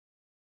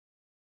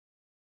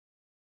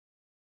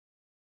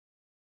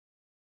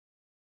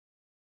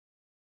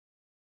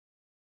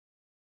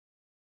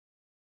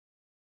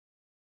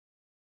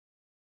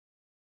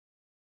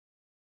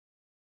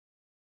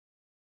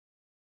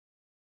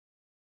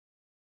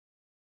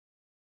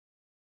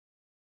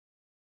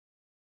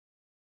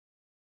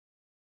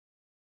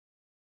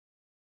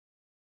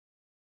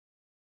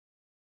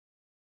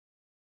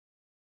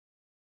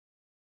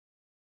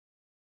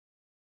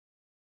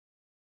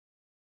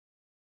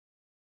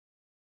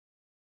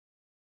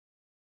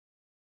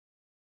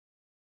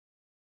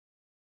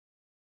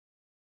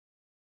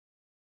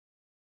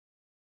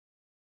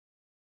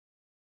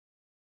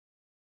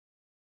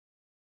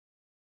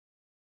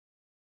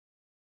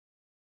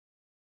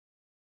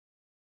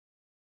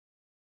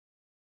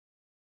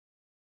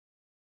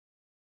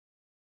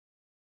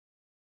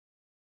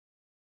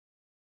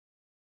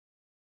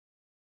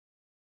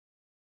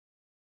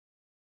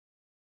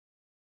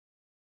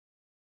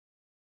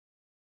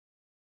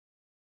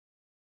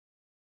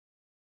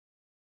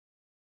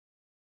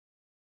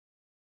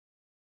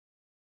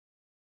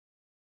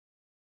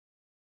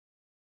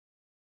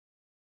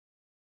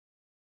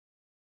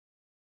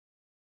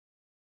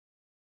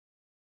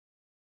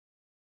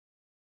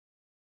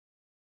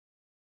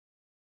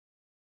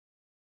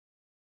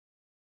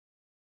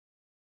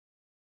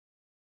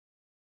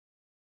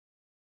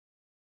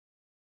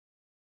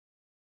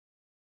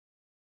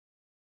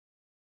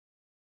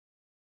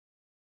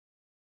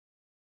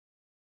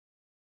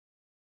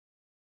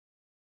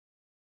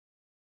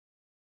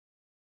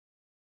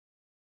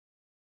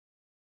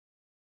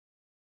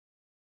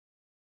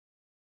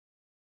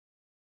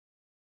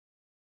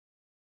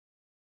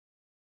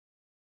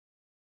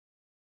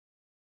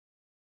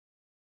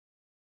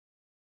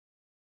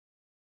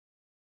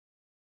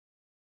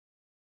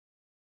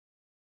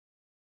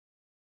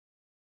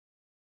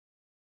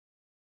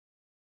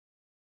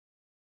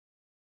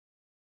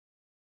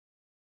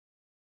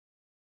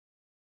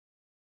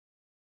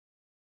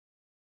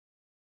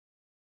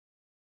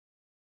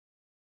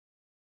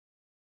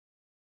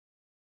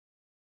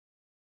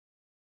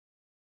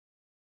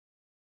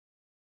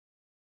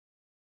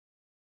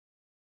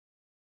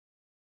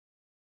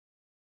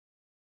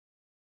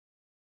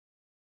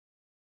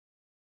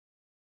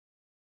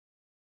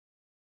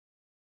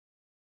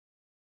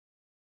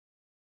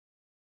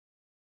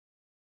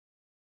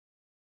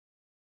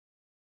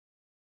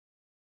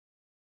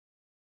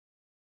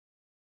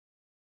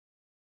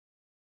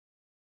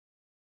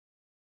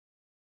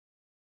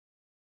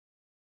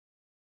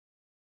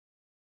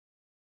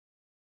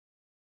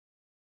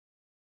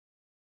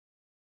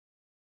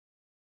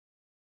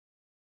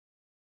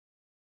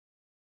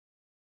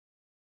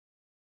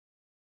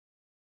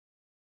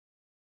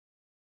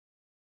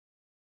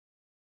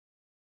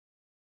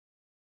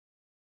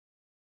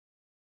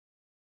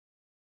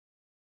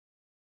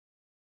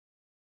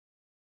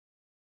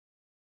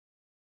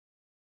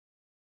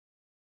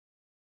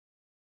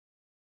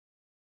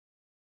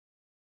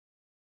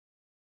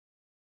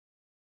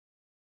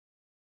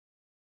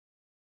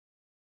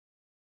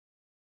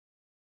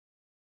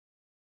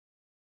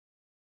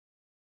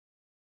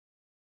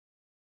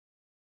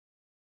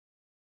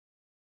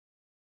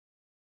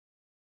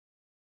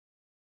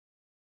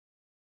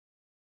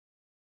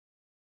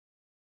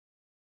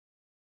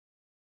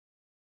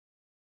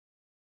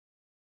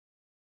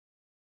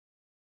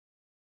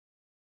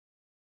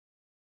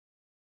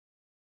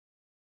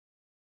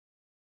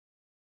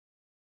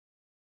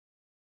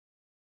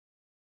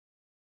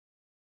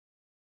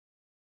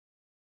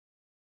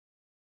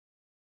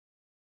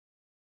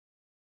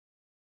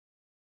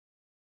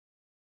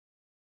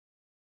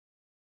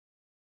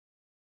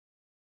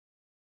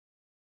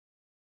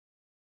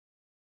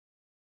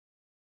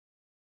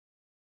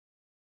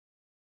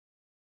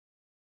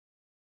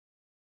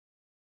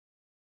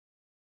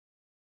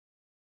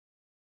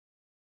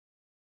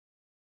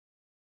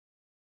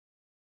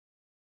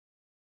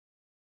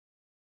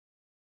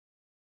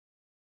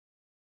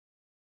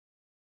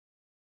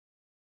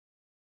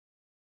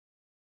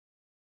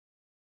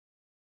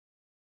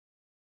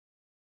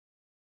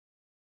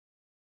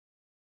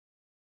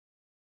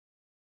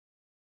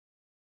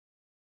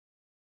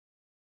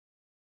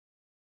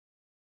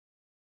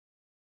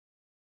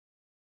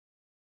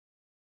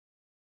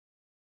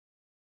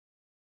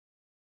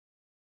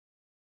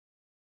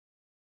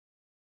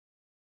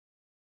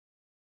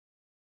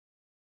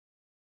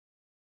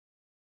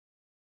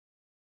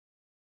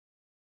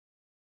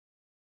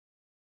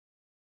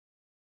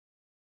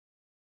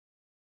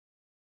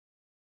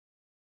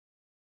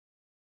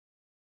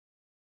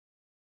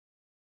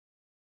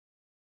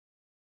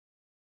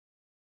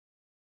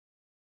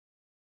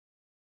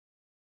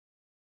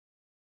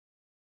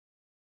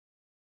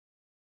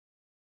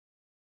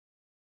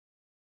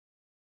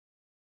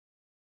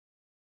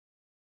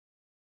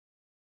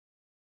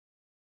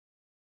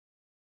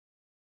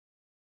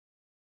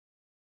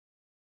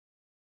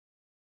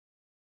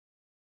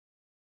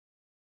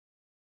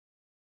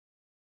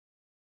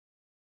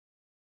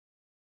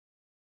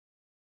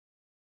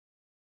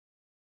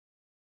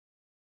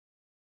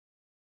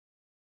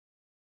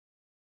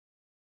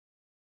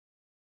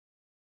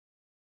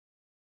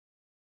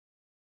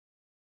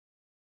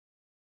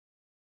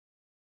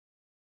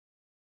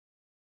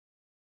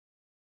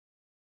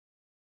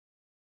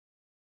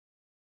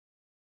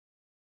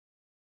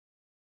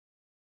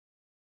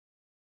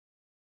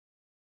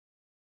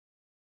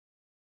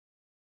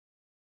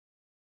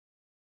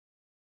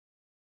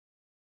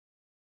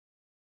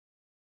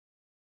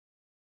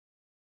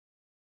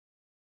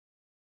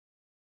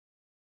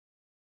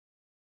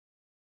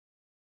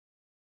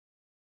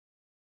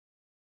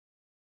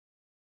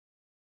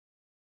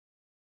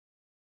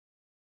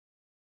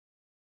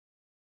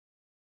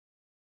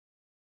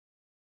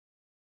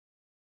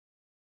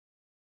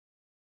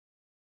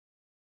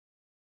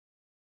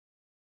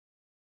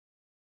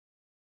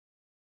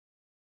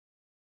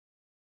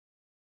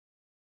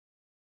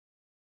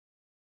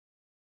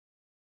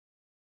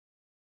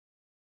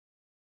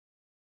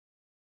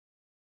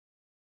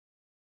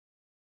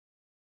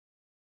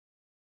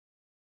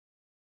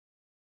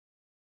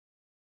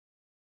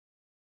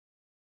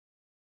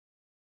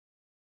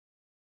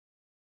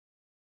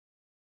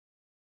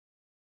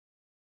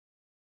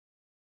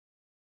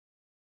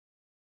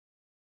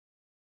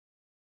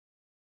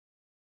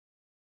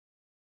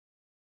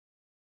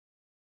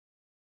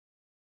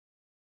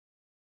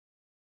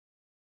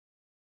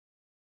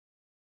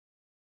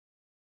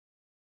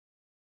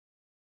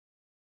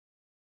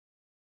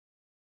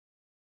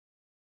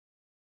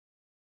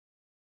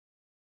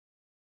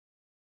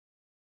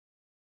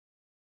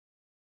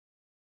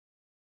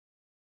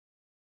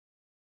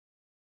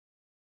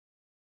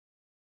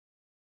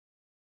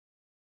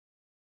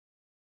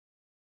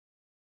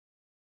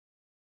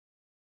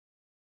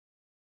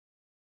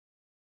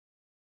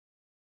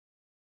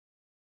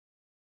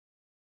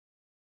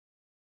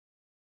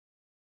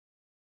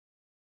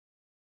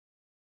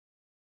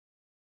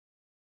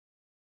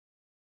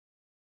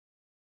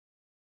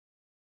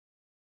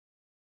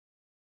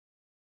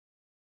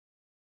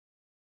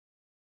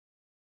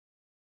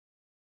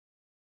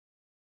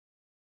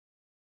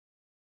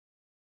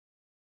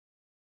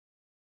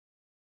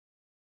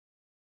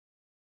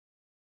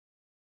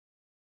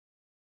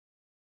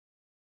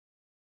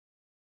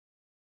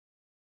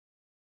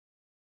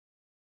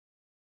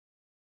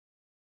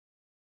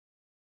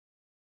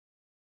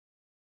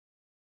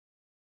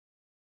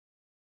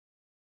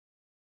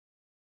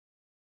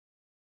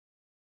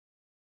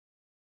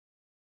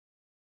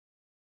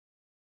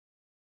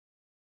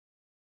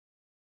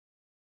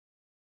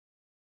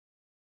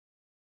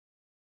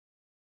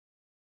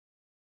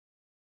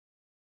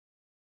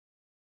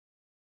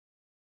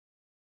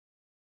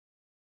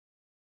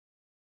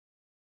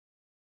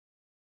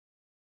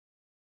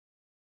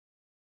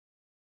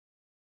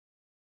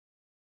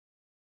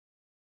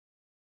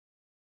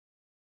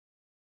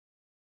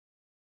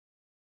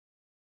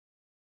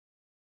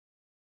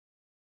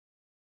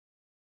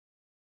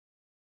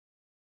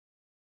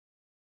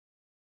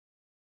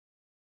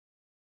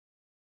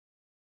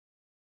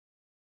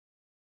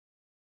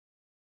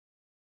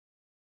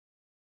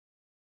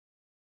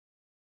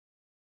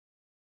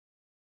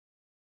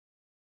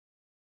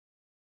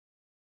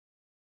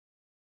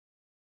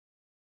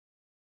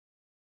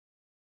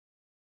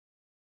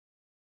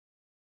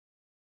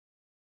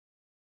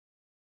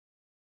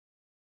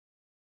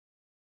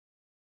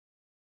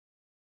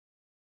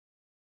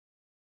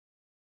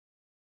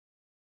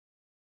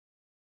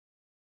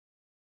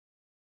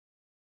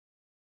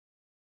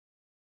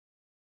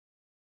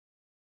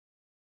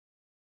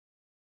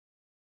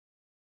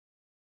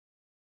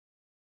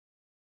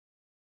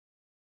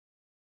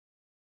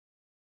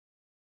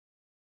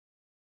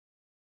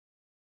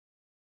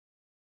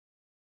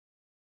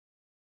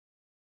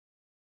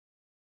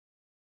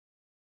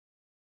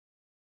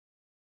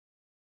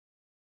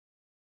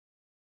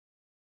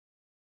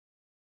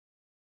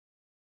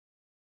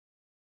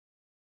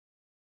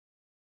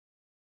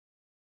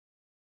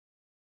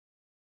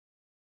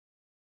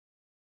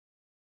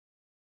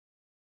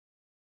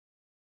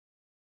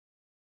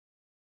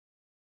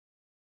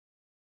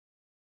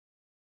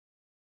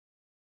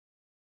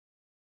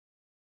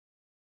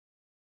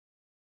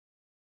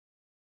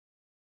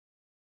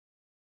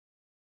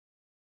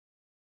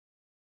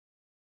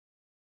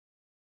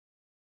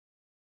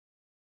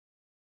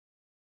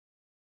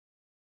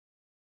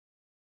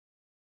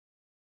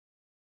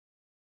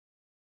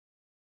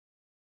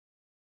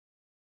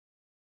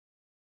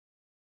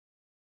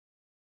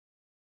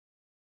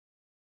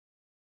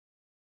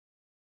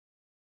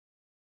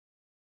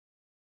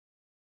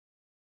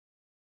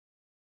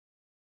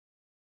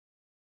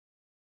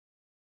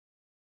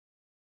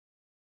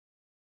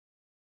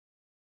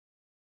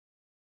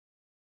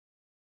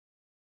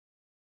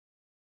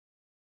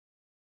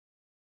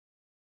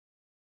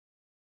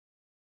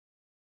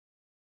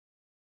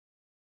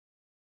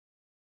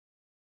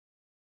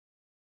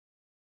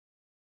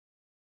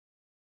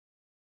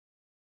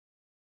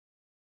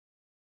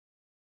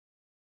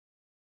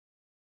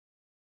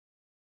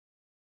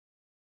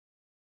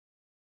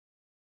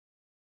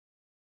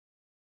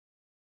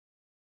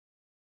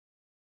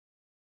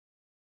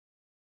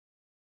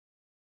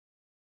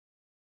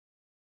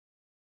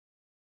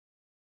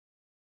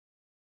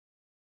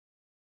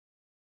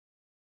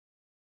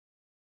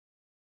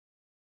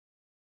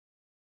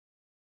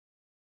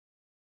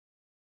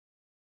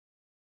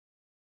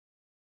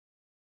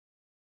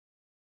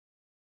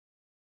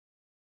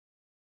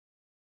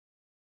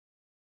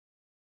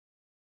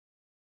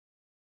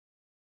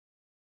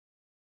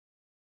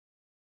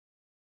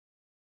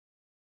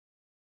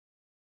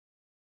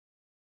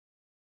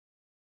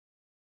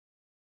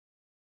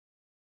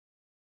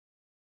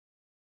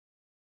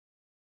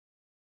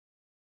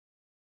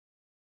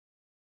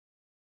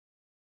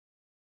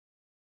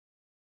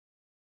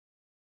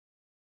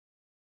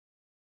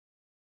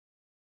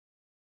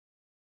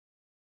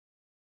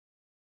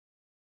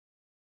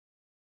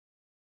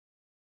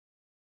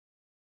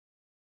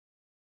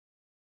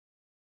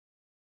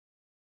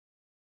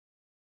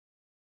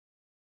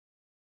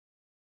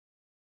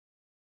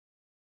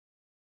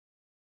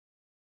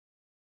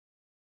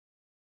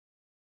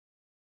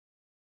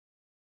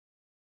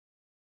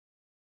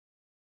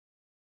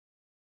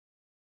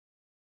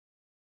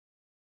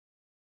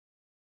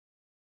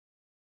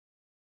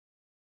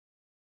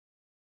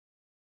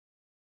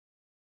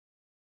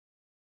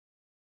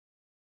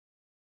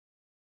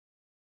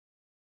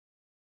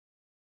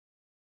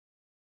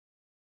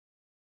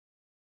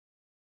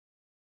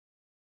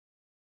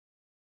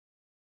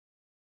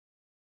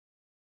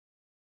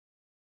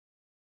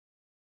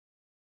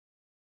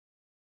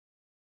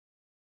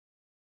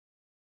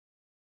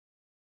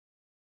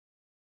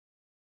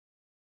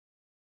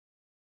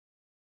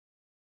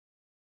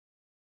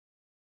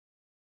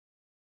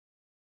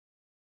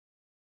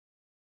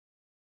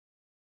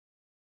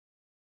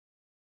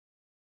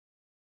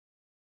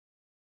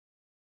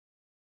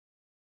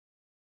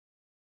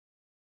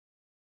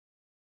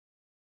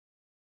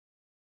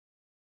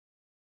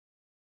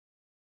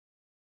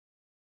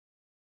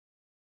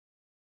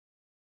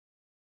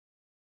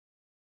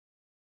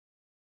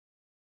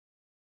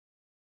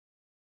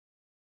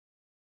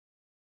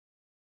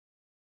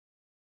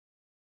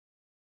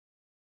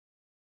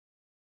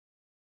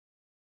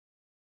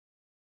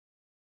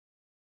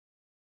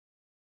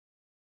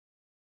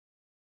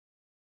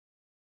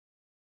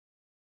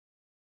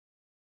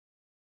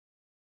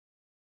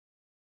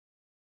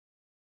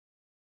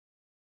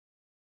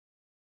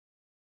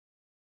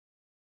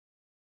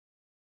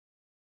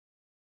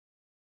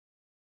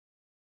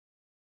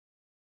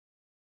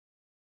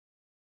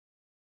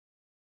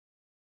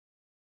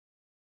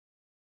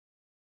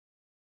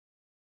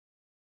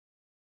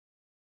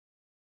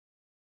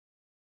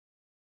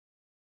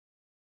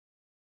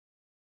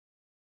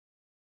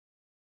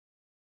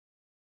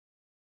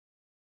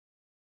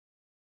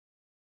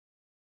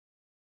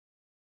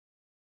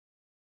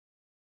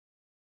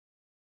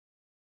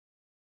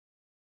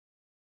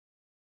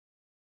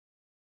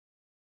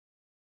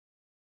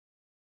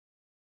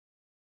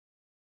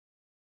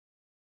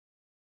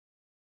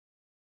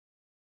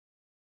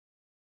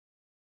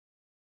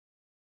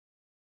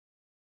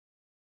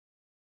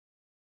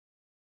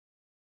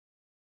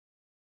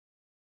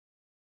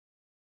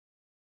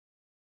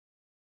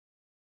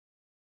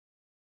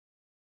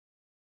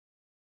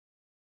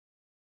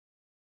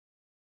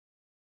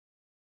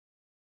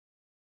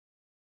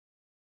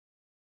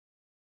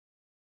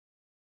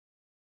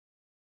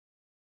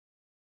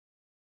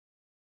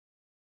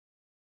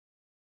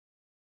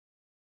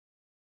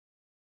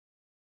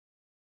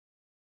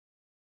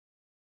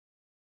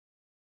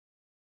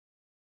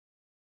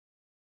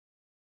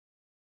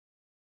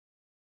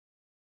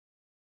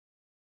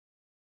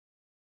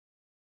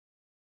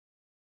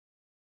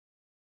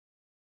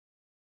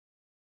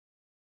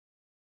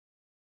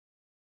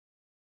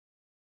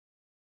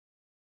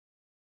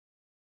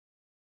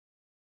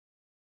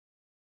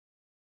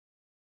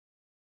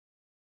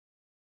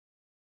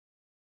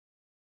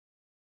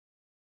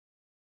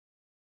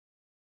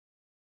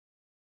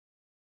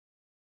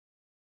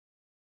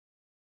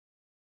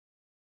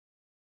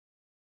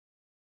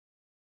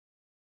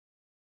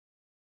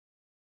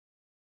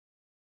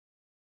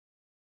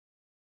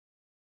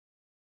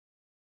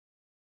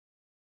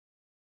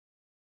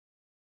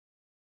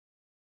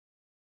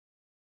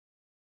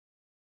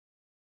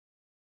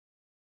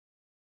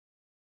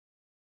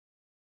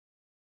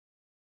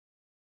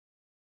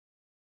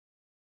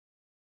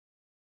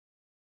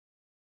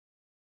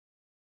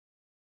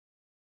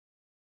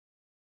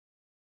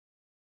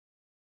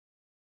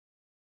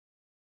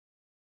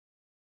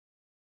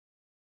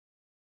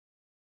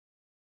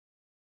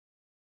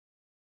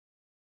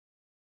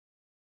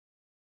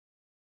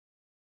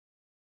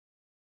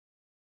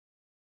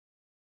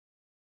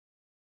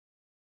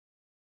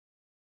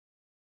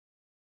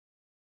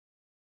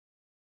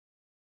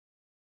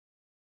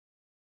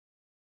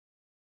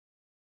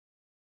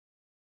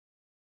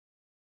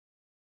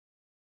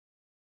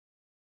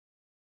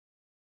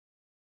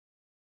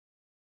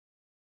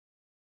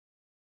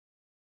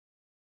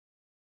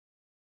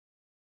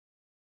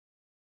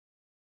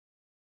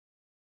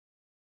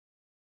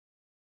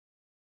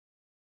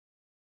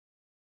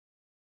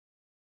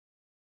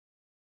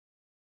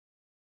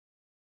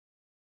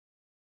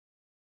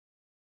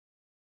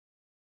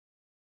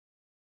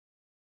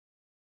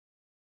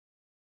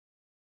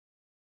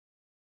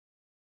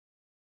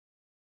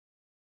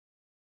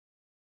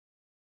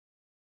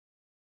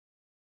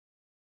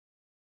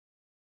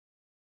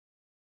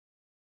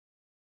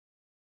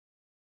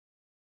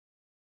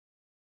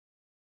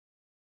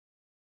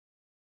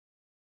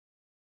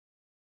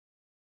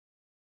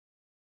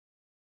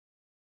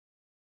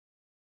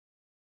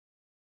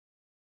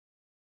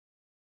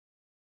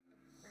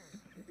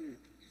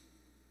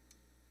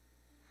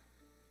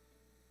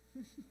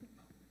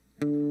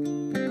Lord,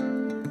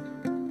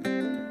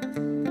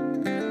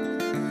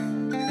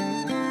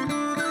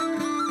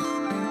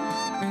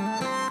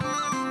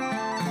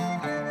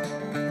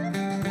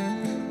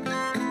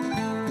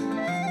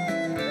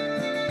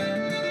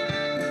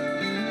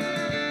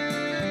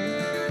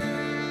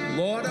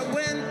 I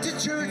went to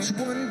church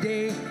one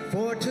day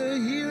for to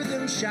hear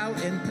them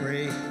shout and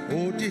pray.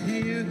 Oh, to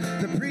hear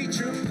the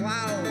preacher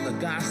plow, the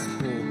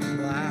gospel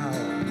plow.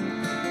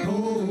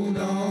 Hold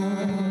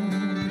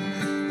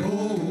on,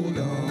 hold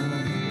on.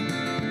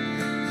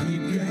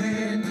 Keep your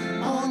hand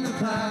on the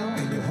plow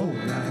and you hold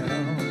right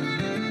on.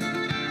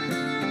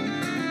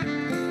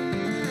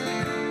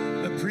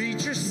 The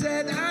preacher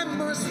said I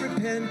must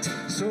repent,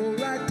 so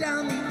right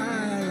down the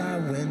aisle I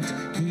went.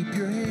 Keep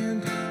your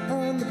hand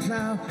on the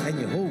plow and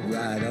you hold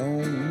right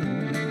on.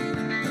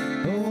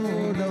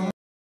 Hold on.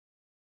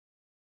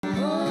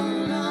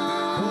 Hold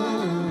on.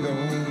 Hold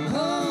on.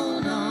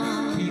 Hold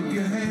on. Keep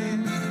your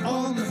hand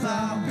on the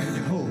plow and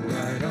you hold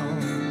right on.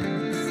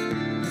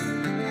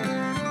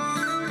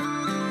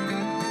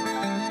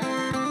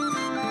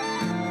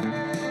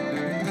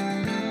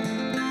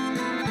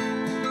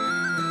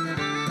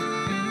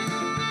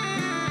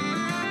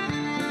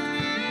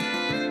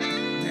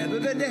 Never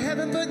been to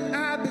heaven, but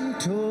I've been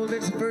told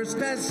it's a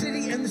first-class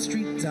city and the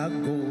streets are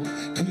gold.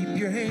 Keep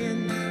your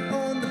hand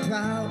on the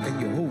plow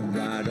and you hold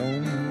right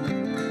on.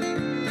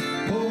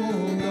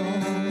 Hold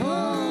on.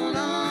 Hold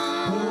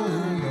on.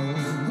 Hold on.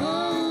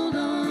 Hold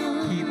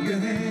on. Keep your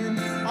hand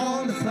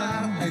on the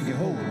plow and you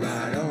hold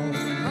right on.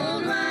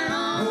 Hold right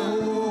on.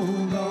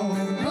 Hold on.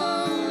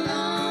 Hold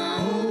on.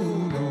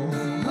 Hold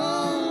on.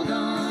 Hold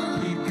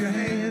on. Keep your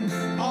hand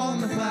on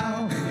the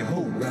plow and you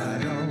hold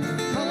right on.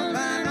 Hold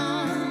right on.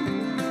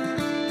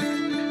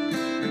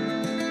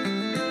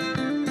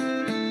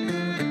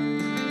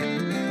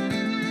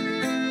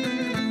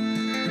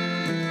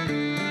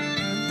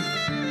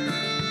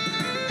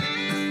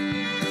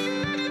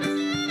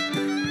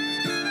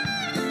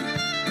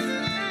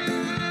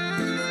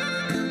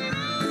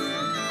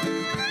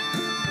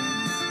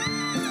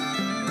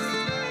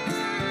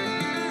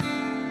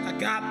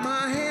 Got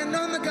my hand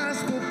on the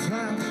gospel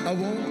plow. I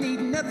won't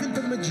need nothing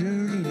for my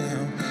journey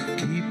now.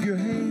 Keep your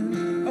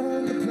hand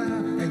on the plow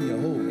and you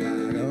hold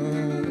right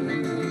on.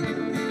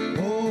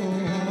 Hold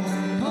on.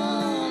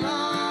 Hold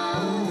on.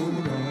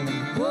 Hold on.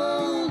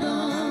 Hold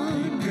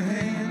on. Keep your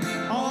hand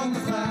on the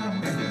plow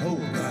and you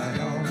hold right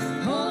on.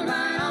 Hold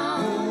right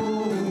on.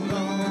 Hold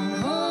on.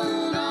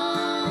 Hold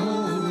on.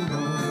 Hold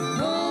on.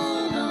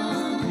 Hold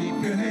on. Keep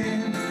your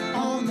hand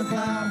on the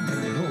plow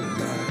and you hold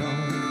right on.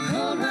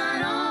 Hold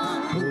right on.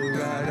 Hold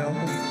right on.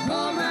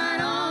 Hold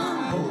right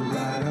on. Hold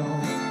right on.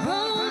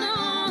 Hold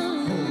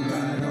on. Hold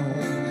right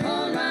on.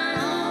 Hold right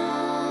on.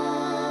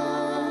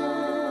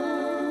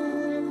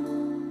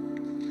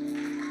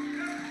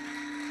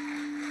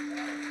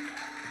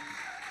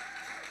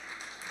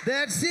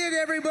 That's it,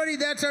 everybody.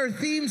 That's our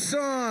theme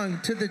song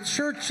to the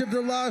Church of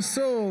the Lost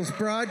Souls,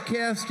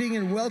 broadcasting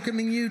and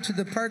welcoming you to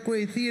the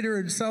Parkway Theater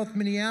in South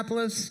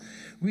Minneapolis.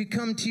 We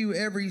come to you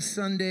every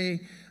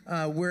Sunday,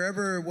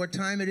 what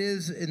time it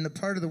is in the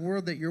part of the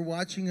world that you're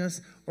watching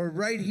us, or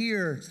right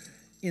here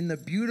in the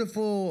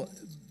beautiful,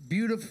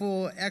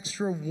 beautiful,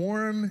 extra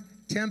warm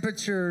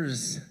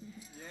temperatures. Yay.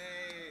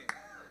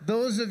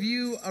 Those of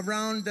you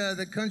around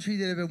the country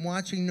that have been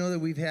watching know that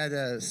we've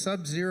had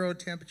sub-zero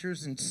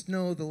temperatures and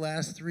snow the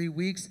last 3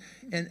 weeks.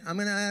 And I'm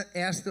going to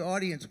ask the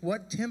audience,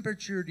 what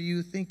temperature do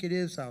you think it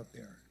is out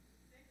there?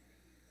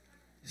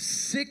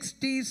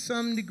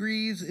 60-some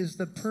degrees is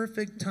the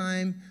perfect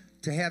time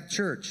to have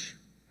church.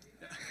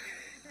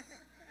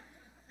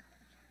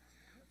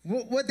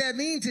 What that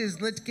means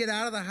is let's get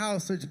out of the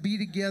house, let's be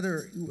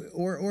together.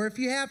 Or if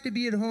you have to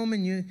be at home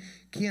and you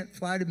can't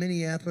fly to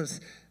Minneapolis,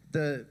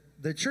 the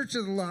Church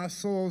of the Lost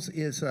Souls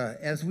is,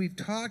 as we've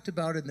talked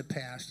about in the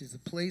past, is a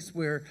place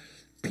where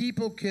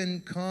people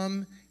can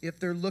come if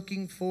they're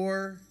looking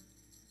for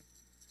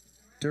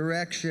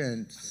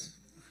directions.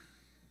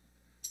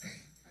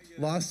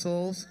 Lost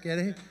souls, get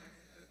it?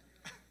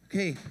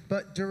 Okay,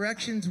 but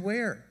directions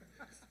where?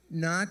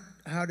 Not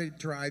how to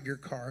drive your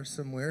car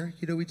somewhere.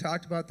 You know, we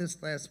talked about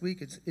this last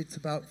week. It's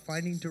about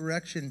finding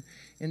direction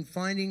and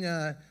finding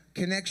a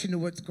connection to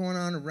what's going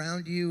on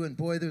around you. And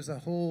boy, there's a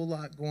whole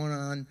lot going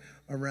on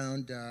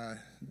around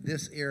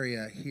this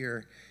area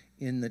here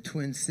in the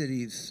Twin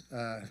Cities.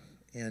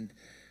 And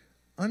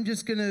I'm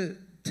just going to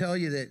tell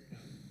you that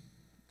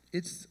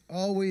it's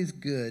always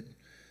good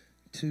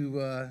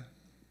to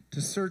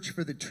search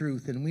for the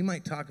truth. And we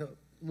might talk a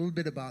little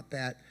bit about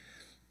that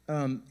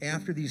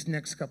after these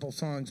next couple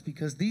songs,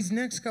 because these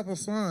next couple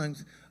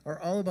songs are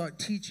all about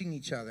teaching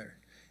each other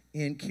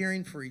and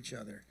caring for each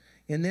other.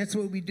 And that's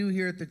what we do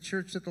here at the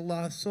Church of the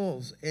Lost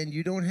Souls. And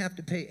you don't have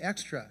to pay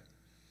extra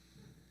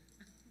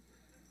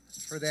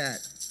for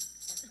that.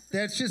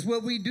 That's just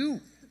what we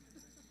do.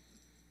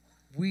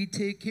 We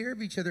take care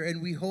of each other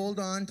and we hold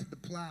on to the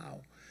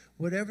plow.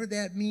 Whatever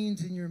that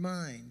means in your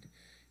mind,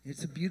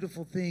 it's a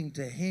beautiful thing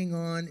to hang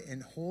on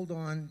and hold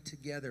on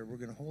together. We're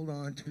going to hold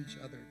on to each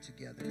other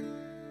together.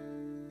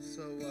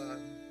 So,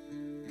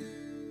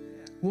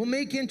 We'll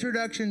make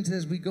introductions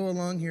as we go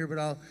along here, but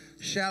I'll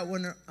shout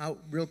one out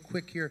real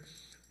quick here.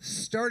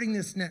 Starting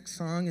this next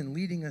song and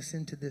leading us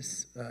into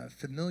this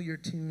familiar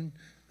tune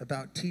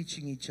about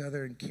teaching each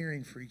other and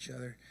caring for each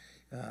other.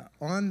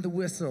 On the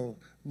whistle,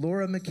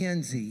 Laura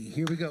McKenzie.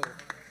 Here we go.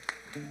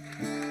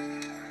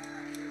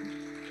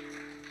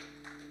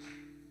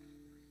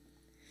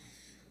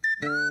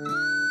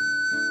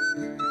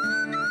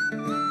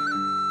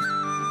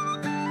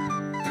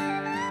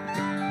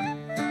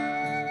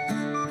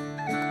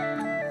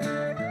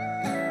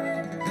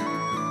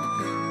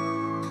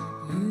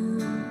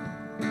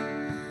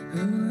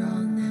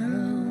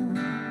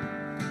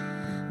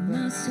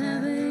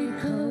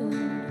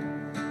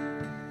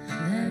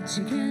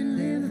 You can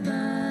live by,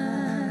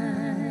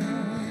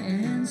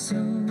 and so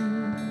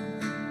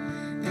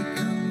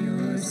become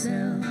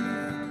yourself,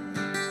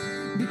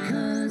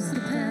 because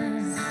the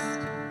past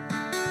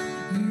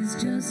is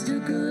just a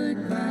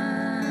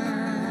goodbye.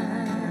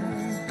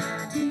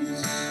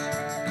 Teach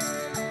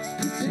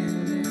your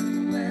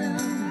children well,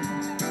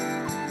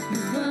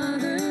 your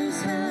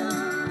father's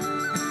help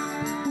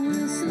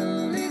will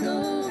slowly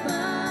go by,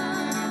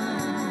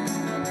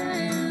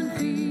 and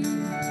feed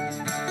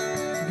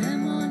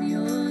them on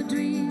your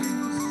dreams,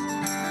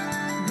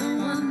 the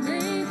one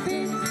they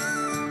fix,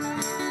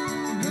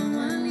 the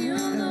one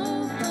you'll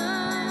know by.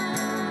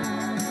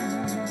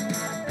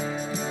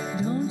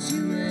 Don't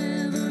you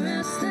ever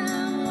ask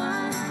them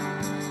why,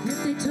 if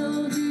they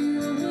told you you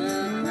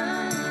would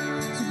cry,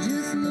 so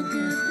just look at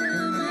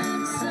them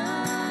and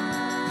sigh,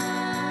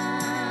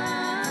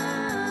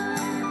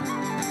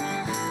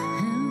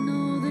 and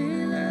know they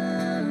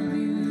love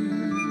you.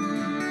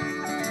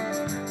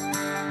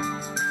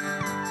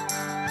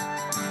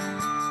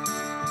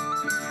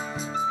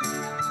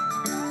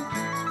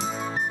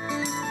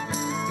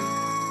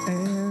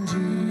 And you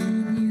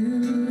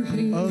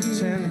You of hear,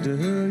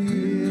 tender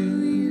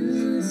years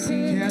you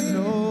see, can't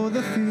know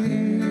the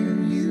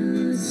fears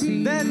you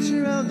see, that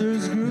your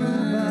elders grew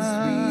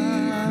by.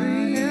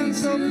 And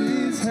so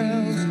please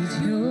help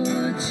your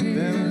them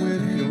children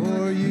with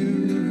your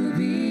youth.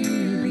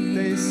 believe,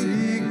 They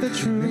seek the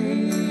truth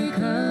make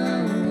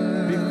a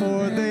world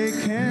before they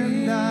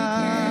can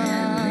die.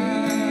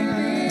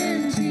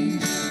 and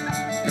teach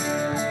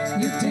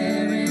your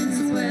parents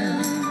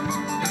well.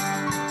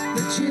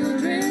 The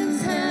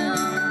children's hell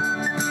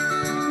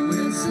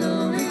will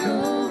slowly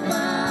go by,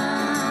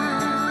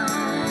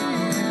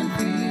 and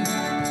feed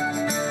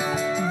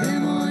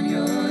them on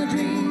your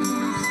dreams,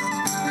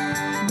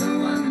 the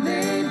one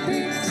they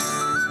fix,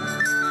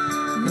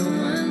 the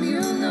one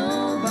you'll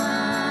know by.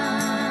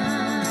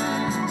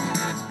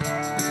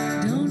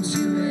 Don't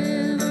you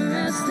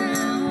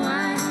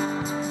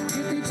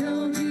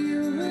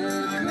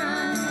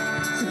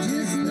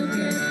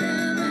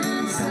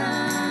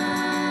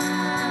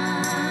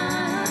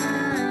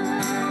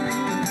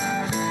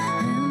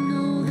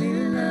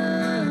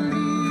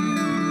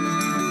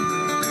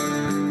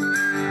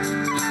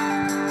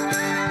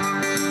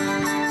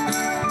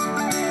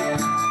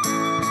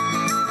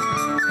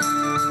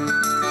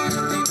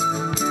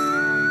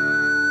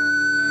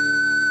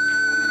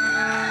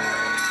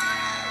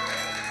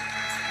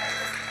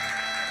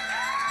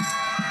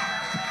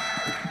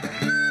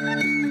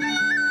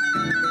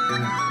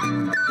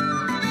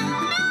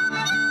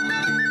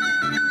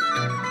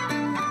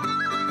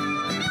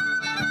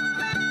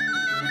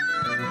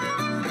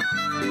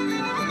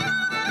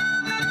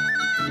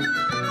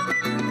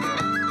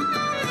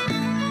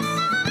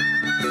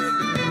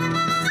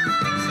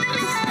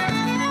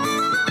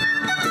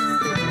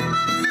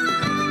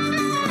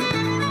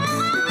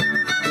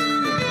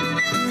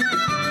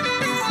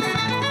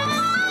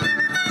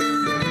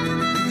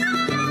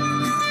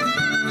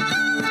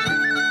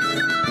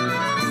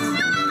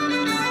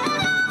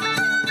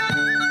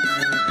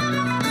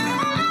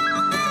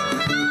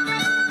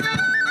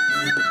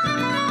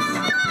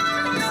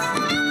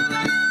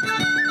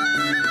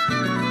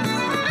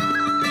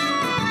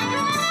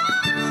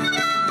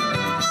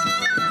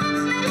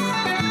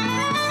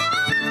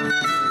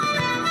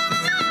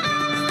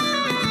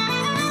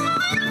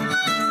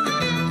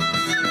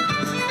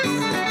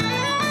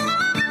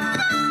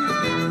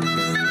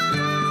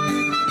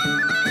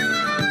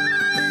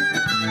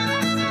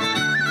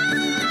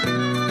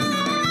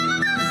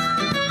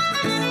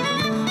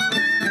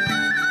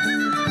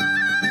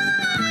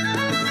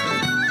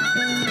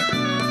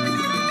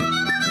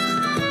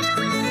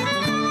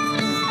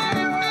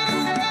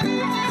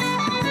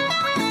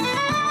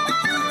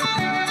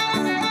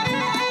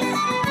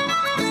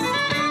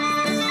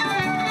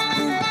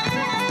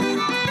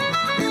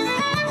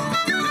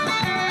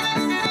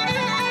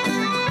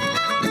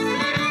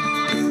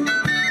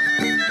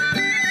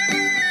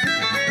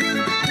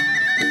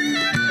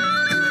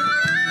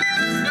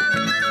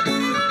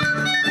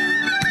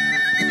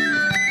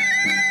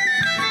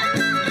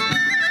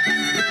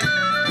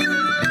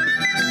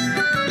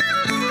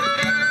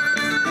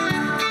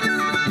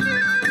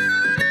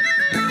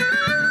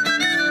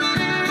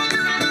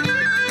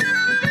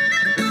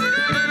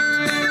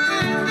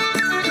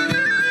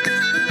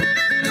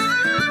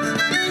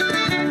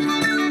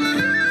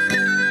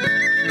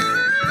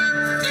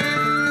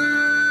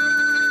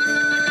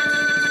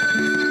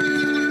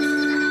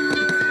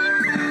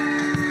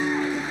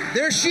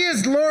There she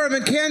is, Laura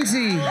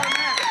McKenzie,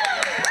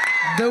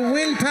 the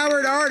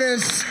wind-powered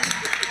artist.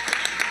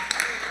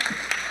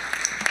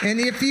 And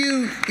if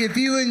you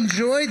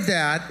enjoyed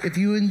that, if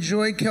you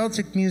enjoy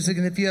Celtic music,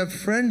 and if you have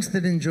friends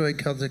that enjoy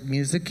Celtic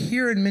music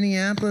here in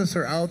Minneapolis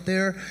or out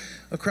there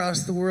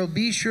across the world,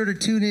 be sure to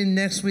tune in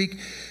next week.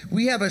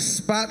 We have a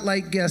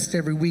spotlight guest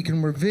every week,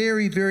 and we're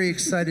very, very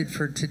excited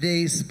for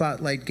today's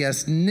spotlight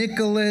guest.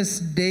 Nicholas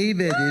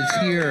David is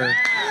here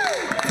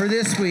for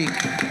this week.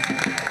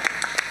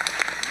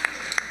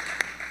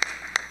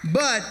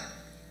 But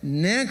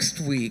next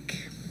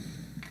week,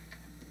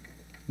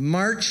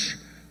 March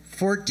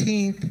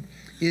 14th,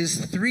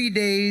 is 3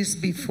 days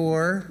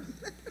before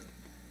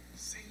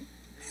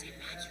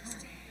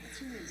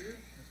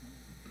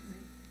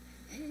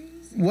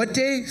what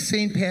day?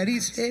 St.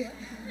 Patty's Day?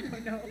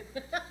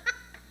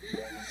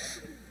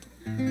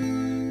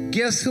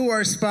 Guess who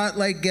our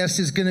spotlight guest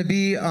is going to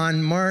be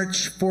on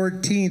March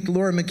 14th?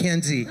 Laura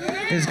McKenzie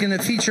is going to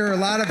feature a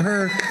lot of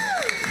her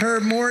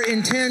more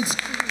intense,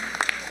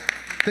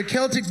 the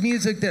Celtic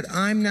music that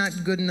I'm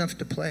not good enough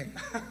to play,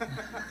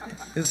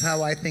 is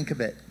how I think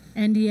of it.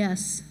 And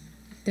yes,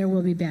 there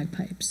will be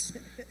bagpipes.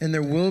 And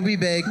there will be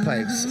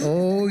bagpipes.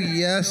 Oh,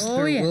 yes,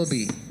 there will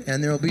be.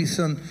 And there will be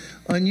some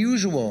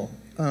unusual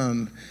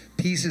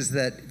pieces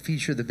that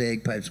feature the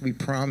bagpipes. We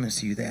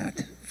promise you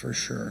that, for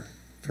sure,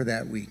 for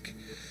that week.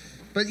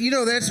 But, you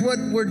know, that's what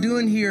we're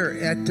doing here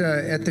at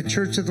the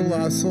Church of the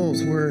Lost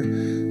Souls.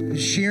 We're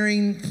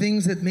sharing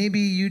things that maybe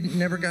you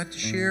never got to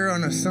share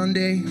on a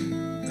Sunday,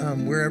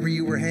 wherever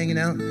you were hanging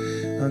out.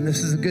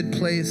 This is a good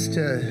place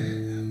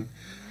to...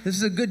 This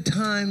is a good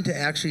time to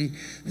actually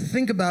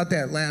think about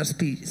that last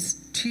piece.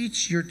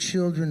 Teach your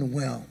children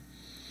well.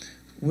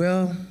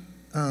 Well,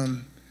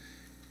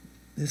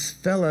 this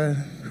fella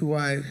who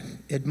I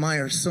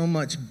admire so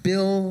much,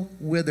 Bill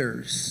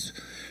Withers,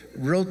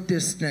 wrote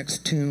this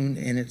next tune,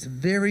 and it's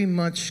very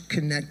much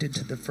connected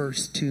to the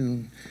first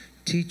tune,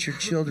 Teach Your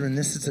Children.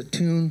 This is a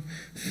tune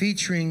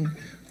featuring,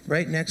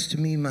 right next to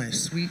me, my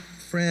sweet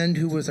friend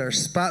who was our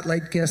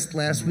spotlight guest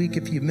last week.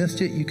 If you missed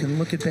it, you can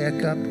look it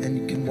back up and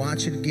you can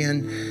watch it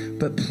again.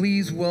 But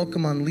please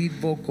welcome on lead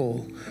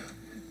vocal,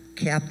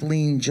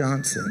 Kathleen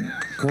Johnson.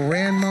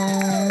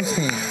 Grandma's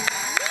Hand.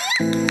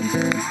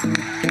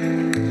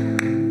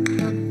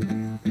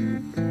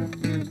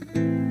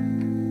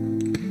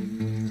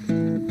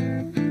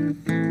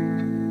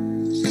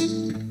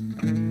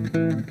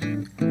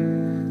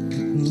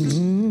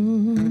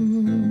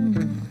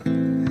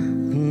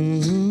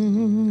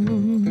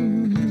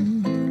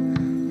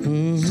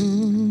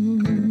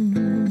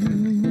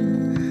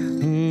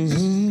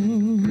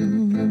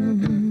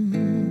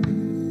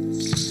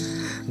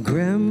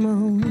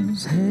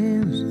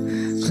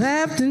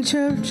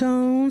 Church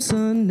on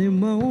Sunday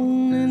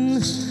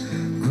morning,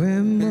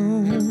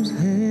 Grandma's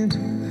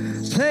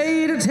hands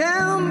played a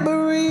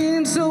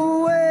tambourine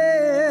so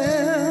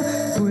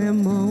well.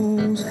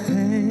 Grandma's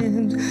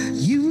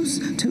hands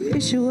used to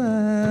issue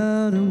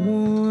out a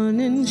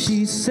warning.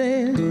 She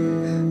said,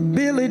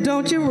 Billy,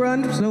 don't you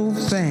run so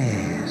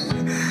fast.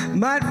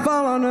 Might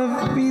fall on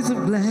a piece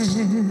of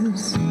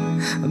glass.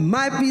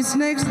 Might be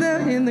snakes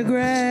there in the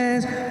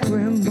grass.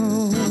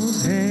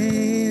 Grandma's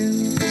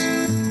hands.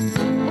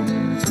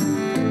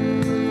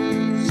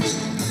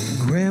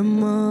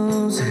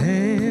 Grandma's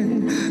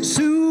hand,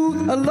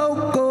 sue a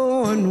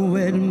local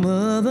unwed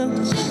mother.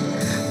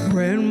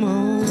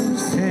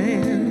 Grandma's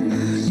hand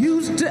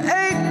used to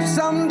ache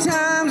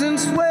sometimes and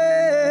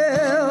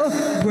swell.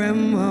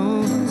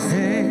 Grandma's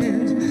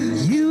hand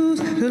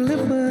used to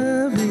lift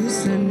her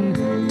face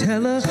and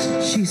tell her,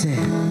 she said,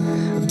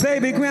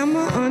 baby,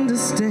 Grandma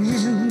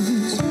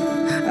understands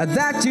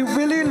that you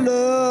really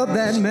love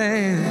that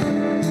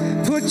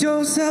man. Put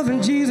yourself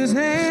in Jesus'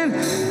 hand.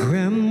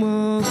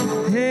 Grandma's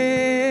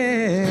hand.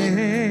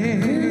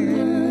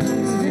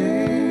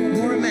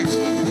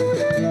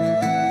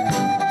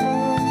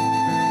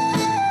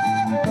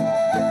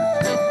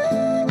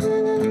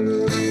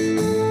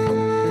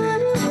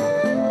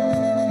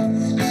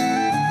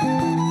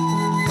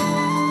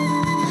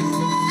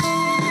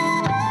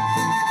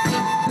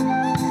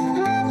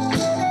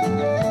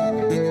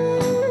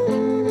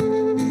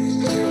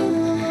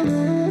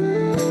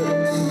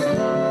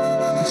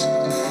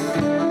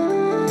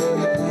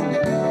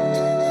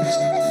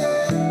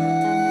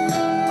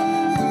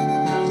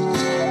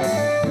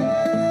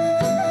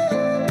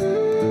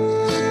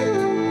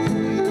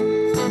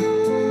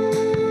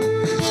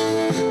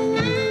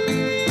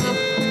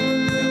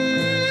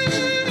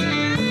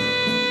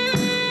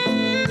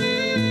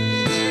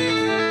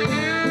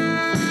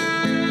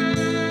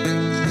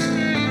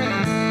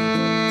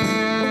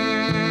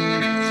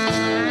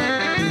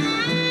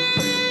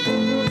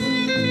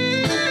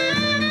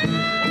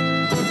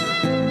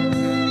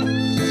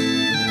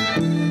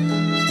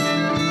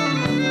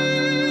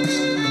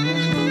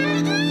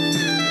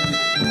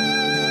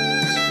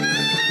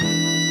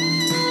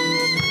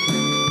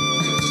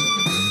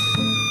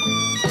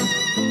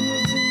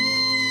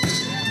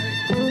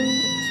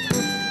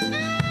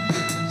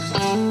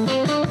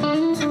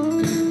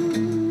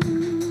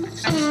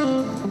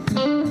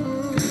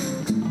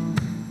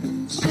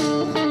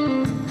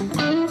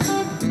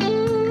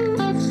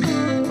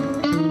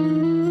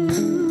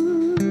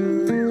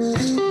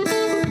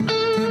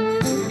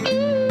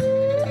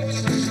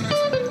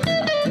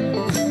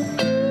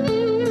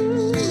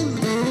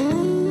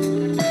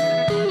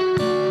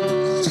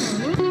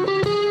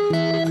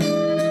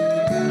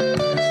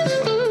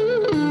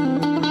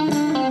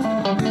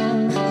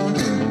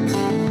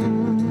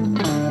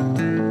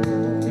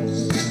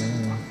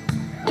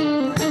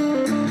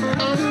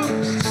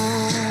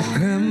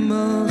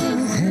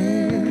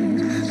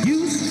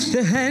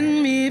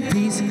 hand me a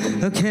piece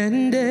of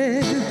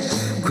candy.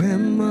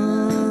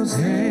 Grandma's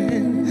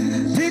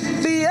hand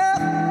picked me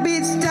up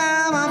each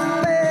time I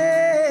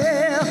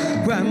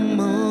fell.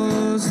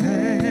 Grandma's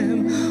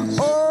hand,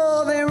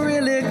 oh, they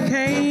really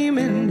came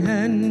in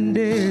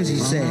handy. She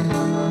said,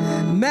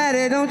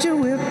 Maddie, don't you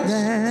whip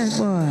that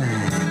boy.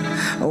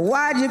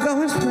 Why'd you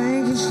go and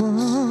spank his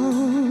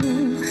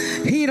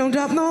for? He don't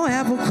drop no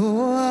apple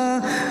core.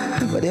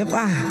 But if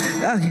I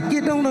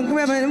get on the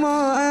grab anymore,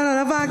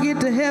 and if I get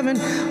to heaven,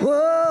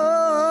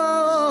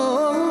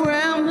 oh,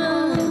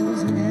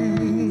 grandma's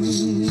hand.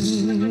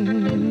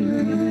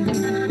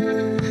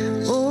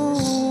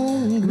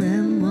 Oh,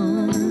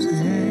 grandma's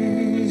hand.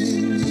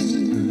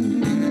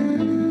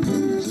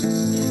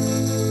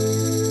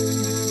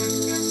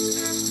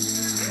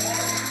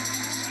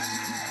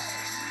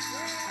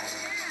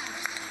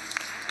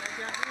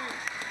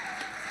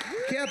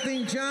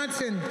 Kathleen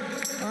Johnson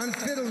on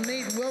fiddle,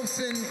 Nate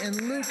Wilson, and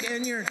Luke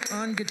Enyart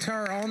on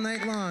guitar all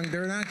night long.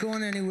 They're not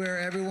going anywhere,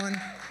 everyone.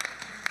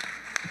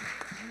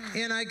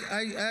 And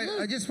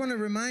I just want to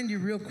remind you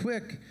real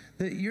quick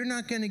that you're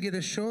not going to get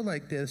a show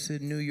like this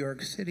in New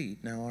York City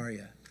now, are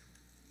you?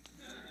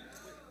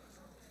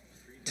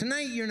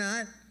 Tonight you're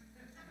not.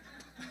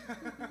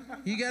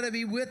 You got to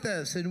be with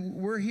us, and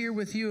we're here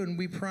with you, and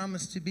we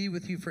promise to be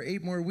with you for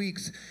 8 more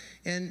weeks.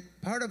 And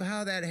part of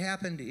how that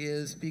happened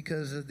is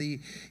because of the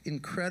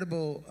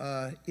incredible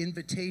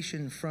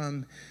invitation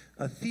from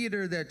a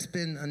theater that's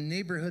been a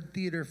neighborhood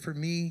theater for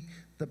me.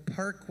 The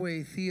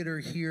Parkway Theater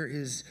here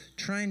is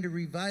trying to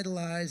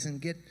revitalize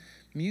and get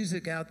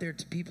music out there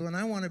to people. And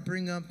I want to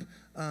bring up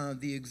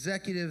the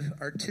executive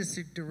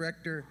artistic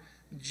director,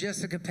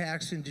 Jessica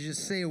Paxton, to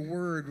just say a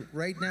word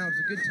right now. It's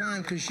a good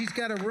time because she's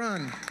got to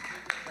run.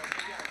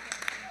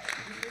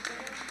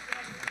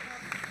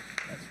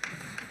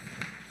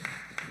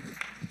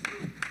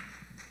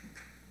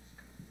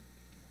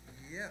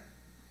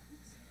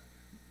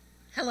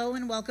 Hello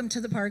and welcome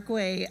to the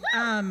Parkway.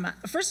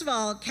 First of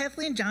all,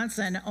 Kathleen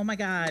Johnson, oh my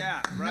God.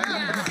 Yeah, right.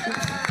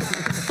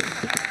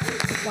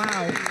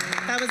 Wow,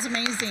 that was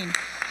amazing.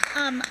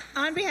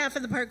 On behalf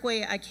of the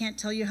Parkway, I can't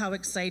tell you how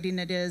exciting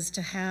it is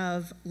to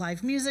have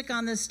live music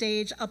on this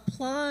stage,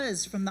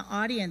 applause from the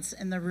audience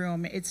in the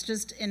room. It's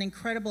just an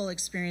incredible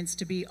experience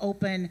to be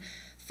open.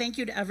 Thank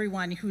you to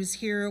everyone who's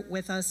here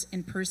with us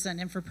in person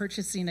and for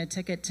purchasing a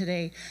ticket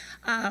today.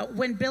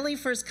 When Billy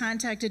first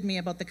contacted me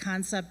about the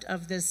concept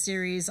of this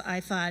series,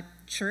 I thought,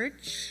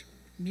 church,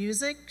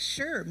 music,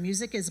 sure,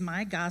 music is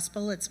my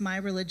gospel, it's my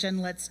religion,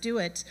 let's do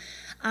it.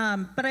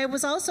 But I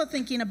was also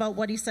thinking about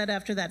what he said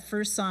after that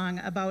first song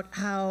about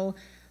how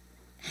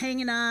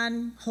hanging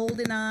on,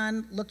 holding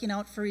on, looking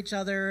out for each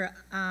other.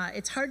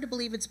 It's hard to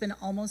believe it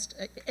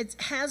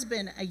has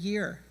been a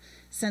year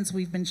since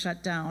we've been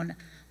shut down.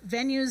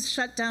 Venues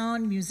shut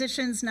down,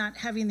 musicians not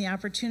having the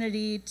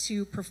opportunity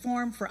to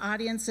perform for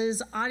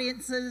audiences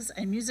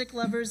and music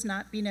lovers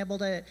not being able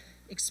to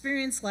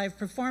experience live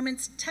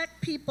performance, tech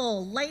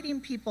people,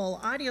 lighting people,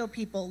 audio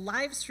people,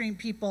 live stream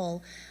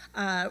people,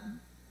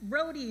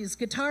 roadies,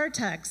 guitar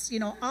techs,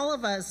 all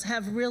of us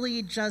have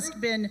really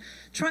just been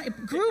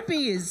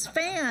groupies,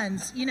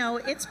 fans,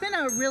 it's been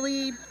a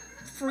really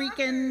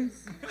freaking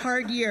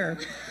hard year.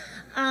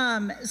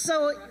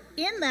 So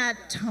in that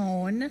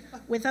tone,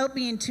 without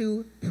being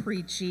too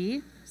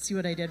preachy, see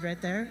what I did right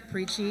there?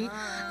 Preachy.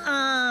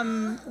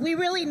 We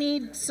really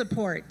need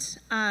support.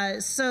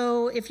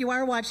 So if you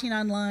are watching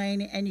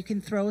online and you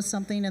can throw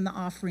something in the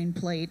offering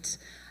plate,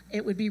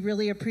 it would be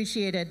really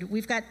appreciated.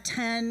 We've got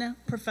 10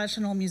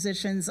 professional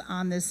musicians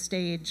on this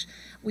stage.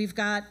 We've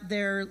got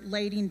their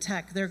lighting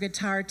tech, their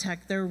guitar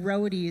tech, their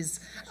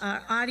roadies,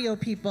 audio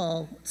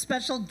people,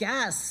 special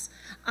guests.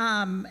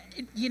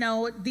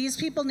 These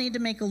people need to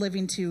make a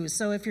living too.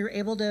 So if you're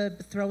able to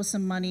throw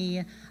some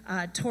money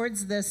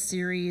towards this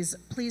series,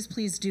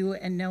 please do,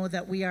 and know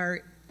that we are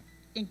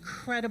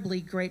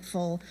incredibly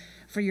grateful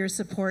for your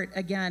support.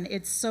 Again,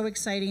 it's so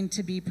exciting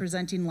to be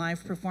presenting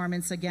live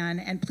performance again,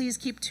 and please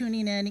keep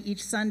tuning in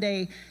each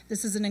Sunday.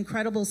 This is an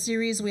incredible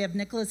series. We have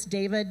Nicholas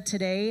David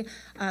today.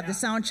 The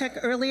sound check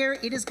earlier,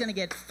 it is going to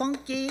get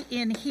funky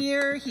in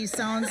here. He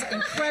sounds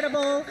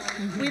incredible.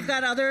 We've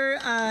got other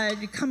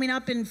coming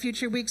up in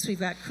future weeks. We've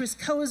got Chris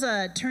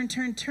Koza,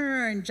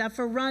 Turn, Jeff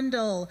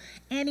Arundel,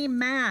 Annie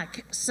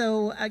Mack.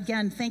 So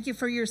again, thank you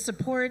for your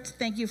support.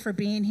 Thank you for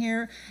being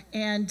here,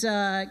 and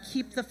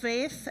keep the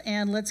faith,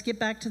 and let's get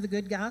back to the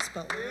good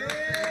gospel.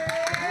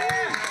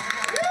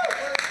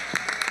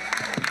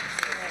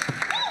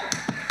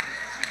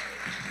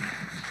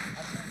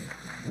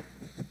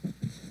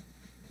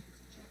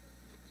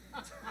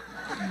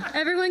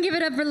 Everyone give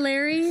it up for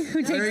Larry,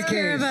 who takes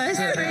care of us.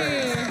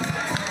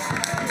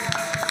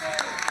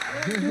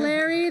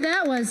 Larry,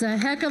 that was a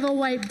heck of a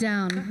wipe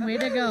down. Way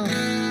to go.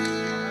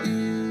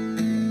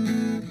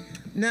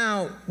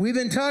 Now, we've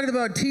been talking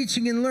about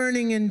teaching and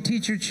learning and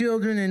teach your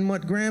children and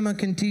what grandma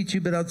can teach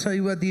you, but I'll tell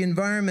you what the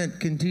environment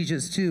can teach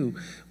us too.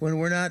 When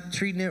we're not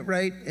treating it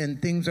right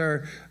and things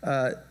are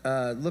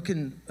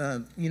looking,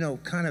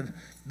 kind of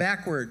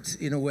backwards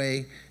in a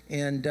way,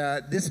 And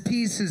this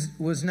piece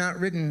was not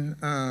written,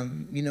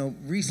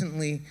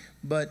 recently,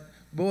 but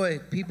boy,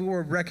 people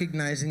were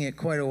recognizing it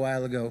quite a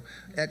while ago.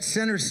 At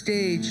center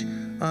stage,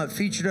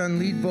 featured on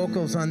lead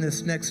vocals on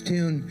this next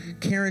tune,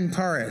 Karen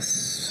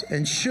Paris,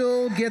 and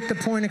she'll get the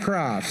point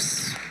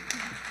across.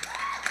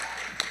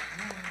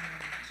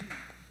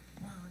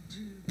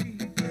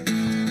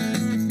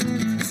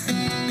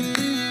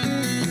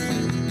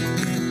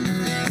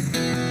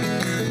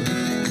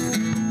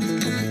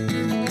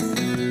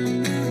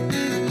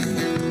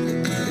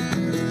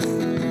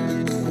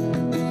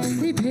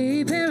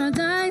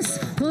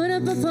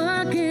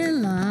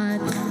 Parking lot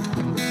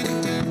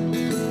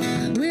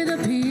with a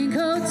pink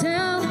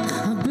hotel,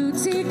 a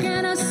boutique,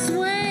 and a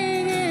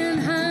swinging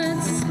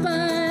hot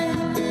spot.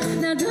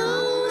 Now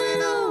don't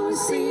it always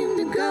seem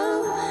to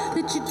go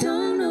that you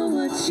don't know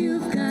what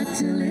you've got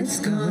till it's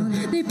gone?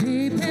 They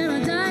pay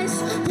paradise,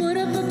 put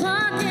up a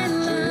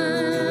parking lot.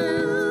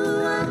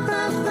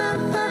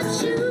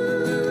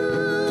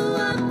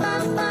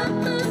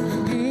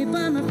 Hey,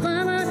 farmer,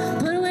 farmer,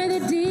 put away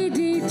the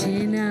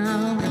DDT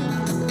now.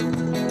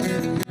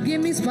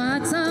 Give me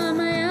spots on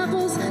my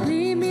apples,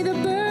 leave me the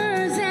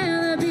birds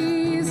and the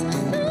bees.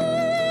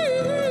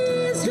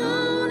 Please,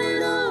 don't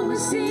it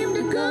always seem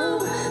to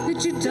go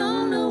that you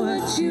don't know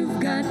what you've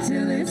got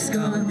till it's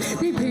gone?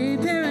 They pay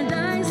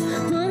paradise,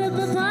 put up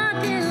a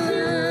parking lot.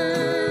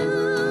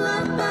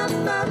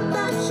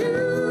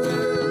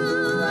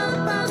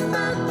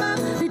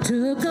 They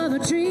took all the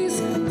trees,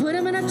 put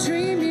them in a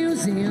tree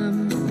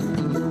museum,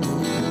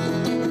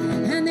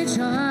 and they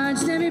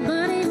charged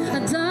everybody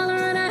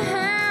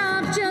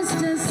 $1.50 just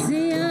to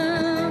see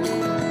 'em.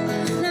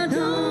 Now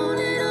don't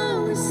it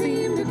always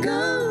seem to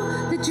go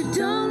that you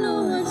don't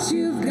know what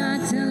you've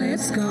got till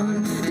it's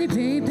gone? They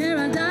pay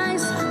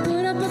paradise,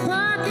 put up a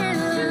parking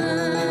lot.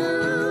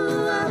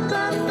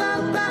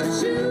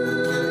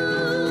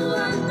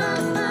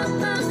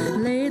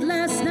 Late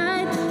last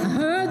night, I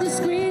heard the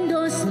screen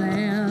door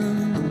slam,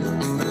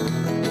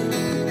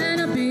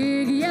 and a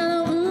big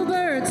yellow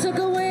Uber took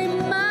away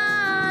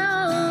my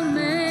old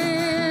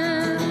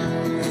man.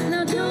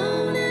 Now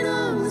don't it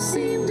always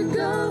seem to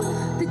go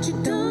that you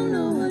don't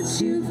know what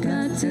you've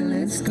got till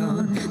it's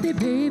gone? They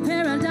pay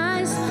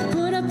paradise,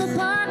 put up a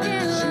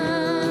parking lot.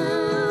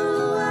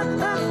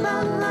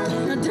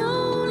 Now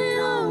don't it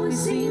always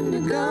seem to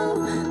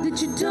go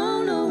that you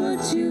don't know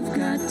what you've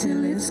got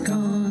till it's gone?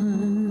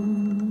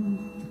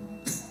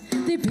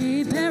 They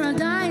pay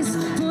paradise,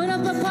 put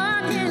up a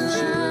parking lot.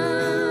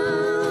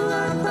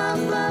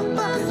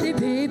 They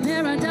pay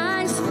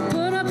paradise,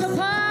 put up a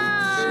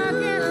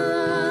parking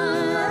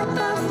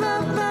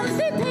lot.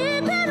 They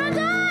pay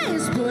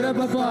paradise, put up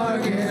a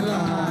parking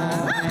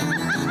lot.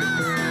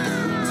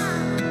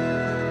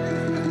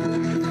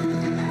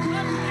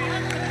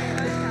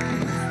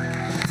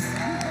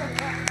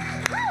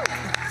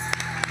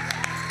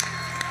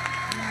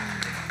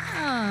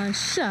 Oh,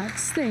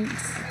 shucks,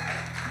 thanks.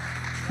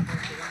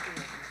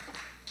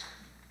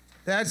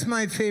 That's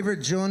my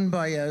favorite Joan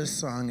Baez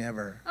song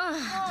ever.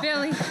 Oh,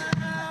 Billy.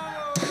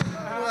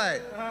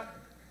 What?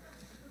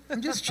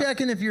 I'm just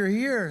checking if you're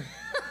here.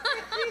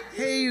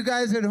 Hey, you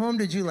guys at home,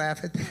 did you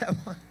laugh at that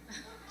one?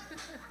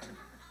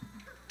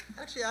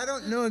 Actually, I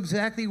don't know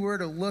exactly where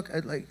to look.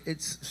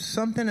 It's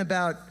something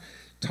about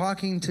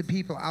talking to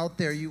people out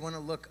there. You want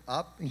to look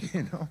up,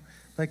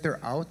 like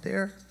they're out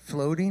there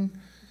floating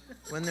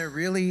when they're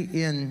really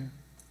in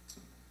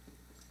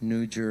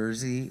New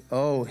Jersey.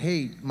 Oh,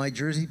 hey, my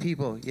Jersey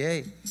people,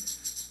 yay.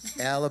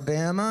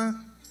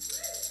 Alabama,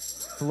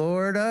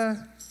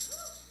 Florida,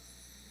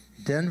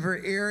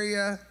 Denver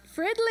area.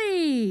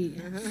 Fridley.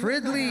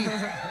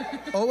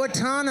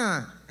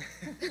 Owatonna.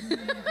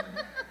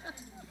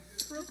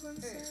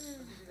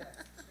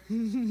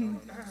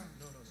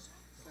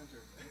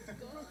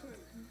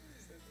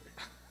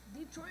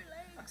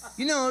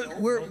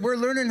 We're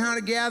learning how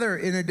to gather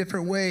in a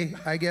different way,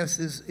 I guess,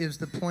 is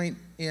the point.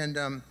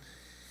 And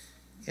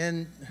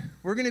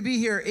we're going to be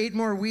here 8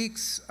 more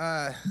weeks.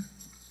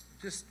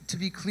 Just to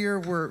be clear,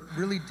 we're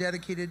really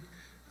dedicated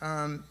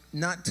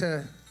not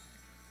to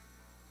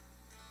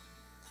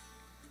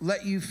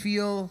let you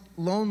feel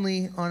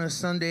lonely on a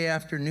Sunday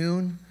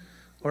afternoon,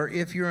 or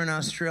if you're in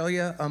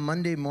Australia, a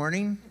Monday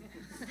morning.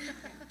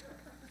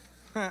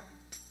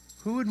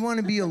 Who would want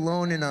to be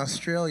alone in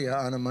Australia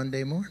on a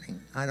Monday morning?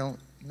 I don't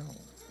know.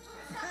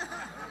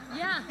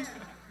 Yeah.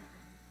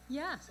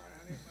 Yeah.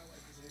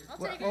 I'll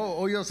take it.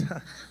 Oh, you'll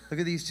look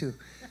at these two.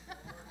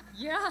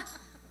 Yeah.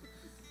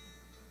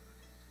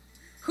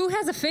 Who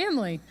has a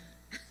family?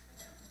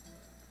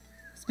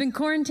 It's been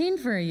quarantined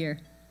for a year.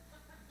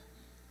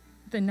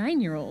 The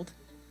 9-year-old.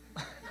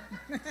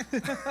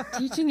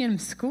 Teaching him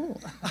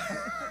school.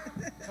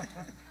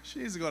 She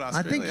needs to go to I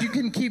Australia. think you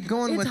can keep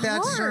going with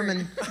that hard.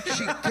 sermon.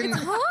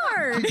 It's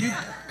hard.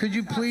 Could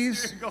you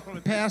please,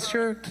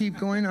 Pastor, keep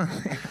going on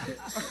that?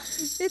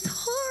 It's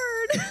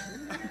hard.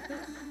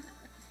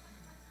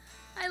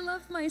 I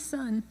love my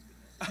son.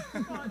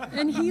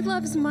 And he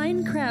loves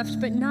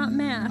Minecraft, but not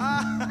math.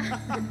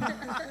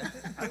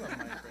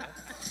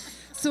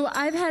 So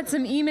I've had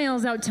some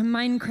emails out to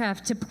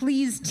Minecraft to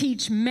please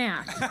teach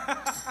math.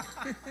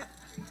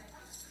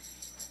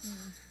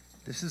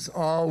 This is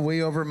all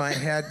way over my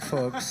head,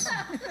 folks.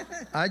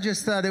 I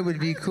just thought it would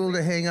be cool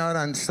to hang out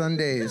on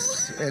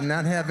Sundays and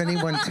not have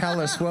anyone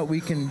tell us what we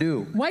can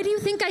do. Why do you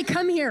think I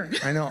come here?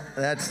 I know,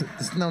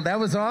 that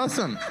was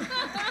awesome.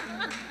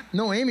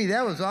 No, Amy,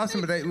 that was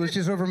awesome, but it was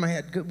just over my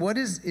head. What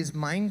is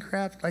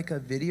Minecraft like a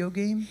video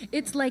game?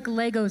 It's like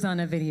Legos on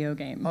a video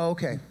game. Oh,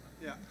 okay.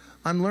 Yeah.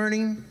 I'm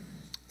learning,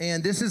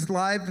 and this is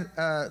live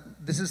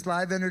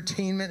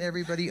entertainment,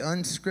 everybody,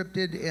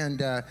 unscripted,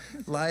 and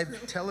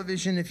live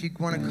television, if you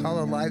want to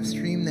call a live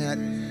stream that.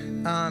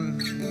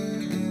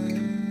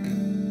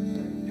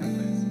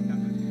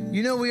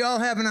 You know, we all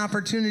have an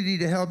opportunity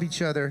to help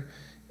each other.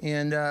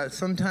 And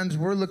sometimes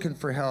we're looking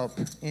for help.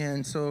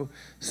 And so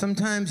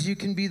sometimes you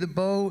can be the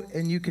bow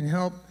and you can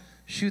help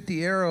shoot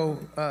the arrow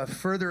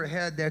further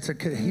ahead. That's a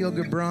Khalil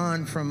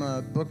Gibran from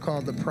a book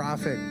called The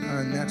Prophet.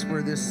 And that's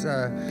where this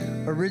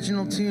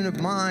original tune of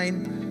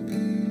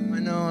mine, I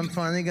know I'm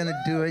finally going to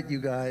do it, you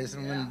guys.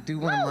 I'm going to do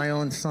one of my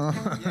own songs.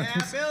 Yeah,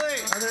 Billy.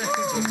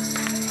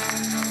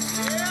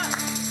 Yeah.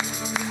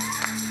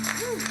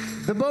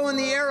 The bow and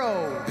the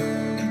arrow.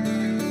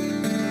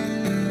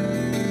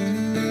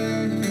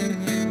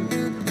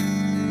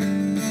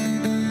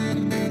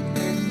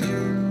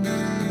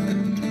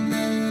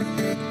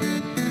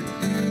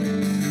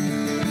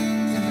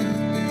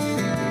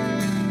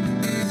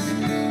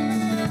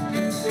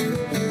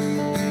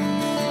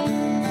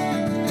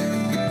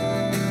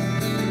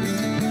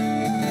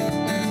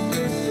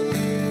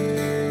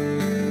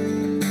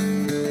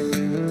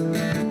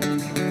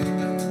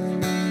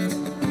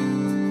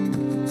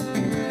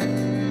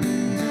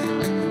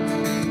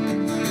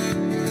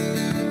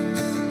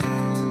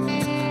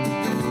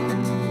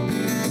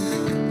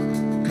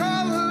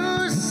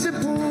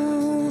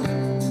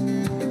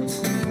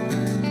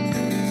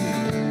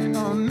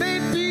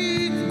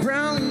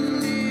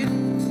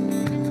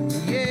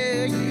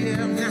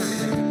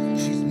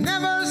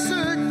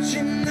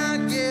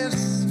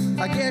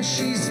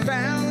 She's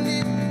found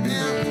it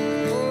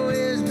now,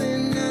 always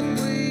been that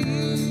way.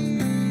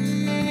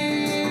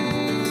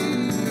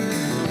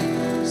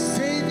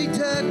 Say the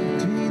tuck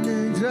between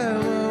the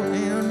trouble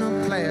and the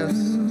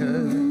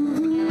plaster.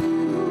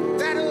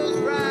 Battles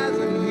rise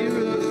and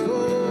heroes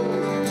fall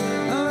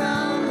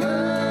around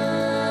her.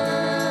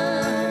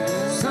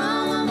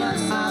 Some of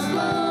us are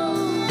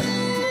bold,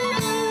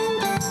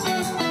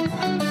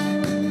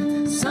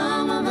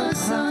 some of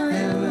us are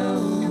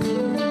heroes.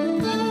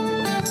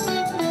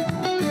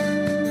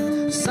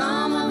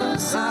 Some of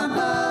us are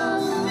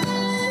bold.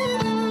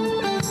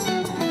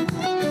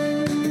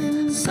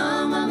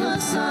 Some of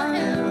us are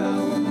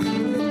arrows.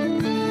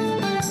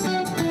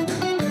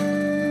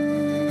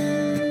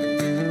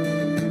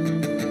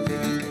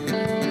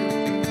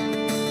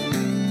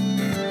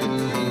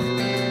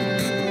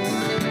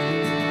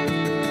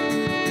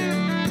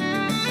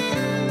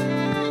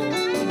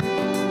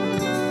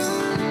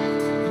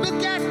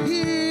 Look at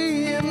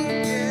him,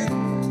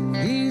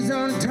 yeah. He's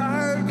on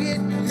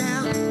target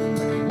now.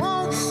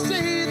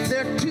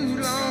 Too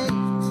long.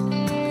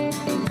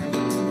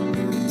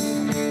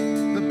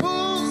 The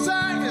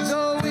bullseye is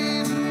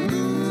always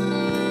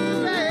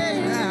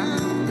moving.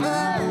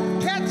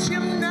 Catch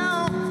him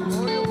now,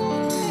 or you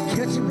won't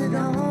catch him at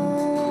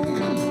all.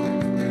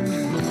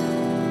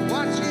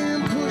 Watch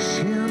him push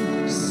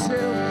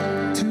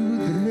himself to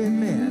the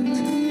limit.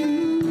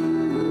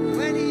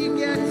 When he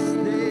gets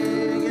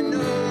there, you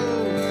know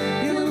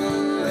he'll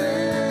move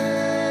it.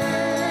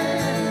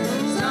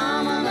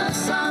 Some of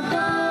us are bold.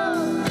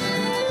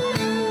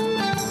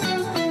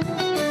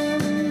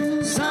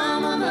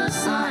 Some of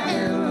us are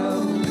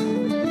arrows.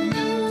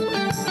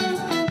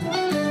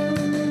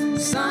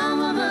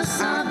 Some of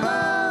us are bold.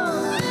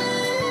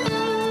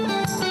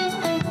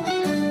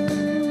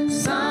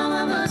 Some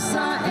of us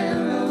are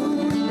arrows.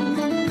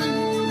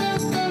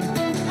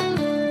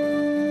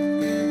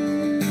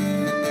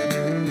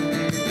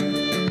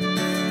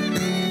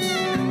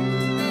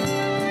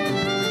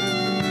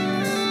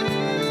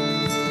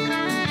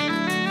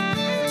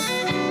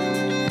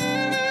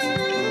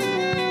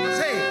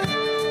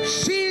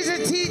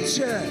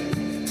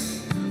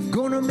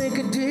 Gonna make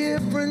a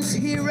difference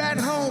here at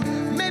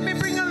home. Maybe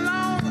bring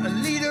along a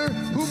leader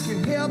who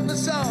can help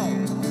us all.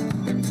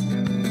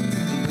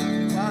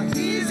 While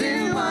he's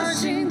in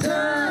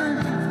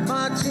Washington,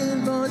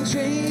 marching for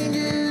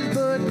changes,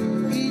 but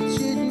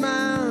each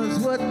admires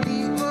what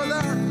the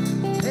other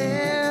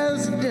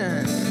has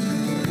done.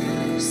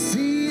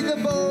 See the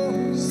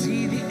bow,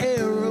 see the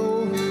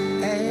arrow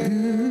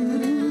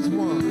as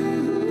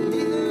one.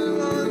 Neither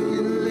one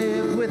can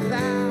live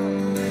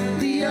without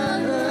the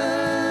other.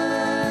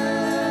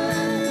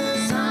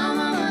 Some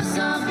of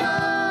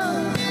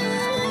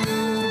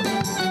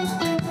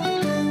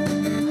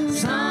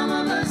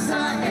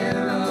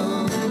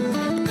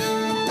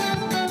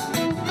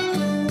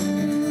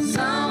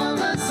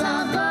us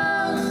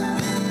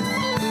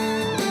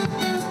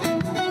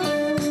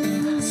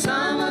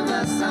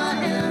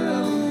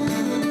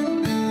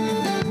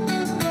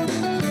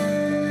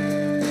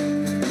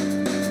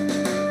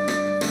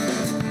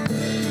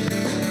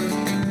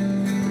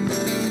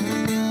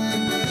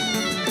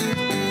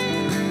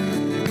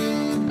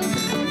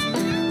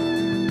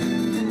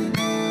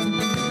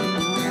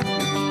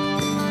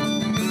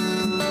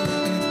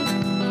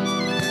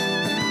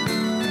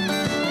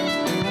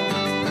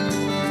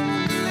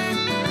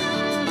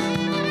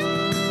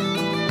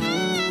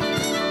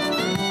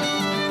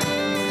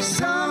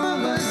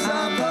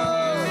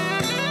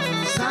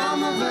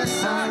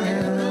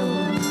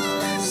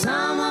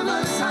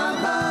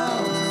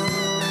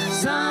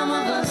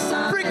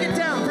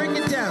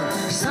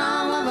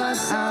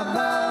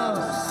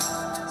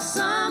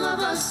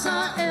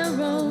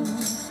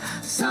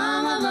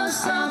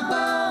us are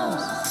bold.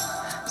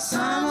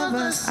 Some of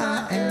us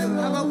are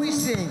arrows. How about we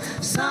sing?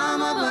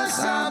 Some of us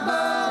are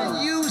bold.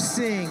 And you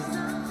sing.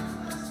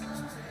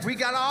 We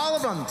got all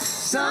of them.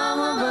 Some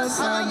of us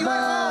How are about you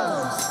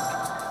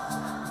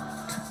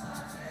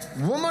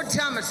bold. One more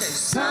time, I say.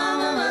 Some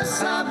of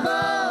us are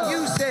bold.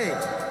 You say.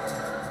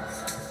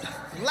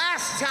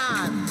 Last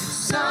time.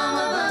 Some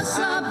of us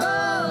are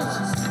bold.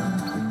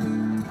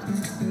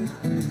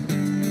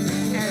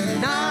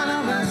 And none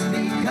of us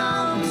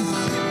becomes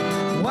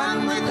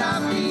one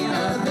without the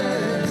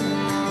other.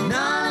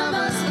 None of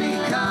us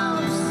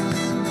becomes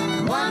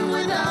one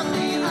without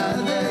the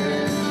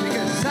other.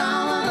 Because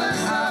some of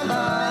us are bold.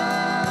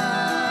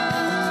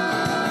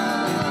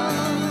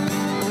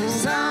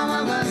 Some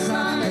of us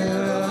are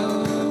arrows.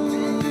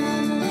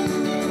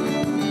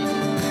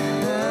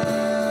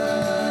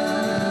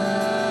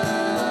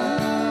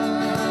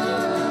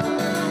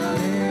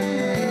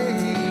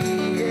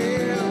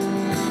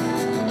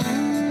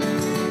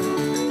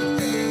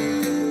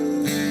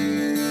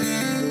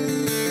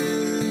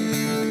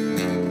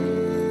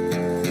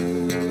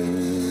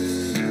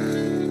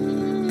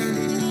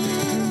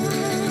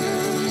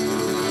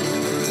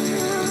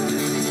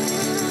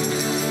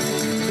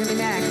 Give me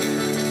that.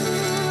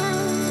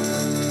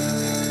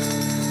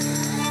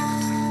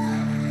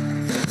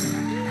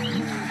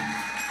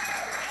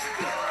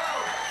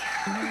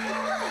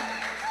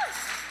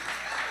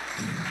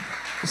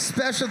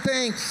 Special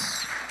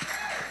thanks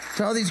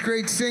to all these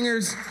great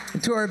singers,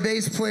 and to our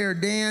bass player,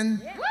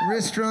 Dan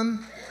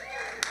Ristrom,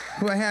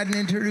 who I hadn't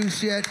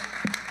introduced yet,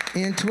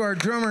 and to our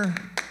drummer,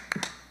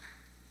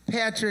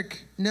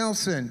 Patrick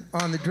Nelson,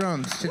 on the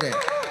drums today.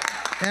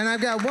 And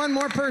I've got one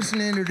more person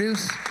to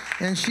introduce,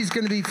 and she's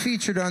going to be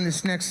featured on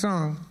this next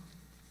song.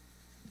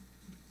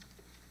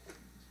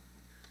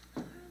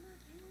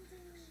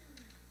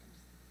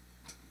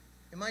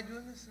 Am I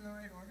doing this in the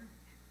right order?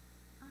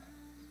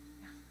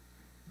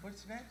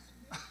 What's next?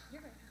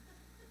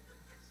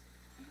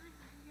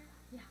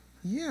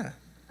 Yeah.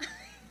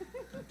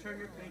 Turn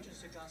your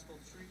pages to Gospel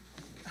Street.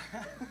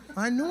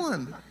 I know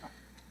him.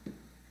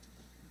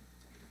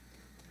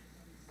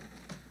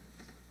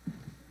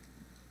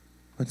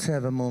 Let's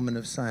have a moment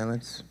of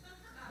silence.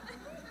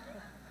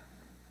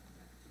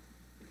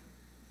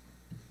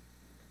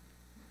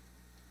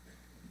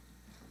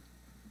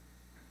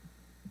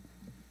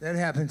 That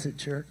happens at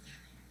church.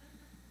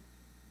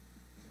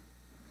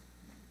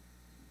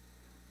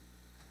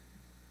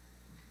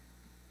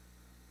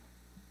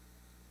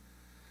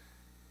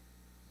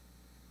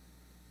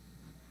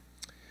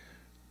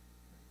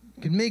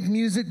 You can make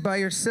music by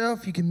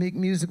yourself. You can make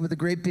music with a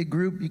great big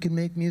group. You can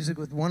make music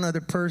with one other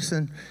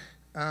person.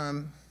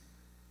 And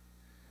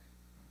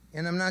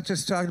I'm not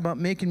just talking about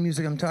making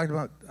music. I'm talking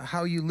about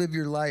how you live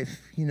your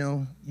life. You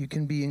know, you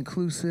can be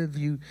inclusive.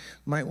 You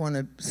might want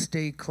to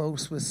stay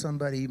close with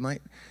somebody. You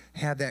might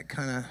have that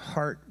kind of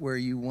heart where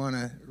you want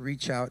to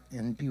reach out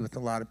and be with a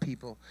lot of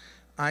people.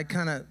 I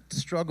kind of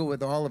struggle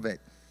with all of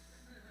it.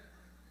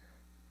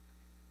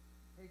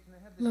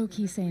 Low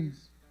key, same.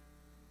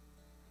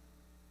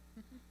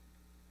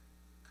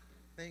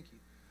 Thank you.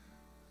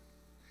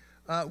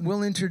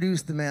 We'll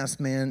introduce the masked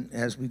man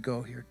as we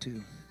go here,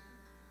 too.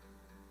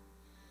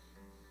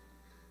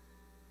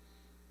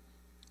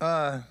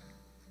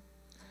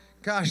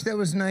 Gosh, that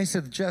was nice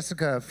of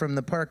Jessica from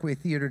the Parkway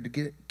Theater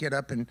to get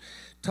up and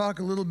talk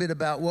a little bit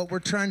about what we're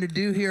trying to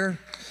do here.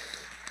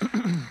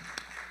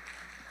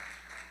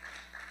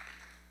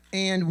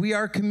 And we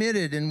are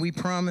committed, and we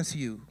promise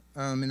you,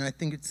 and I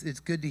think it's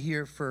good to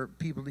hear for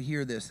people to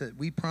hear this, that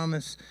we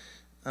promise,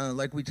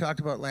 like we talked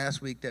about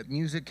last week, that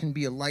music can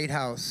be a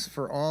lighthouse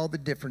for all the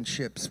different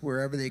ships,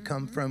 wherever they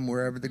come from,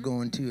 wherever they're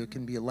going to. It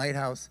can be a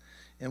lighthouse,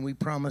 and we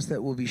promise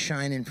that we'll be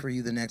shining for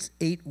you the next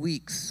 8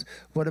 weeks.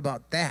 What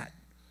about that?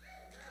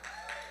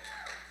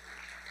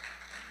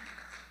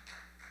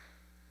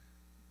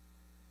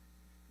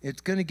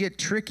 It's going to get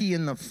tricky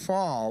in the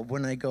fall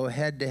when I go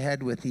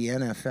head-to-head with the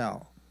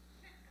NFL.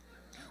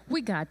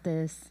 We got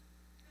this.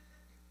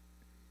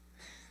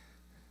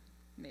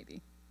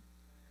 Maybe.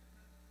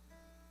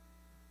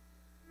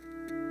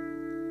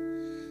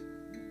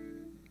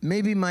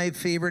 Maybe my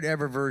favorite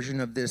ever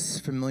version of this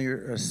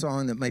familiar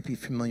song that might be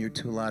familiar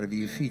to a lot of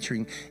you,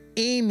 featuring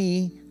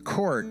Amy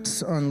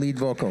Courts on lead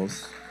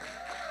vocals.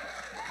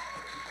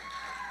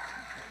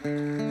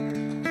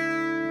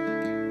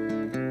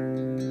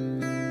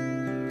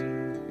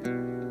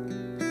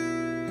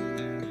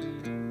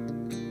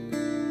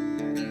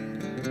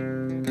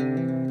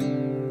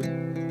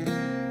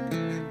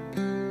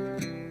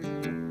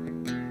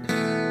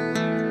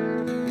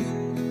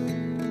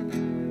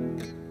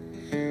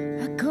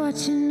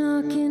 Caught you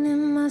knocking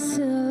in my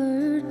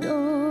cellar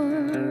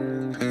door.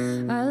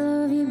 I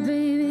love you,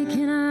 baby.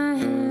 Can I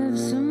have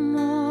some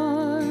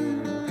more?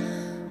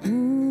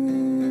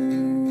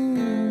 Ooh,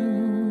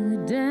 the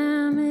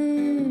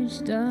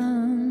damage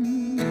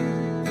done.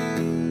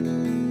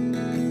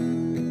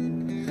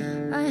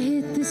 I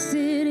hit the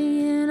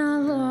city and I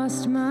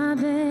lost my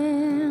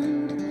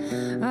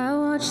band. I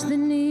watched the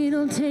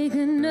needle take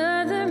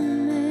another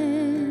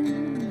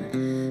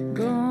man.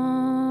 Gone.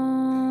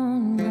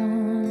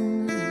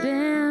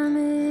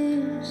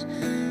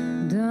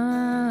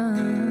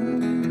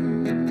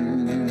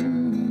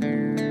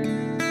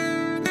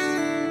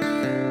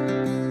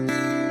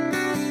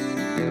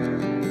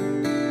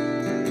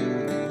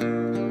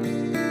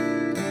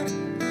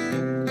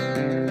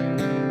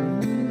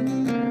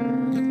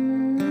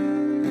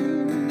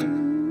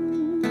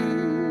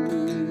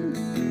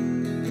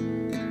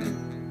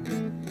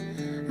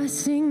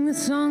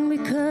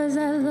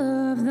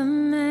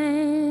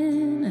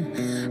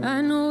 I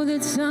know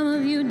that some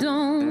of you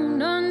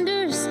don't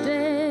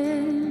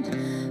understand.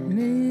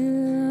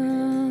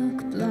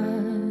 Milk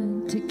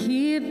blood to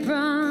keep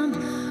from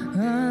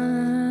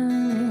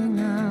running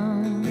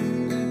out.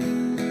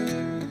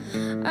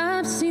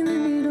 I've seen the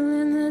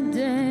needle and the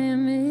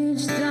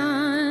damage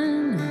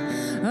done,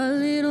 a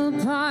little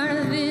part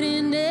of it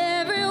in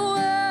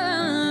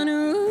everyone.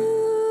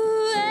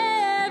 Ooh,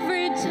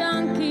 every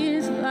junkie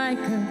is like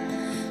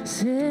a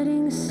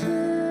setting sun.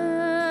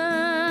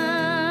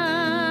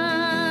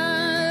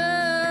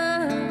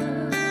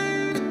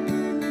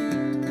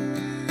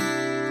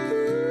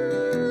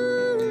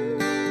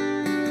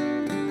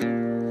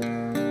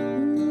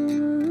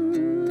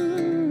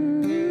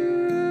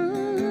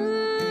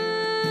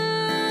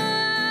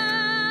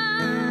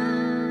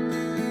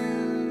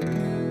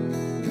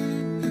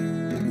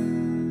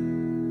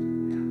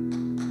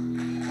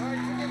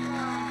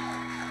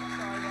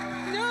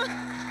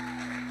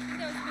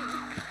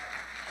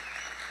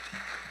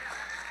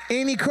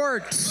 Amy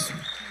Courts.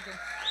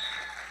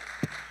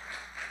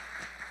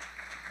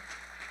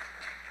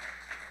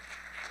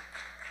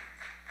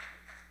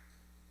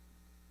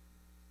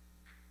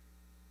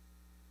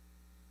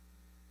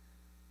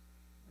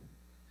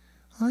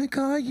 I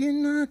caught you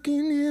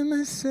knocking in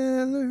my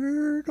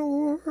cellar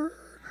door.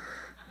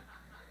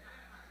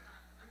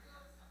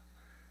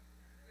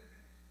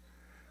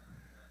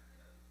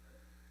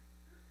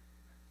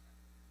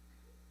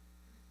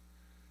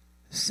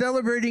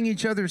 Celebrating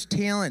each other's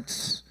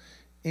talents.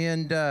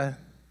 And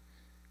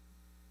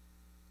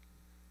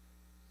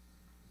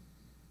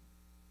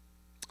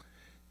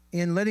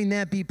letting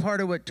that be part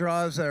of what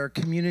draws our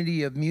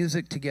community of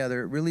music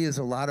together. It really is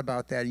a lot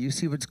about that. You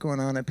see what's going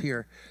on up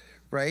here,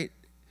 right?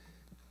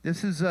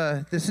 This is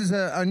an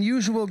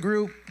unusual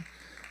group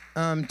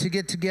to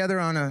get together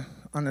on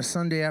a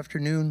Sunday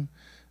afternoon,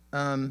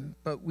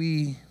 but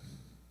we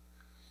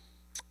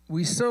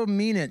so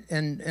mean it.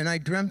 And I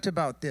dreamt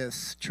about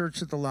this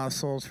Church of the Lost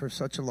Souls for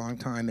such a long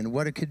time, and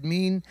what it could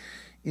mean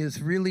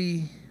is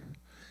really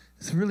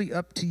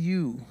up to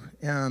you.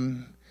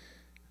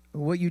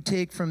 What you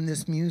take from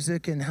this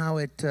music and how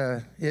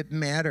it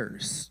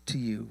matters to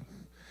you.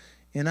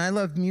 And I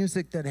love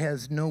music that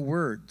has no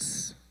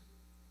words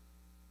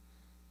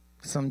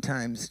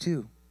sometimes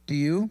too. Do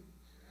you?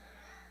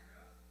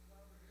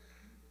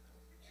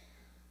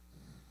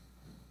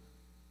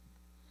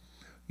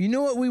 You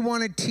know what we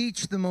want to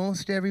teach the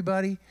most,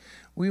 everybody?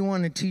 We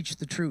want to teach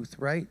the truth,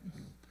 right?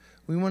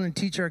 We want to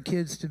teach our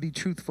kids to be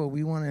truthful.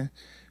 We want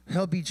to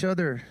help each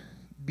other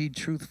be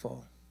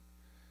truthful.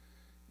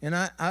 And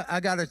I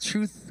got a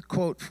truth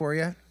quote for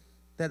you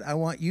that I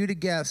want you to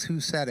guess who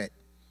said it.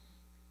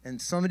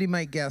 And somebody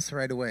might guess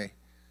right away.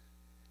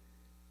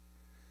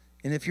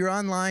 And if you're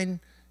online,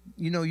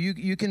 you know,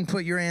 you can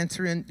put your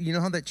answer in. You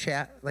know how the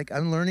chat, like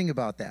I'm learning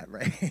about that,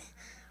 right?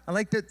 I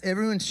like that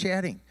everyone's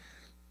chatting.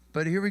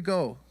 But here we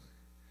go.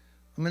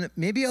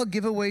 Maybe I'll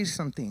give away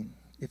something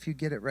if you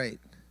get it right.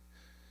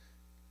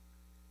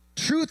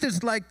 Truth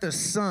is like the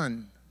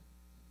sun.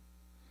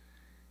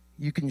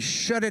 You can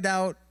shut it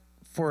out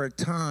for a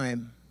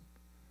time,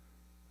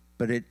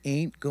 but it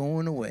ain't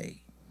going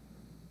away.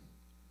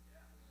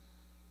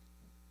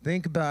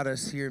 Think about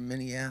us here in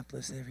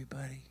Minneapolis,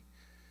 everybody.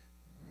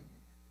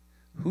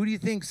 Who do you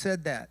think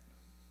said that?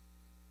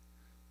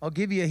 I'll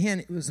give you a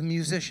hint. It was a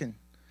musician.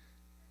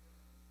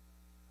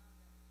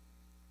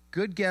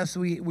 Good guess.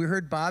 We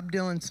heard Bob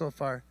Dylan so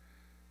far.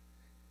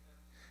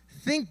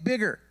 Think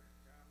bigger.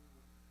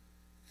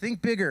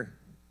 Think bigger.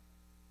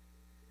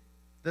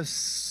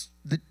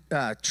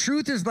 The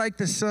truth is like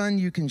the sun.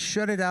 You can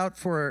shut it out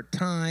for a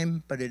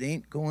time, but it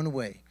ain't going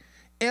away.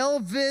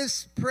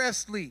 Elvis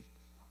Presley.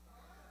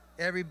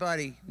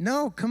 Everybody.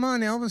 No, come on.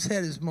 Elvis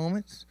had his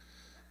moments.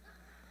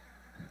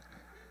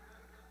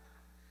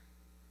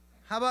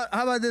 How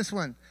about this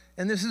one?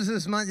 And this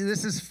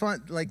is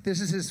fun. Like, this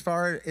is as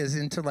far as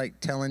into like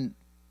telling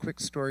quick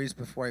stories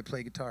before I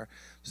play guitar.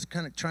 Just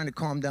kind of trying to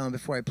calm down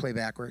before I play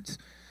backwards.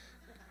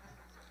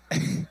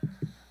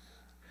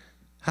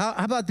 How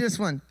about this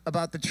one?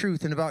 About the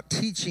truth and about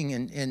teaching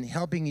and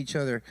helping each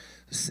other,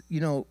 you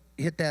know,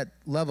 hit that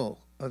level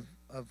of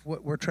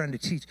what we're trying to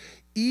teach.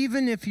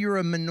 Even if you're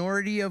a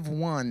minority of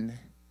one,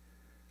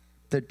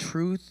 the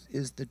truth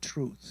is the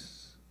truth.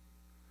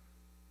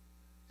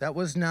 That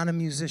was not a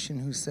musician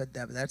who said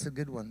that, but that's a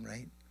good one,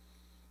 right?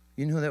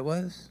 You know who that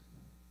was?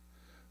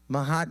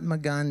 Mahatma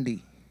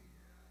Gandhi.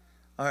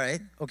 All right.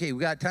 Okay,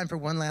 we got time for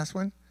one last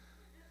one.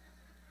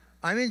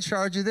 I'm in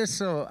charge of this,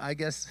 so I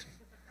guess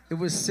it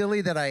was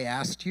silly that I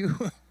asked you.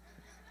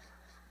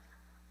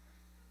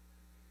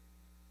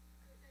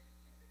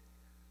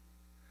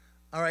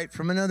 All right,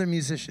 from another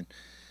musician.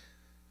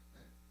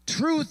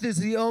 Truth is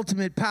the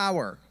ultimate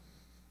power.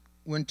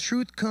 When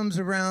truth comes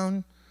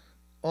around,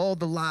 all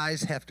the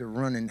lies have to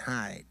run and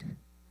hide.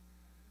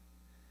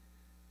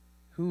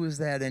 Who was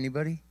that,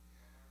 anybody?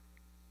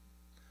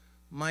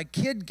 My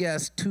kid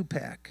guessed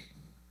Tupac.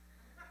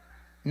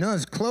 No,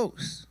 it's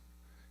close.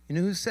 You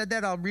know who said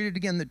that? I'll read it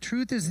again. The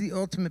truth is the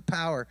ultimate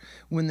power.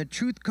 When the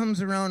truth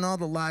comes around, all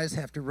the lies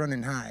have to run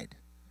and hide.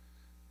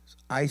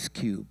 Ice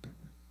Cube.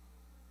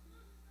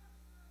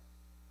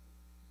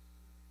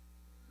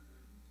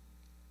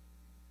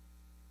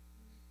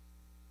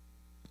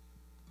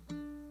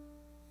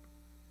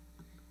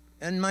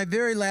 And my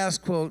very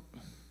last quote.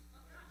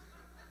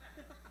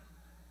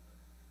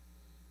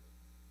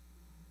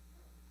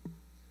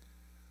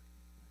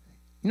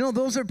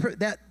 Those are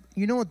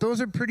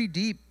those are pretty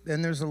deep,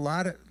 and there's a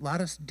lot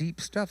of deep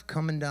stuff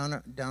coming down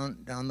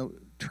the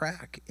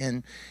track.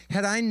 And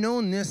had I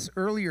known this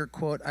earlier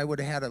quote, I would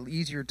have had an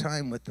easier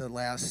time with the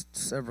last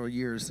several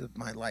years of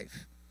my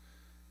life.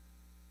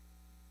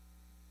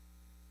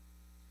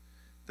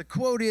 The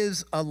quote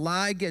is, "A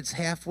lie gets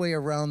halfway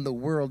around the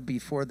world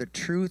before the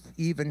truth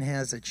even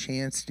has a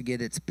chance to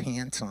get its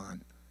pants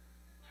on."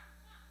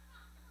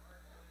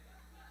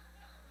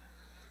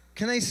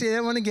 Can I say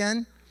that one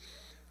again?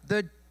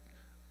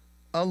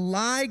 A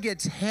lie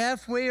gets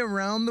halfway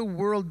around the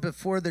world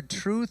before the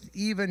truth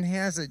even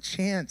has a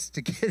chance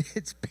to get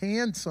its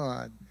pants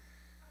on.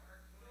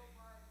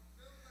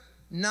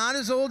 Not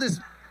as old as...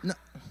 No.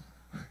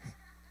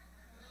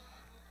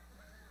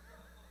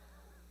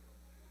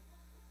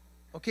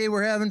 Okay,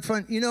 we're having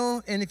fun,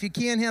 and if you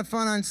can't have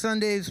fun on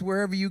Sundays,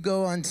 wherever you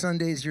go on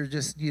Sundays, you're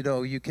just,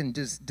 you can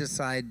just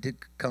decide to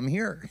come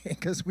here,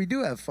 because we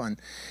do have fun.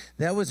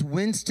 That was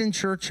Winston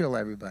Churchill,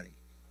 everybody.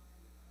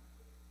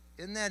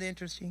 Isn't that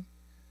interesting?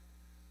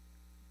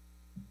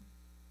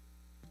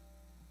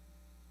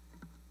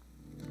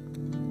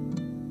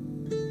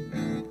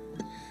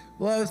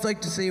 Well, I would like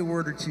to say a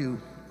word or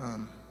two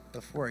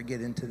before I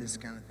get into this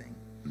kind of thing.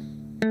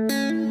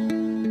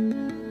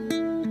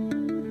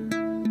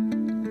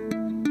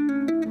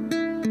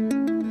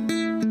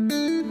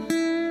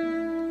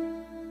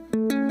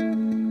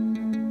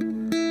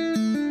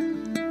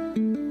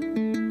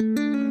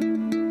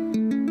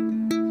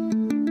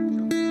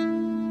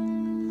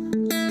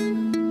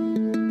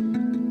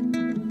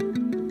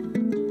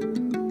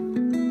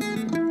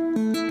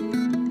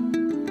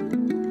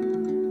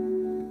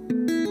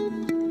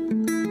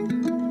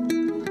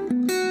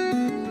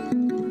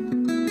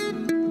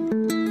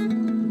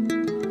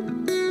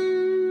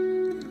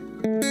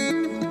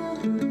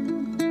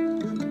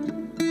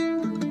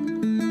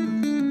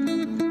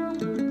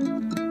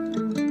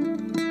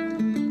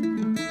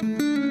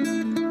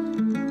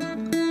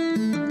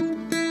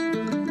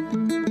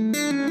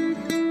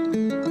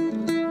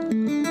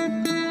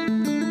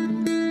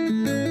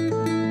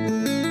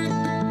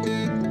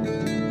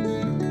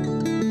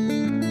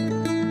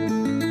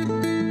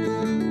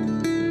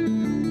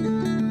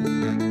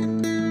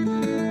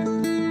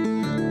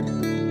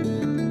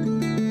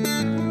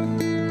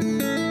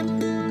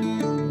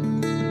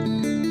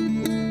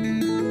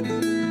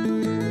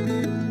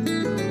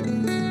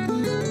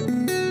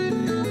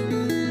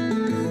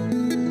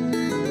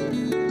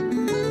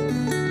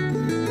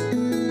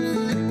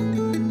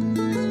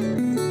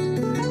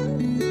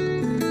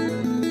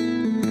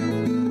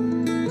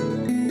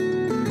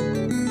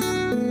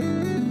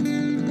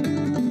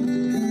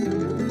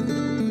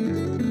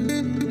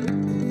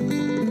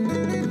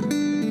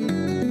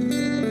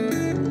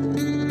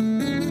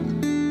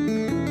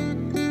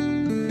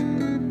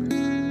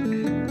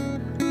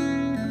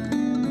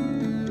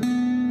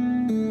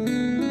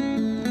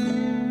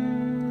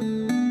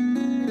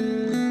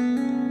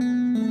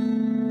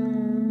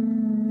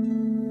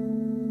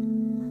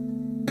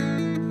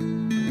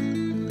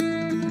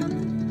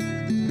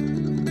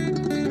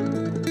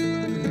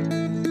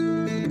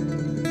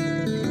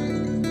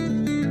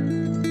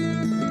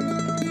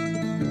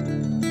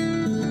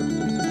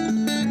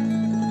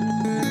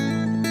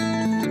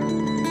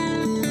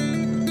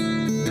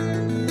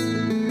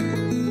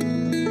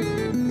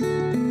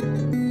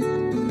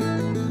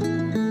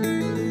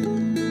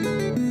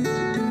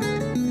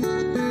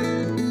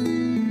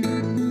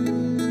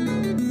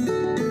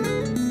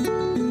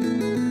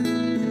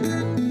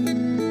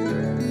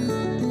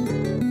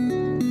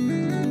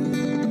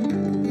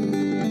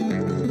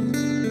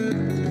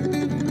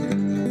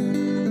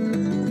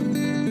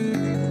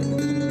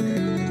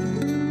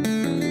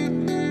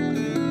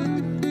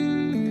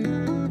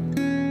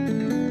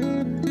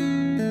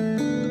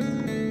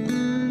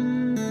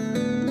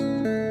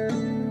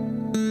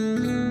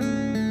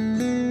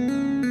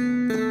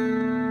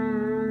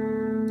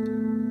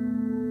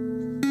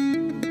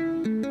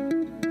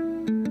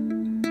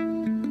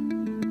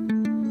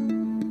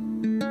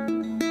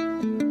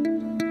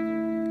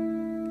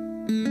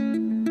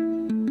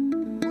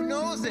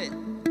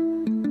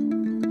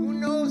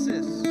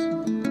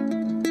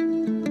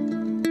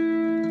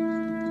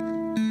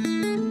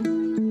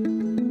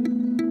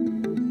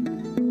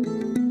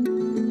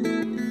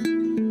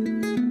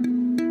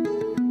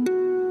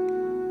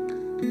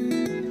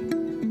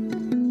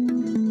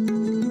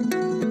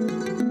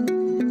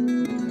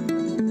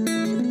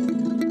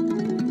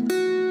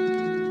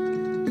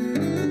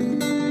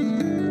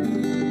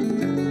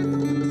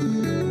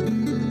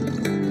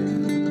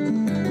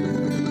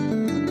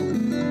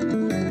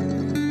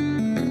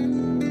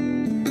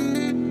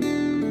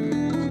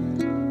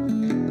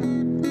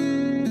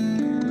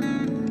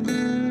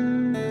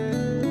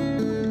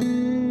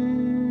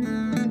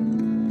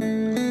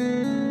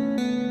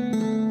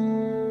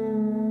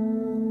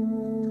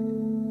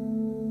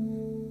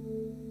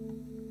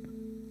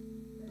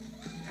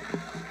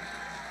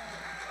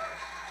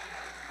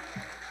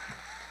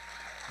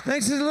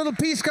 Next is a little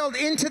piece called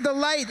Into the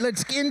Light.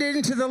 Let's get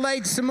into the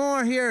light some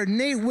more here.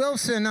 Nate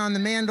Wilson on the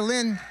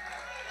mandolin.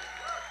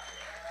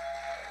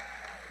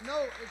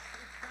 No, it's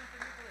time for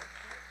Nicholas.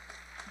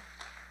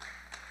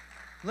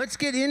 Let's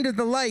get into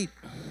the light.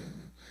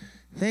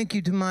 Thank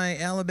you to my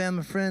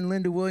Alabama friend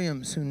Linda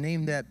Williams, who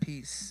named that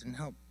piece and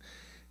help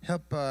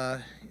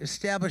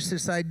establish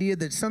this idea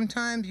that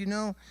sometimes, you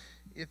know,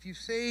 if you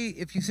say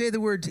the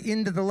words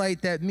into the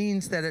light, that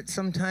means that at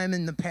some time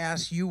in the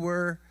past you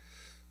were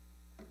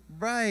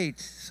right.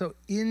 So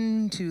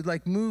into,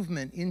 like,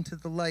 movement, into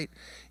the light.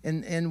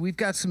 And we've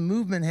got some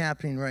movement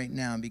happening right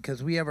now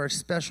because we have our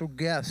special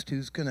guest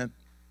who's gonna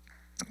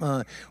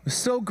was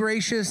so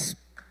gracious.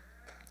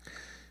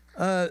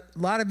 A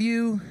lot of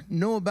you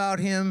know about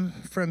him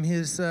from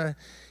his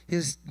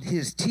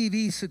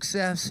TV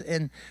success,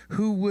 and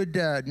who would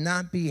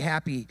not be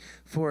happy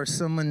for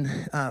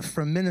someone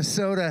from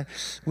Minnesota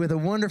with a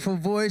wonderful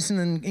voice and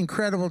an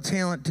incredible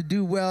talent to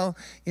do well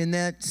in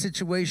that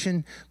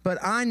situation. But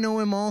I know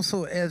him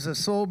also as a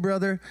soul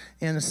brother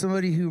and as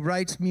somebody who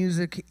writes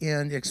music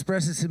and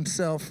expresses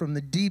himself from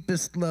the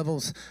deepest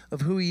levels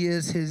of who he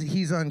is.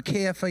 He's on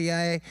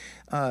KFAI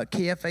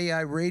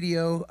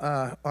radio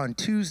on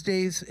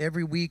Tuesdays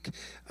every week.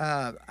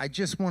 I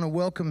just want to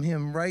welcome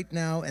him right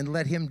now and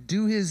let him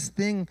do his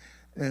thing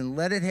and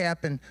let it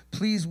happen.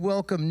 Please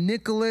welcome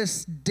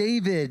Nicholas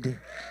David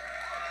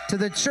to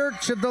the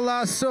Church of the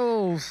Lost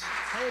Souls.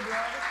 Hey, brother.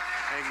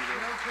 Thank you,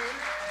 dude.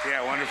 Okay?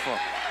 Yeah, wonderful.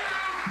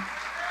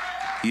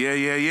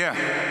 Yeah.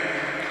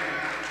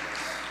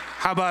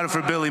 How about it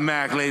for Billy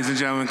Mack, ladies and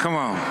gentlemen? Come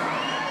on.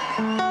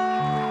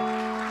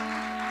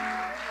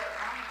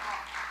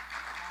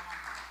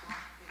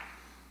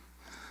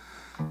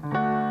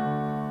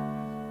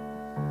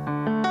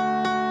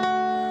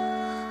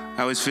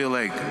 I always feel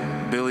like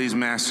Billy's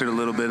mastered a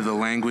little bit of the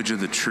language of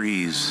the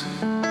trees.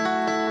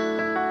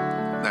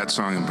 That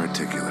song in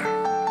particular.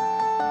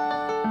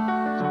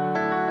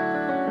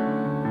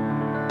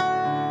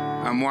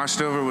 I'm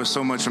washed over with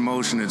so much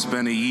emotion. It's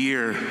been a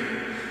year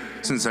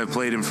since I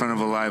played in front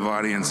of a live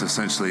audience,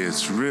 essentially.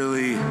 It's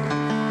really,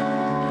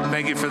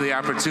 thank you for the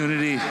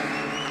opportunity.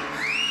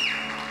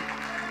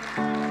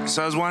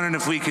 So I was wondering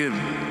if we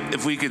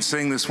could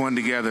sing this one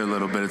together a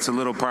little bit. It's a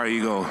little part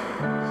you go,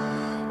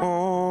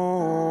 oh.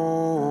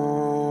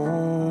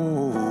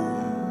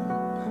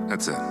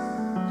 That's it.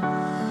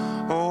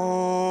 Oh,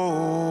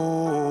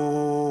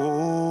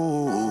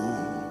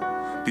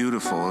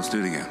 beautiful. Let's do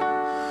it again.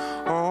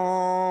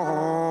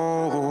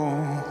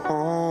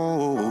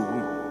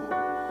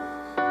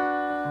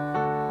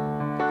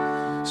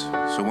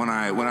 So when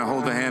I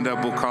hold the hand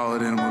up, we'll call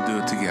it in and we'll do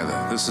it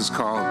together. This is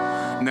called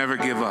Never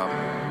Give Up.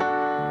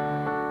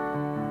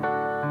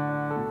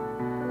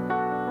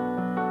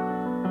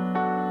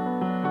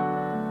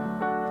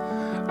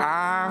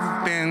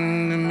 I've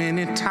been to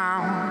many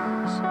towns.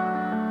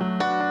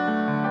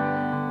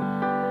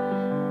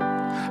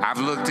 I've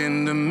looked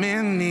into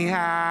many eyes.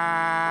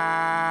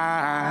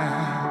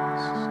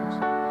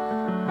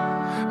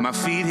 My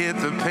feet hit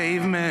the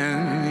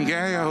pavement,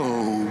 yeah.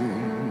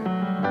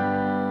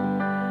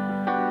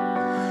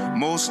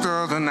 Most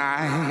of the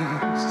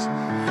nights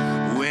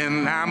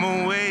when I'm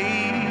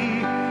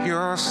away,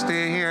 you're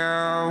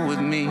still with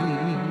me.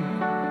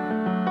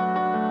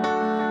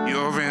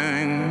 You're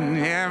in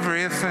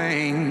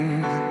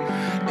everything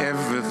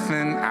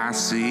I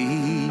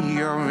see.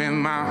 You're in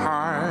my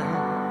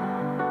heart.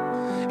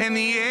 And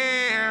the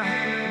air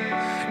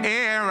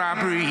I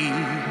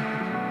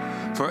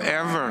breathe,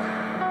 forever,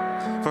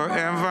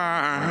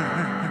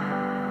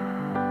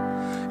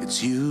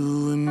 it's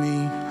you and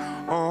me.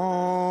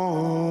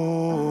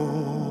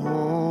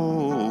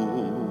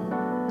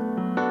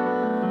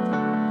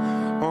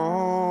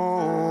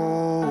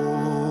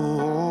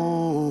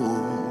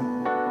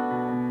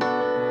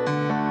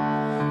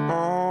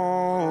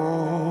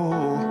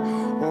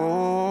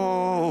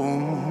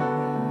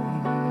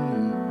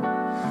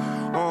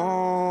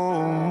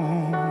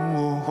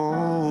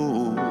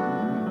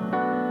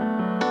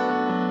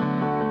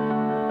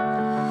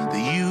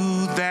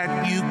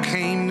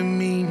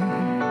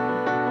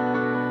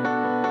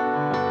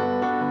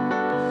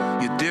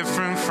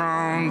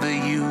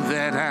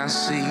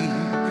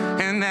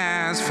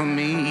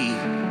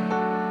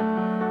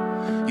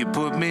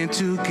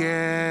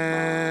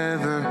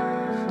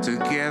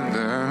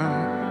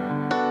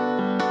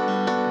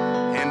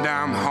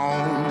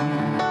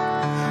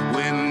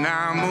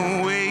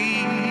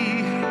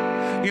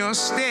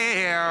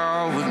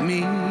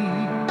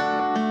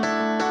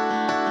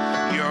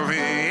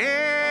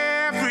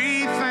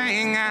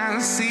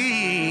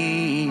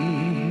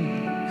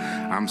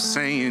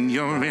 Saying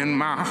you're in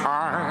my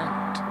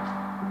heart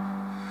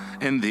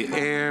and the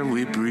air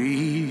we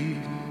breathe,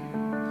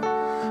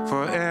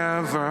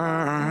 forever,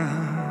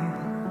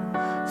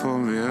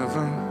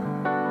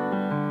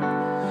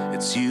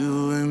 it's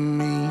you and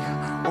me.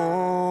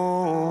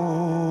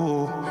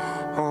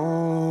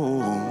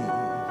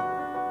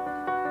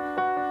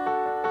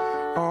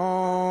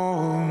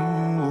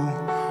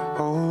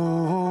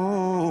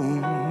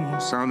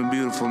 Sounding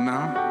beautiful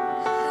now.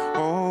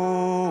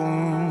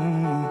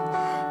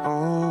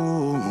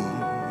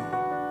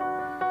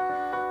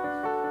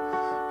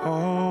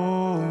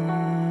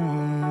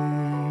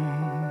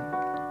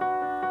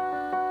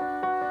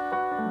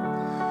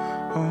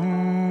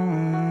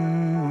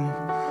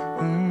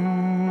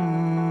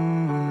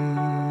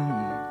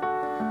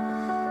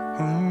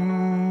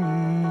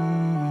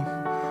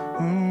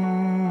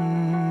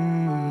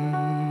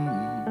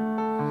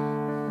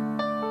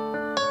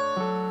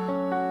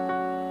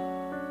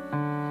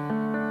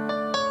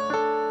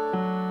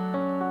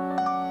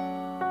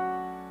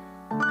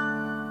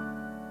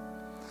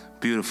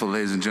 Beautiful,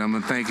 ladies and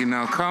gentlemen. Thank you.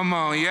 Now, come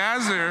on,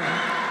 Yazzer.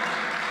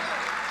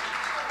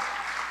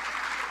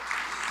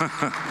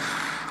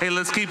 Hey,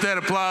 let's keep that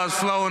applause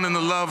flowing and the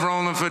love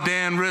rolling for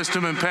Dan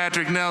Ristom and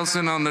Patrick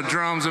Nelson on the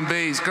drums and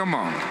bass. Come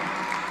on.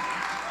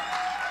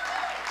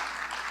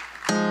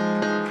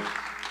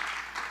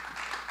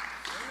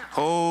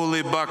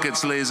 Holy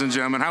buckets, ladies and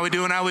gentlemen. How we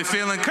doing? How we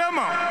feeling? Come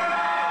on.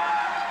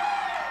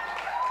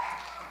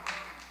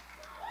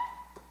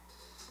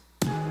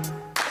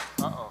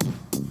 Uh-oh.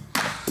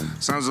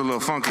 Sounds a little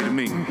funky to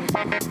me. Uh-oh.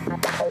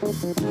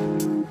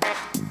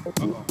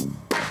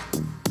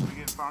 We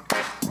get funky?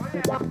 Oh,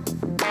 yeah.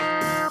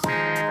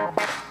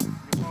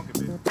 Get funky,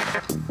 baby.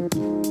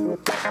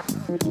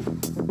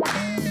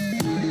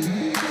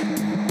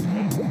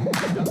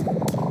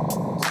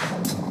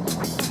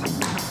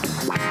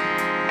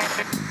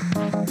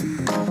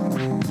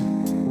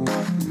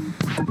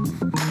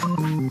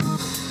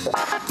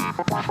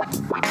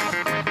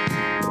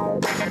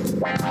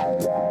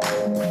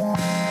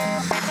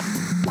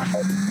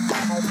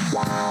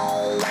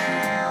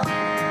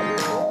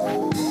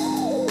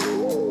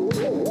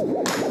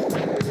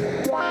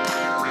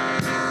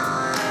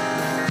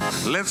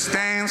 Let's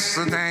dance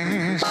the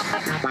dance,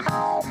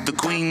 the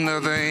queen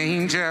of the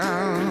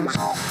angels,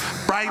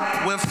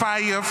 bright with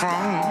fire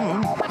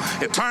from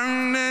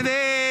eternity,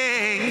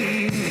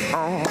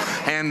 oh,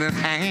 hand in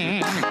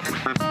hand,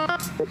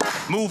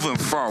 moving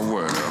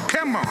forward,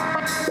 come on,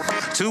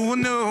 to a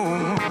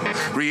new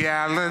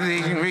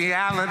reality,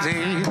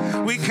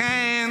 we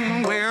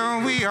can, where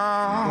we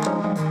are,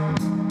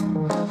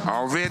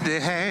 already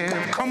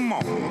have, come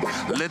on,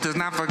 let us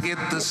not forget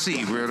the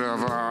secret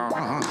of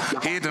our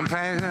hidden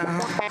passion,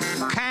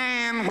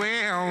 can,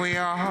 where we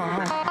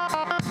are,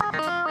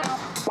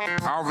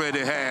 already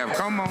have,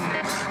 come on,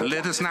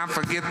 let us not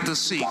forget the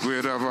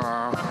secret of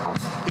our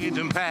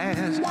hidden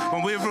past,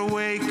 when we're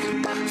awake,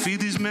 feel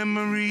these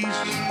memories,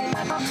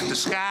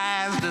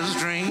 disguised as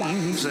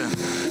dreams,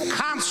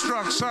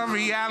 constructs of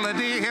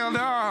reality held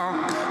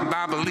on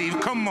by belief,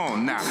 come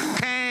on now,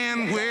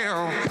 can,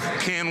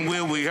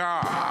 will we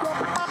are,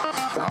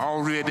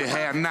 already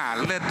have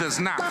not, let us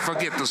not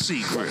forget the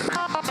secret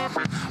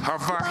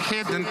of our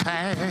hidden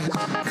past,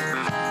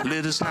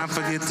 let us not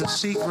forget the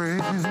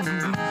secret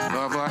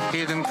of our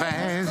hidden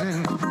past,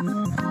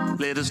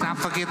 let us not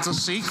forget the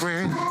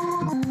secret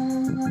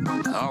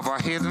of our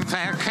hidden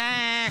past,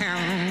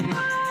 can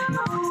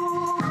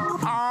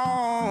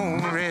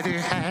already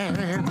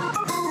have,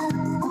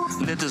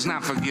 let us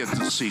not forget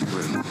the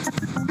secret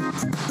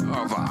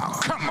of our,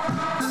 come on.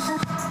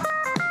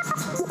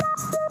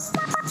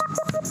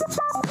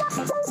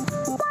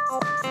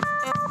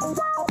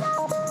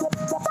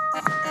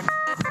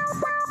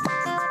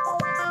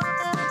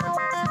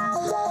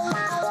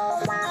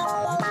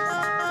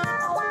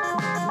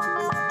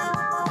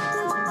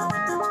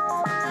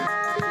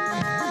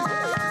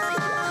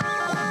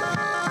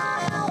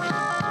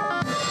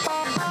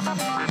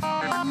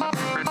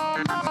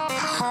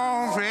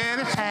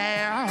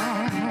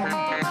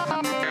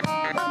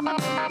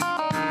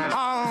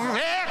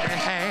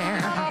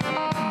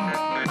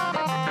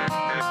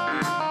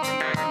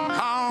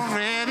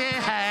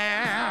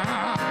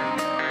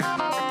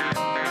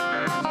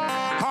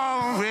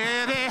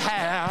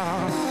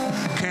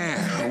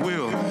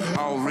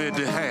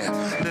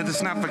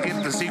 Let's not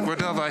forget the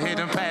secret of our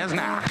hidden past.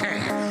 Now,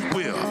 can,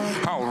 will,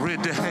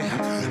 already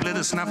have. Let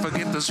us not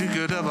forget the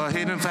secret of our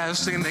hidden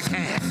past. Sing the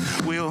can,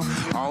 will,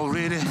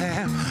 already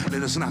have.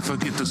 Let us not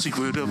forget the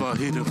secret of our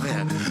hidden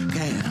past.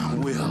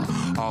 Can, will,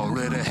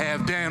 already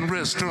have. Dan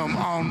Ristom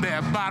on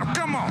that bottom.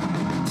 Come on.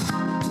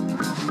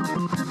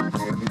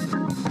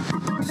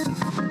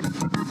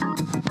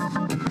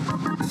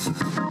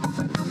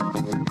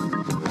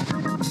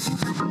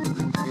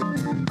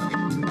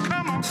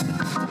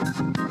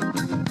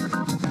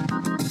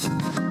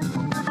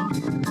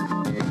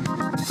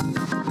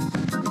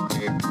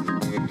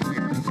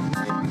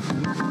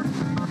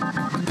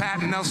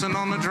 Nelson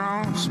on the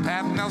drums,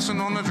 Pat Nelson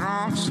on the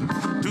drums.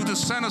 To the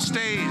center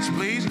stage,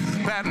 please.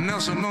 Pat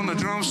Nelson on the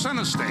drums,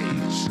 center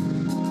stage.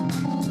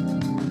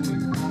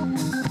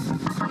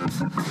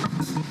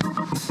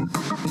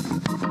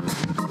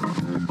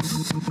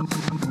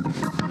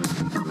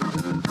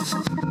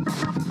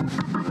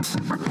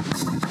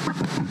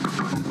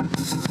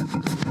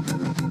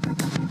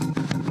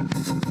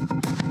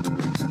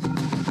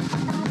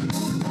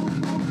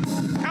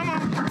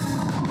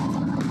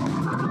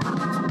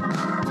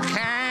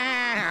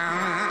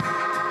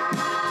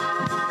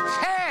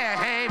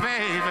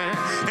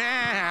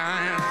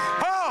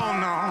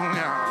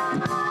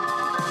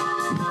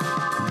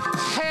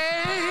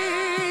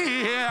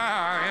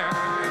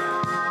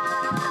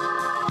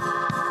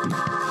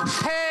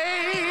 Hey!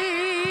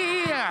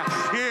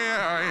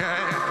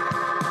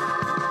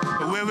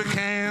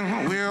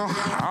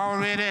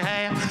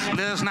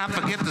 Let us not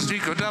forget the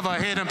secret of our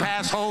hidden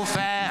past. Hold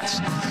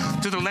fast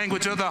to the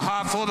language of the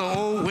heart for the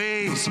old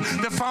ways.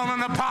 They're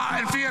falling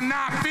apart and fear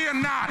not, fear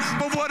not.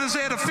 But what is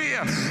there to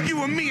fear?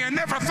 You and me and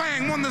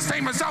everything, one the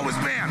same as always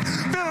been.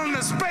 Filling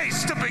the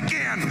space to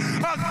begin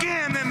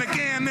again and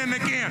again and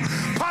again.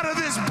 Part of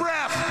this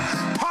breath,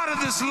 part of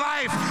this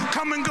life,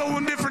 come and go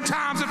in different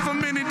times and for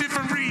many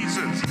different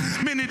reasons.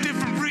 Many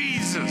different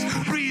reasons.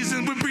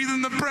 We're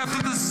breathing the breath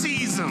of the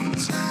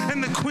seasons.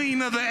 And the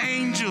queen of the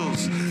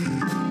angels,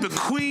 the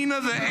queen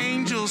of the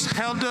angels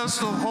held us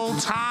the whole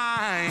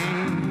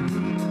time.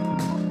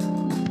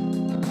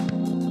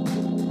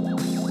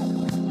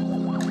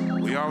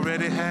 We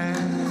already had,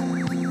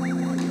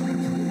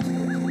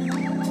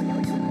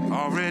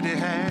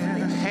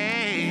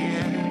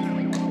 hey,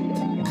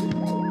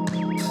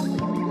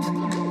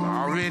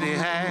 already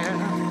had.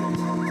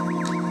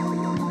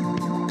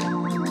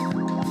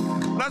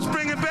 Let's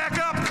bring it back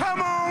up.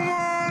 Come on,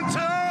 1, 2.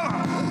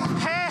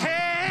 Hey,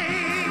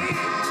 hey.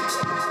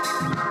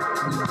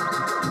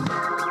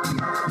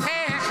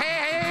 Hey,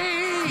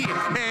 hey,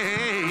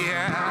 hey,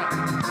 yeah.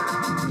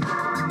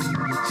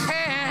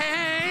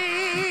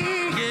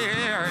 Hey,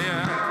 yeah,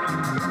 yeah.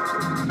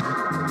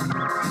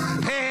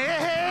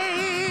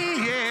 Hey,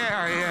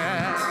 yeah,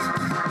 yeah.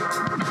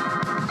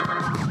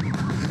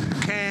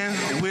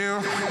 Can,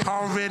 will,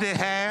 already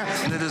have.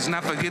 Let us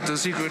not forget the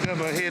secret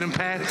of a hidden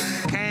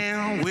path.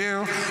 Can,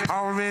 will,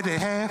 already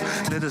have.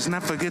 Let us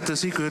not forget the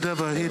secret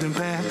of a hidden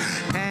path.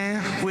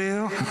 Can,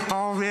 will,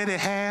 already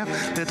have.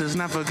 Let us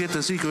not forget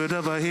the secret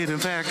of a hidden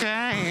path.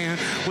 Can,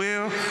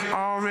 will,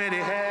 already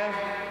have.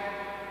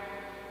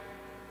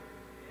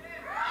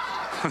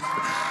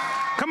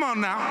 Come on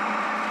now.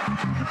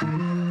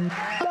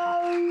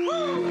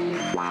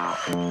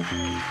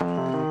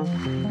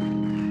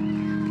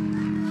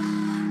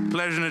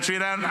 Pleasure to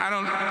treat. I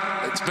don't,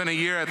 it's been a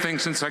year, I think,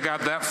 since I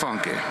got that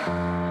funky.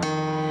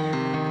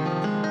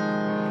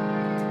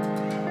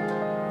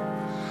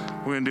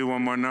 We're gonna do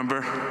one more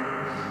number.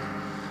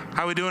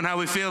 How we doing? How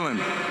we feeling?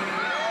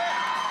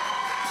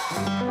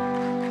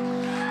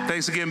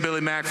 Thanks again,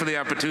 Billy Mack, for the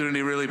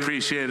opportunity. Really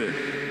appreciate it.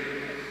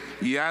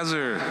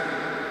 Yazzer.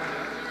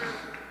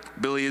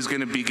 Billy is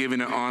gonna be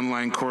giving an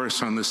online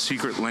course on the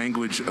secret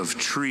language of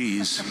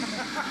trees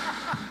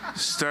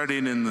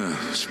starting in the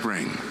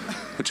spring,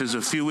 which is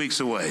a few weeks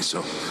away.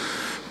 So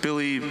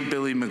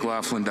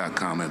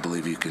BillyMcLaughlin.com, I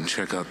believe you can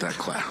check out that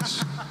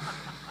class.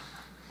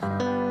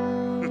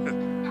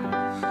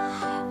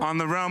 On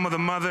the realm of the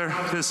mother,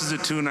 this is a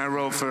tune I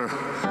wrote for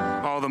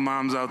all the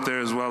moms out there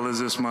as well as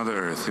this Mother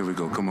Earth. Here we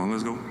go. Come on,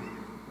 let's go.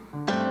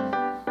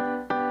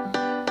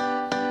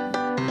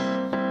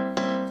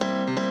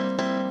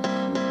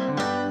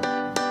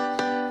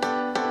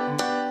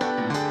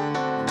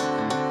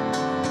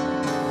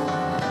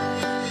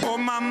 Oh,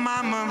 my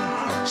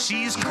mama,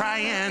 she's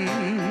crying.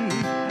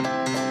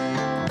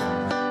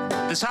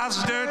 This house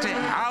is dirty.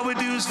 All we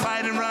do is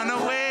fight and run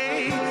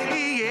away.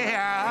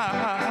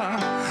 Yeah.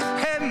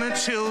 And the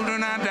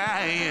children are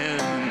dying.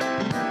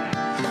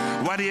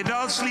 Why the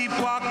adults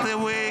sleepwalk their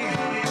way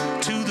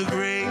to the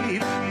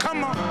grave?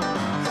 Come on.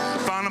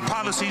 Found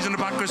policies and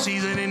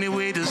hypocrisies and any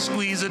way to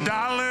squeeze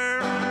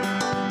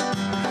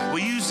 $1.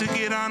 We used to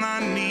get on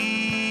our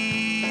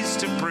knees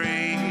to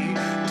pray,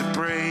 to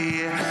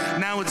pray.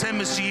 Now it's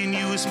MSG and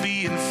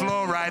USB and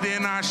fluoride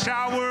in our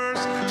showers.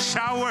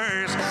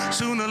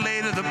 Sooner or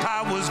later the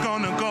power's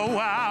gonna go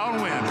out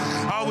when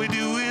all we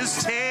do is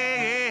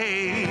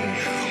take.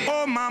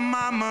 Oh, my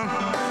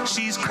mama,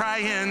 she's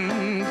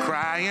crying,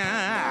 crying.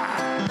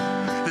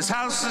 This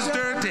house is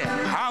dirty.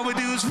 All we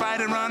do is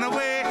fight and run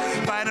away,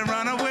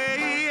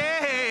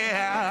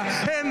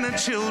 yeah. And the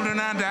children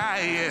are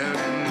dying.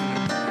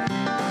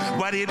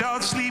 Why the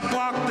adults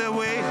sleepwalk their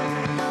way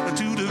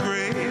to the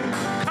grave?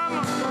 Come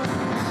on.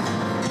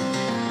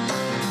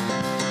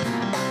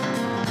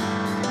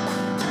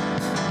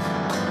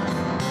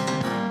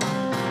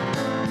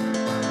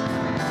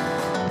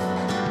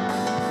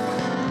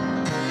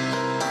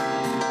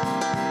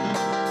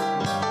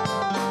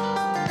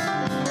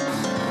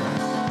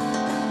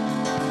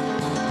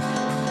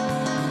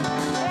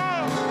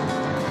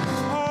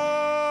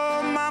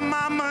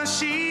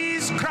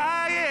 She's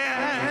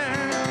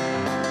crying,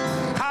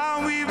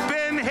 how we've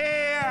been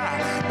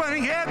here,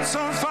 but yet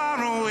so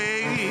far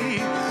away.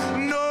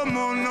 No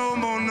more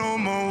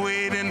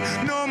waiting,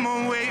 no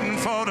more waiting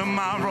for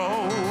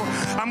tomorrow.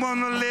 I'm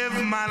gonna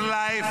live my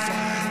life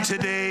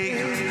today.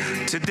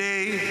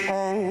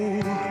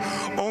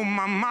 Oh,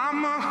 my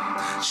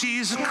mama,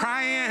 she's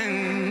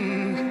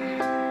crying.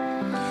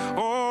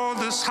 Oh,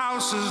 this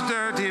house is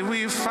dirty,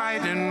 we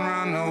fight and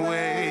run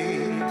away.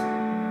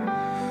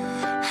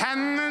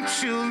 And the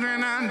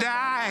children are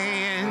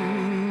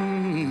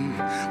dying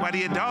while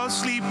the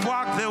adults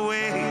sleepwalk their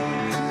way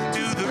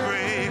to the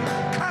grave.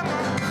 Come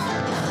on.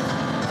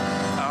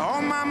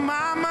 Oh, my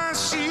mama,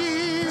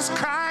 she's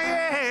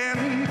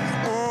crying.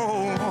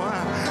 Oh,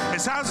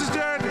 this house is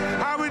dirty.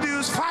 All we do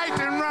is fight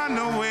and run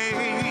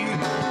away.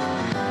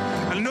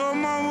 No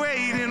more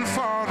waiting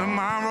for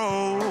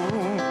tomorrow.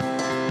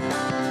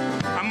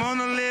 I'm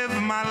gonna live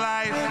my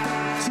life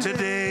light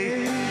today.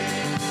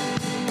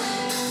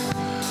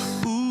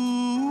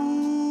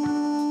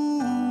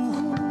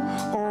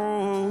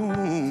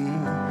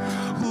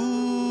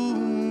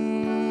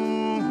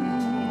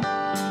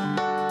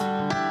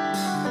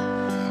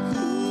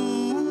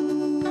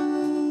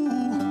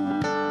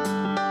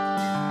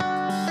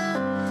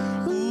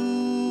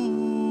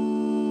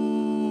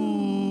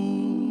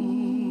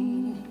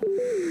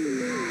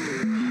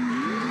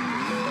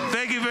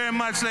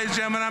 Ladies and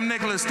gentlemen, I'm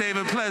Nicholas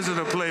David. Pleasure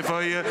to play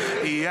for you.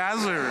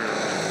 Yazzer.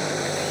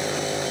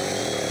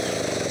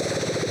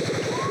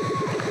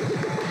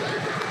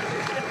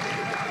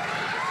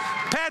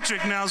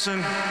 Patrick Nelson,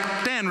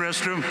 Dan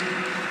Ristrom,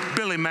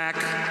 Billy Mack,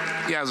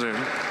 Yazzer.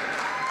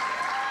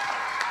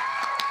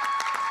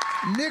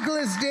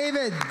 Nicholas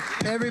David,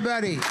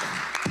 everybody.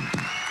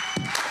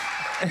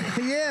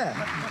 Yeah.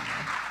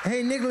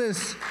 Hey,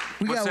 Nicholas.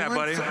 What's that,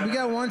 buddy? We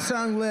got one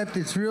song left.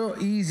 It's real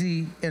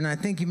easy, and I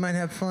think you might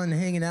have fun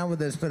hanging out with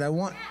us. But I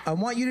want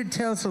you to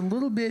tell us a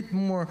little bit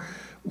more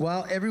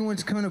while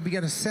everyone's coming up. We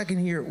got a second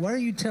here. Why don't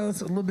you tell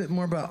us a little bit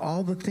more about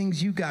all the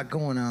things you got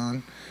going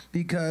on?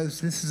 Because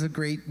this is a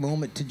great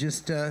moment to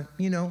just,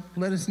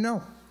 let us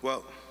know.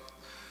 Well,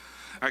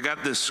 I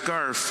got this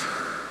scarf.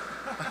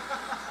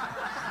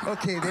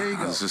 Okay, there you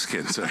go. I was just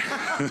kidding, sorry.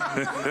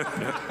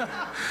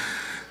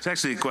 It's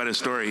actually quite a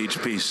story.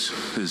 Each piece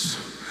is.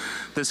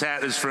 This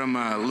hat is from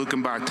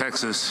Luckenbach,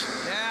 Texas,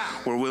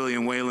 where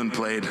William Whalen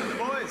played.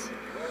 Boys.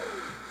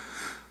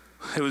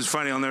 It was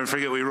funny, I'll never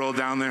forget, we rolled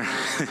down there,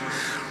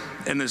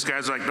 and this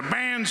guy's like, the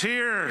band's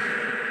here!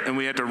 And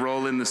we had to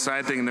roll in the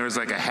side thing, and there was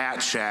like a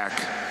hat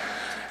shack.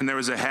 And there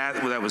was a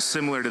hat that was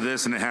similar to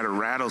this, and it had a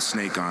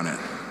rattlesnake on it.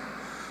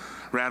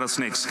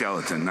 Rattlesnake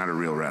skeleton, not a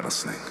real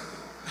rattlesnake.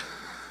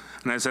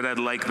 And I said, I'd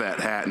like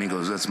that hat, and he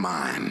goes, that's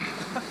mine.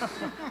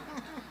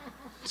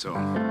 So...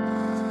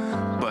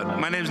 But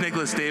my name's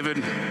Nicholas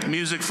David.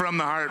 Music from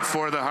the heart,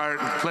 for the heart.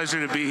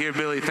 Pleasure to be here,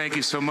 Billy. Thank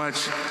you so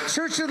much.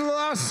 Church of the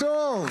Lost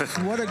Souls.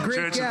 What a great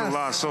Church guest. of the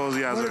Lost Souls,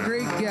 yeah. What a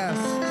great guest.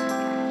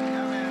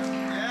 Yeah,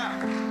 man.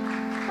 Yeah.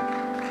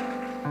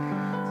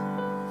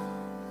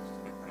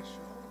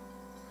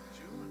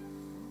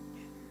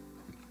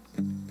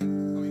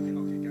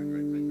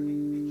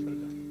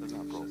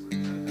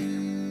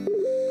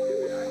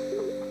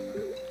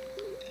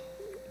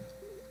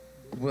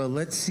 Well,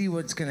 let's see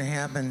what's going to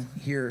happen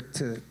here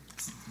to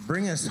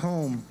bring us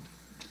home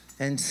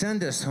and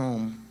send us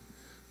home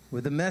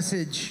with a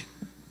message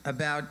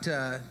about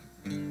the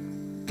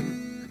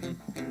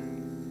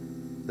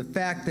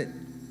fact that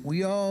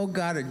we all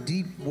got a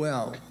deep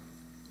well.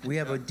 We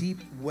have a deep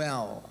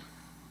well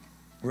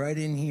right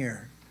in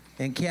here.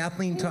 And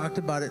Kathleen talked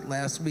about it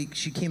last week.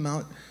 She came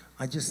out.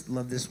 I just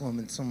love this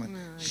woman so much.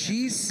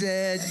 She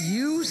said,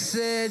 you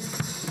said,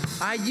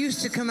 I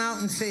used to come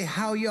out and say,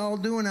 how y'all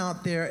doing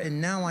out there? And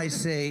now I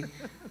say,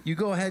 you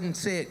go ahead and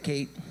say it,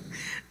 Kate.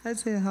 I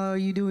said, how are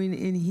you doing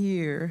in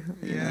here?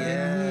 Yeah.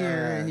 In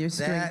here, and your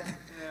strength.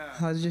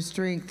 How's your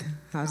strength?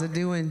 How's it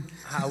doing?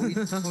 How we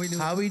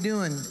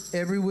doing?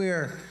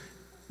 Everywhere.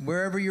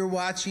 Wherever you're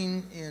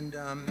watching, and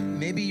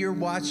maybe you're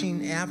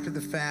watching after the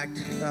fact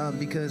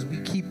because we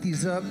keep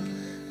these up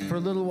for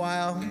a little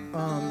while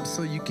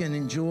so you can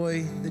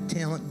enjoy the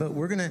talent. But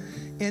we're going to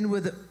end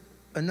with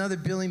another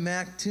Billy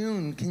Mack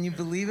tune. Can you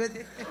believe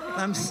it?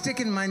 I'm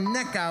sticking my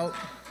neck out.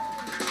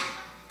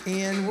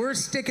 And we're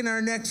sticking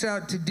our necks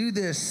out to do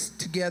this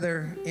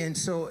together. And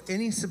so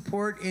any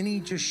support, any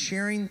just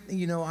sharing,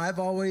 I've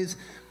always,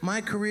 my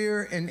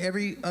career and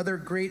every other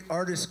great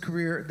artist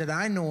career that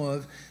I know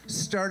of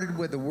started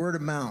with a word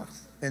of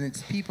mouth. And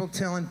it's people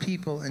telling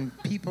people and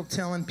people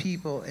telling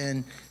people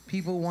and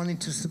people wanting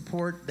to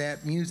support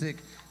that music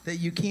that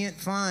you can't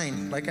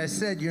find. Like I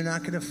said, you're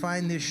not going to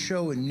find this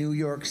show in New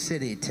York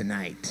City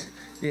tonight.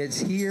 It's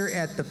here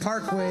at the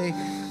Parkway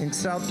in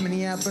South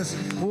Minneapolis.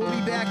 We'll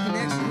be back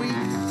next week.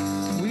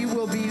 We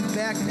will be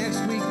back next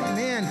week.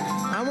 Man,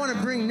 I want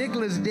to bring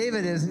Nicholas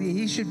David as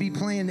he should be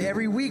playing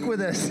every week with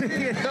us.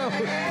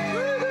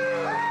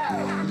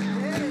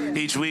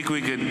 Each week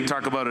we could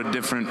talk about a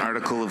different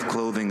article of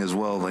clothing as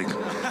well,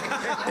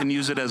 and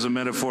use it as a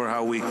metaphor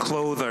how we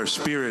clothe our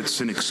spirits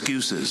in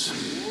excuses.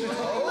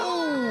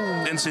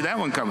 Oh. Didn't see that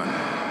one coming.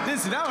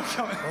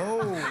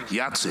 Oh.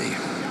 Yahtzee.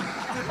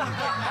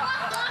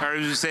 Or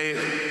as you say,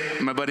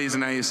 my buddies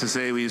and I used to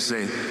say,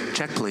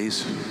 check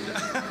please.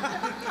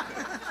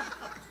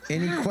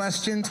 Any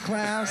questions,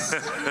 class?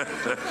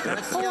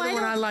 That's the other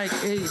one I like.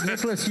 Hey,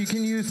 Nicholas, you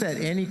can use that.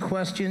 Any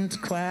questions,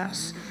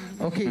 class?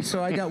 Okay,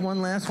 so I got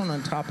one last one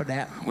on top of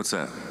that. What's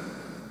that?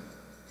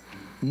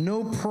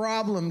 No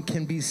problem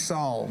can be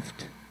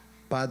solved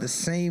by the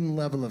same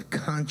level of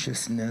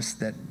consciousness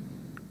that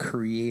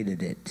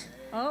created it.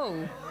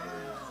 Oh.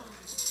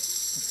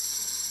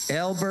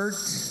 Albert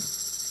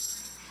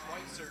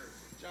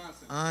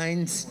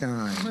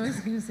Einstein. I was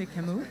going to say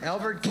Camus.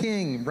 Albert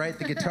King, right,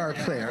 the guitar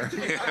player.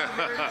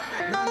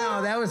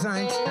 No, that was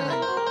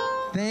Einstein.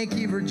 Thank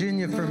you,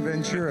 Virginia from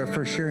Ventura,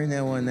 for sharing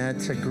that one.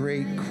 That's a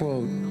great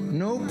quote.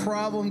 No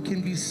problem can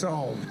be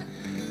solved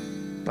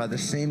by the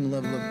same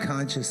level of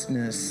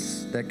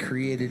consciousness that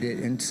created it.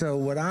 And so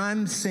what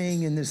I'm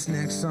saying in this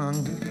next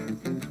song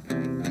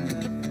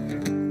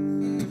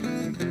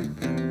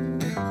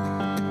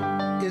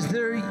is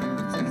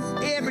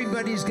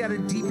everybody's got a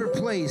deeper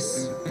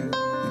place.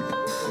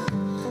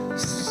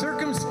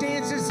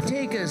 Circumstances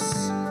take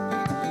us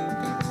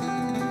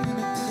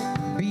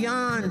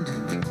beyond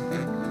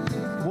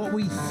what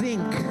we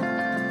think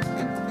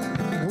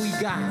we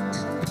got.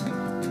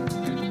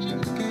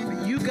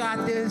 But you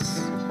got this.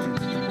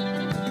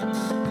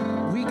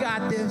 We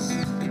got this.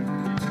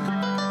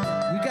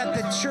 We got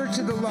the Church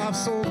of the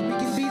Lost Soul. We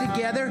can be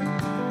together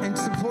and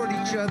support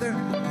each other.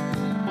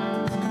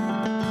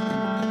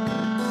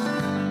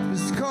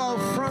 This is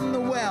called From the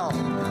Well.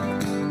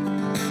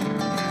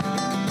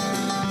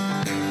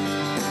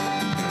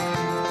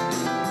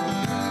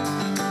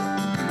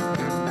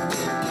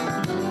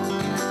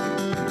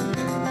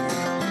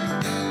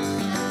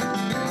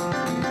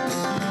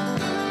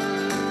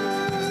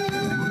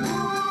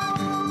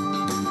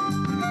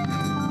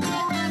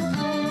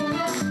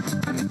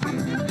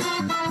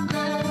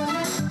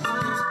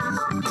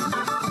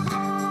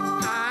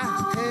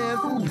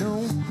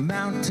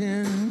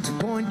 Mountain to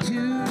point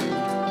to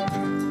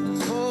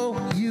for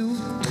you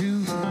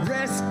to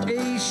rest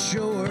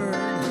assured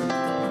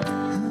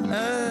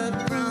up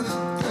from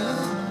the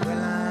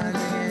line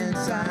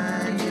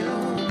inside you.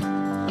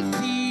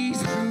 These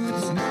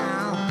truths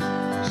now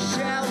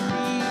shall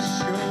be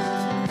sure.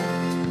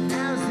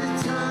 Now's the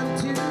time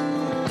to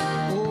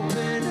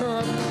open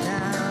up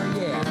now,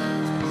 yeah.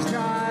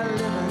 Start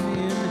living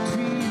in the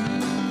tree.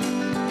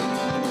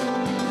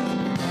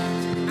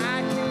 I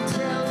can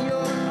tell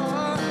you're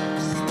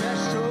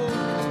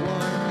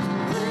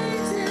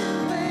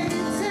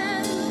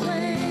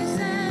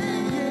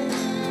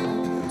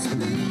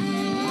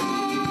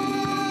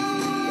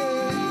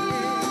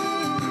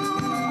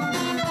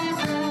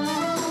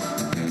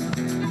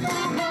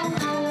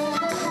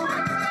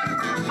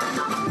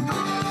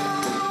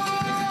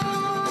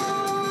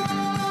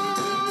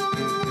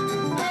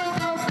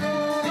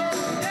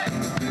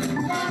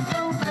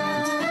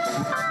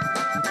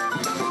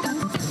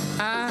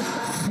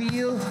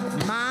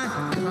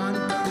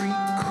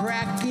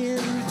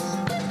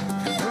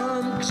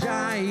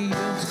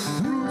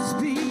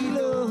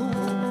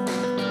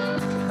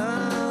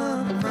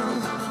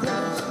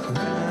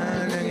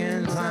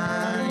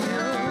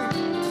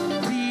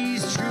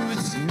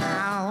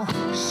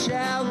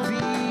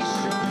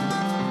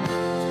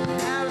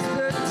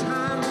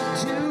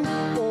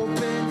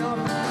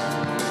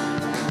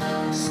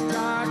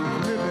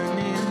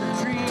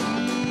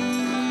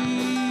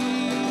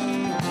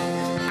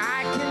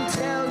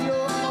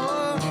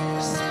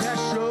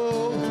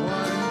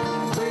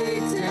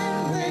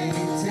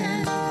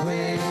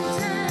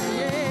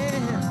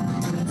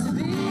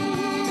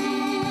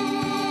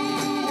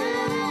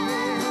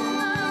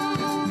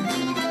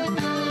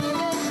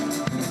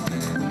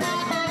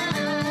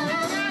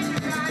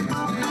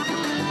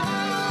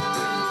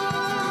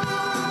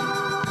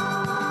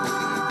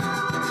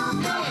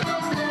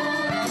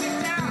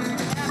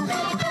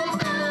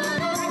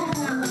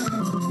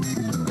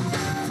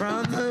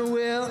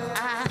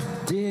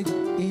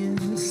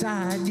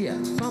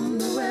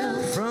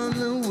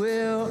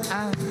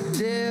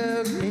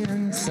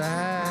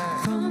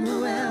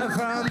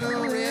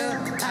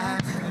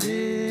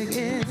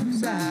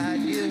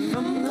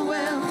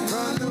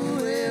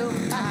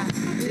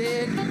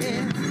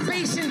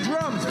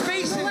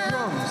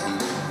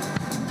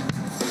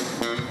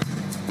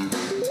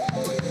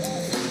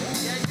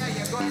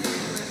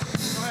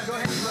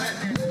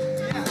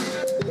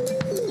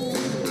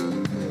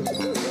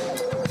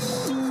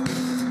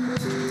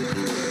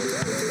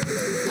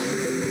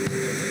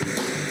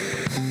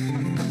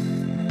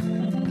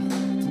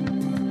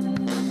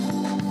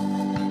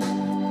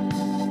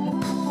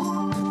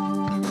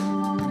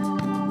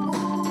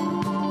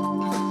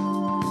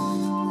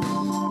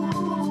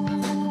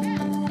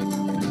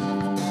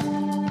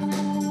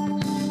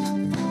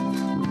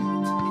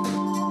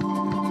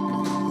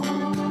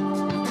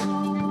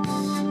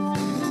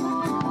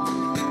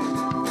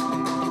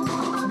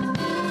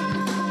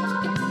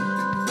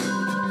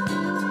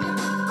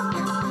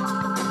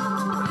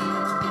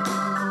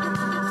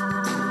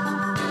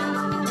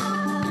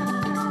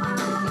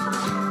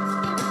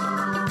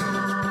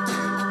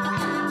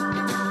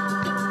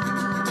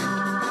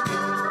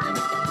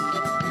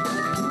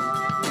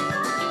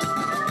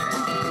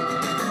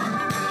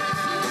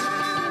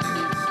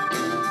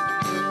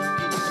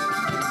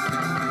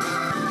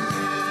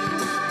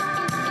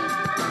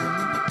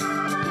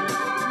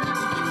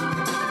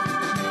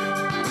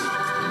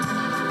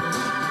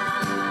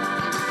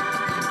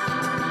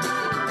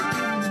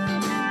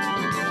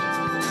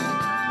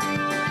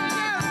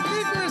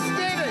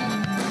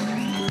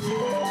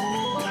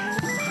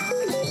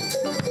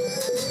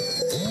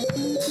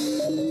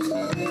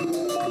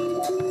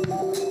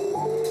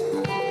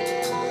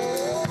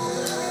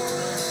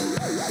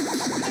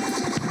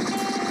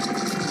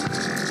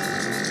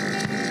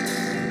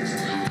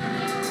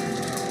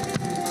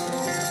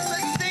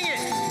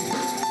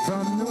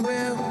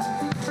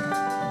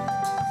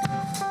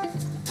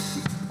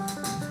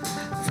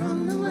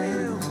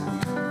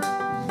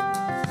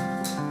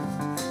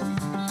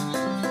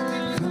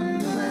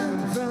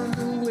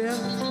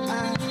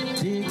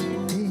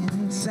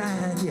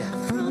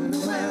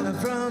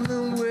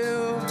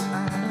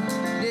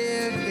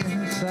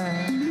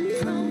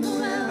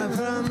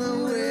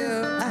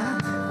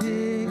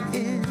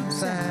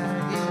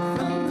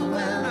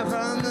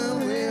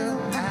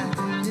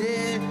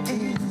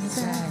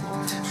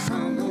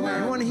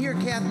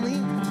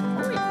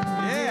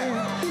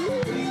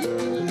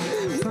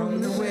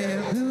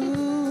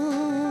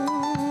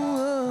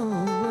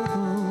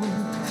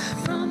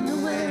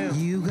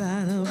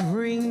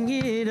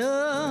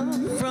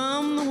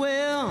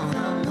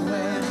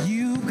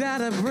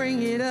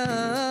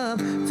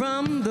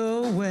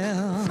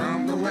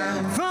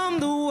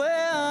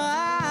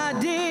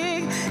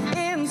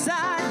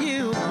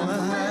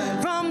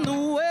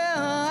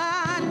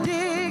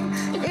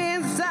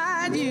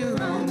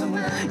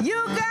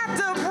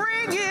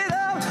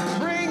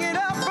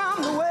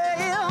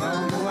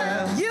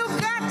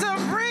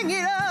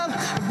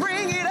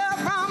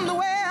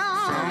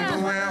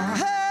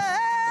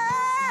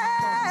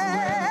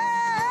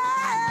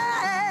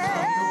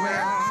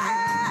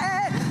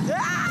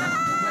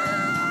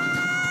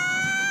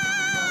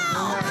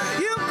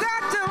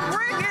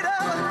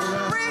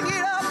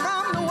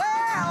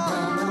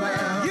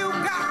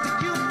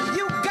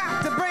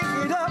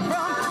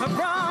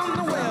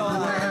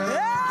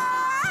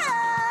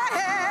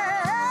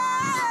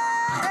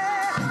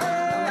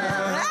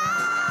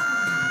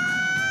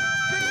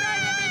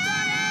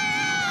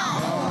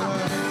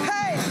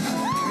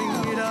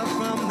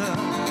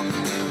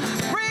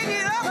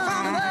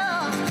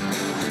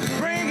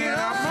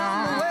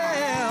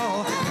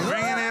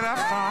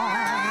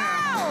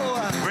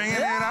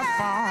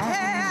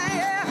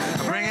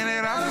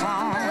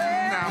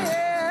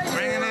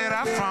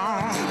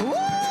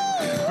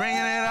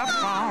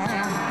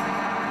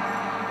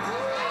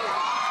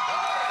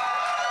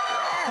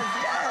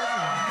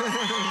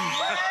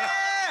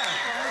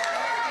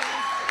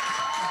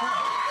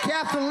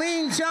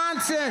Kathleen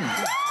Johnson.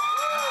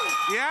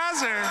 Yeah,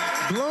 sir.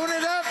 Blowing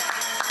it up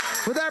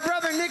with our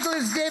brother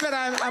Nicholas David.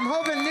 I'm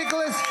hoping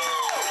Nicholas.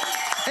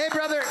 Hey,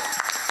 brother.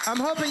 I'm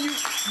hoping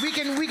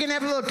we can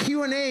have a little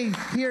Q&A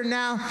here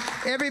now.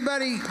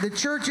 Everybody, the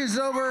church is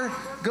over.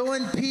 Go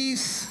in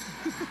peace.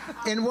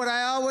 And what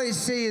I always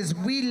say is,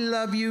 we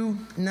love you.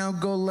 Now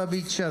go love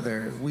each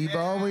other. We've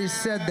always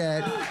said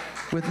that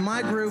with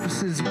my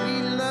groups is, we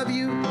love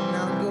you.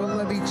 Now go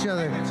love each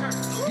other.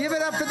 Give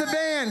it up for the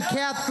band.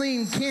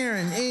 Kathleen,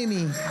 Karen,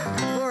 Amy,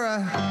 Laura,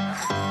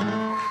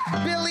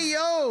 Billy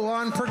O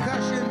on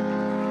percussion,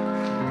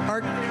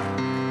 Art,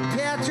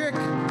 Patrick,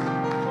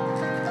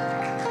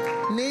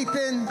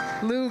 Nathan,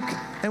 Luke,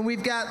 and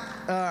we've got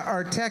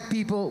our tech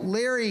people.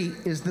 Larry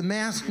is the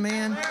masked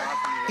man,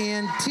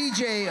 and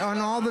TJ on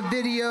all the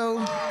video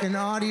and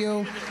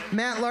audio.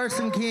 Matt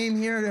Larson came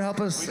here to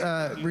help us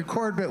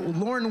record, but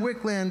Lauren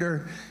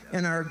Wicklander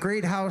and our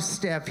great house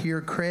staff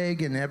here,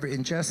 Craig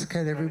and Jessica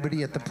and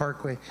everybody at the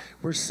Parkway.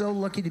 We're so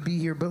lucky to be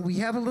here, but we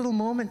have a little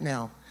moment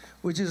now,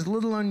 which is a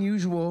little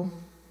unusual.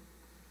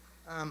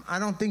 I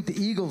don't think the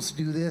Eagles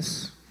do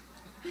this,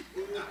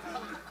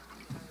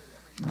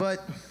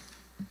 but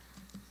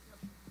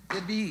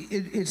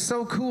it's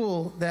so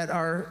cool that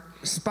our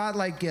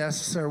spotlight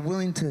guests are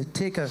willing to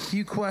take a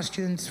few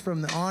questions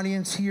from the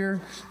audience here,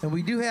 and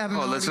we do have.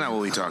 Oh, that's not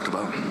what we talked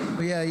about.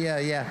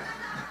 Yeah.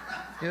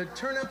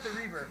 Turn up the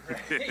reverb.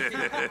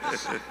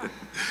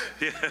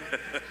 Yeah.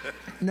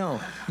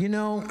 No,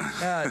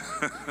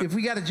 if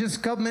we got just a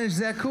couple minutes,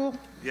 is that cool?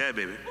 Yeah,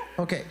 baby.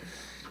 Okay.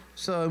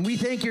 So, and we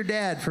thank your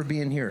dad for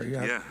being here.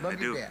 Yeah, love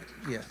I your do. Dad.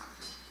 Yeah.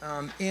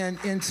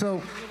 And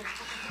so.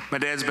 My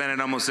dad's been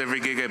at almost every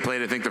gig I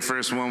played. I think the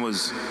first one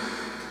was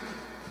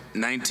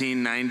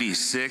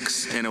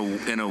 1996 in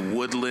a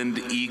Woodland,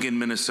 Eagan,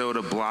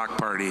 Minnesota block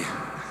party.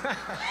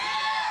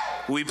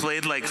 We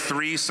played like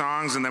 3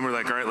 songs, and then we're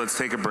like, all right, let's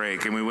take a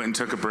break. And we went and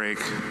took a break.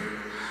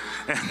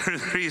 After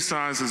 3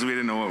 songs, because we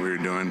didn't know what we were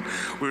doing.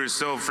 We were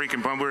so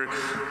freaking pumped.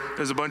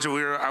 There's a bunch of,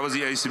 I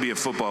used to be a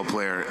football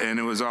player, and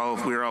we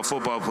were all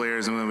football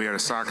players, and then we had a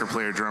soccer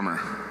player drummer.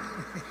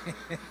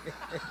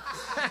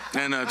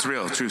 And it's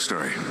real, true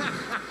story.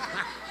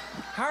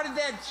 How did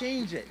that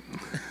change it?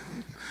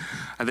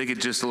 I think it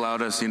just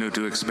allowed us,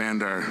 to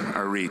expand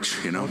our reach,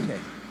 Okay.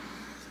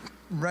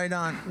 Right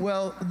on.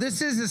 Well,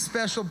 this is a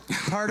special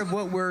part of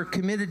what we're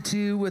committed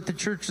to with the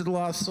Church of the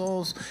Lost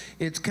Souls.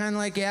 It's kind of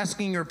like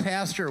asking your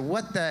pastor,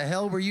 what the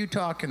hell were you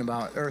talking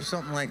about? Or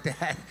something like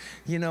that,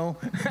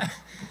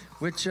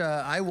 which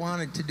I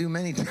wanted to do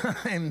many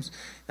times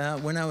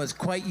when I was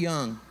quite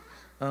young.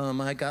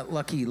 I got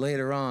lucky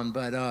later on,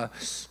 but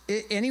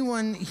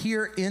anyone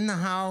here in the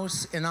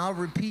house, and I'll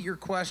repeat your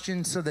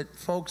questions so that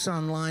folks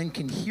online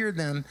can hear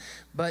them,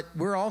 but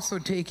we're also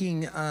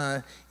taking,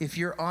 if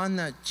you're on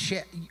the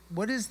chat,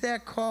 what is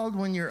that called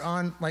when you're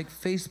on like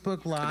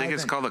Facebook Live? I think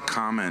it's called a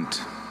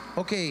comment.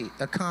 Okay,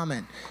 a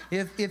comment.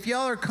 If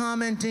y'all are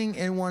commenting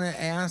and want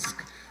to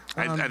ask.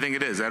 I think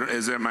it is.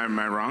 Am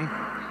I wrong?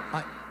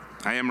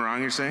 I am wrong,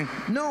 you're saying?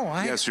 No,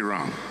 Yes, you're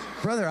wrong.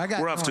 Brother,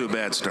 We're off to a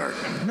bad start.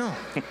 No,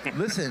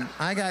 listen,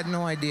 I got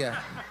no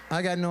idea.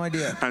 I'm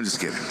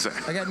just kidding. Sorry.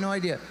 I got no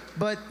idea.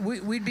 But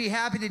we'd be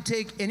happy to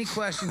take any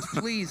questions,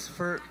 please,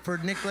 for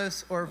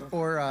Nicholas or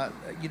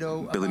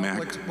Billy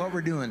Mack. What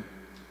we're doing.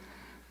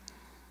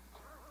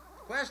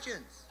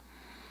 Questions?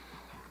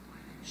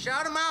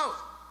 Shout them out.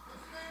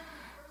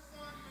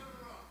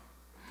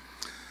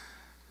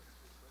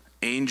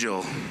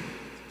 Angel.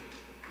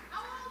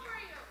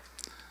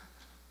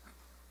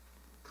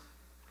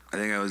 I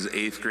think I was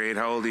 8th grade.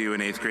 How old are you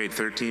in 8th grade?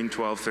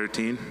 12,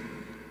 13?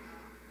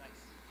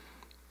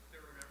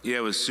 Yeah, it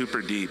was super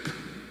deep.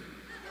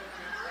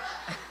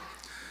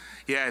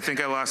 Yeah, I think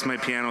I lost my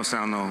piano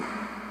sound though.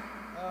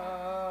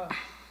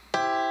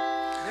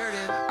 There it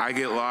is. I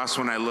get lost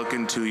when I look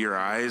into your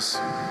eyes.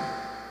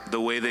 The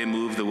way they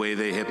move, the way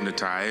they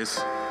hypnotize.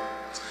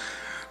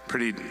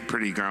 Pretty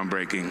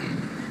groundbreaking.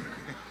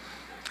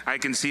 I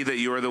can see that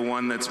you're the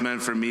one that's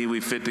meant for me. We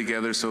fit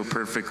together so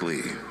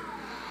perfectly.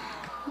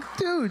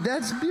 Dude,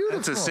 that's beautiful.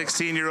 That's a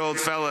 16-year-old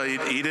fella.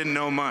 He didn't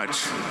know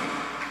much.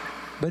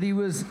 But he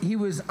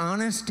was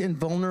honest and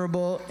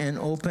vulnerable and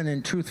open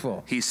and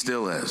truthful. He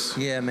still is.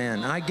 Yeah,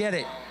 man. I get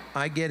it.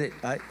 I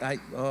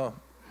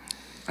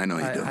know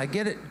you do. I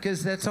get it,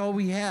 because that's all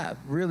we have,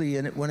 really,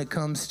 when it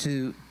comes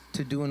to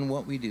doing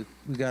what we do.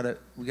 We gotta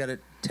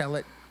tell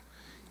it.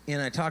 And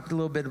I talked a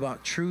little bit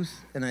about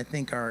truth, and I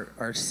think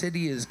our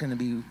city is going to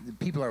be,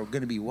 people are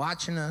going to be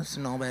watching us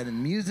and all that,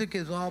 and music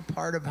is all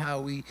part of how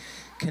we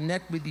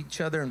connect with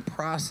each other and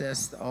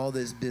process all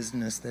this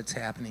business that's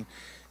happening,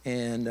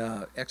 and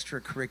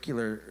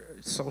extracurricular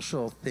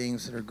social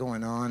things that are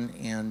going on,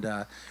 and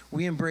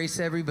we embrace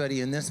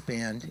everybody in this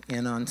band,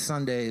 and on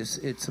Sundays,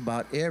 it's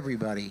about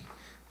everybody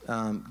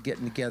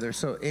getting together.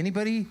 So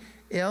anybody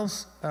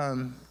else,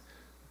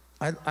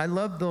 I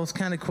love those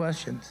kind of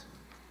questions.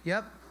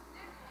 Yep.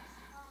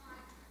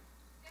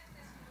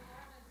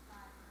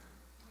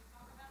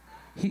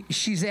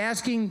 She's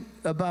asking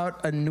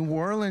about a New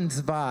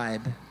Orleans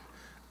vibe.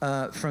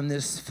 from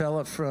this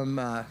fella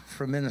from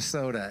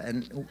Minnesota.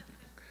 And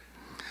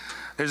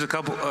there's a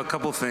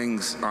couple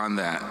things on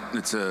that.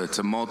 It's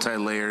a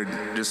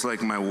multi-layered, just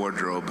like my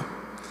wardrobe.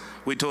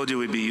 We told you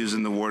we'd be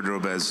using the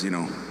wardrobe as, you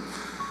know,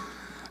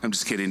 I'm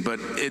just kidding, but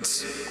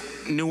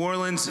it's New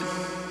Orleans,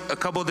 a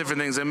couple of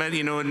different things. I met,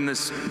 you know, and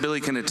this,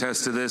 Billy can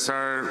attest to this,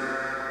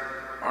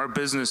 our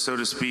business, so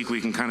to speak,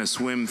 we can kind of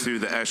swim through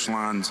the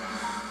echelons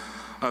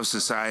of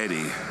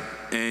society,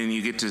 and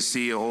you get to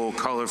see a whole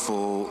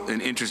colorful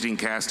and interesting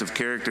cast of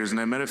characters. And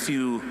I met a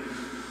few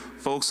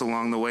folks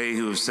along the way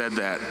who have said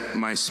that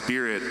my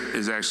spirit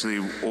is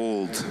actually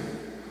old,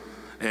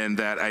 and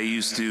that I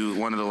used to,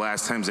 one of the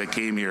last times I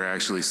came here, I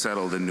actually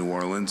settled in New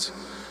Orleans.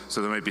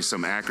 So there might be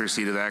some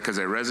accuracy to that because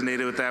I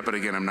resonated with that, but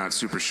again, I'm not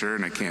super sure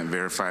and I can't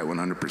verify it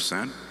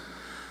 100%.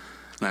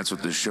 That's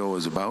what this show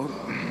is about,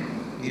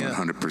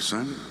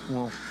 100%.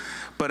 Well,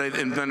 but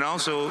and then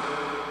also,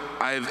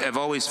 I've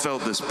always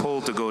felt this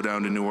pull to go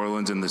down to New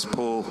Orleans, and this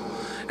pull,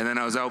 and then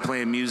I was out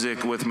playing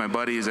music with my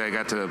buddies. I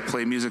got to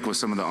play music with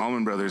some of the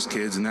Allman Brothers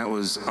kids, and that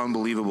was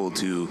unbelievable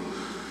to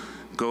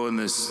go in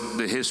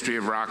the history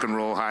of rock and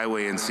roll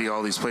highway and see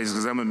all these places,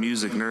 because I'm a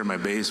music nerd. My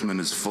basement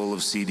is full of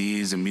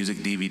CDs and music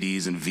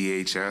DVDs and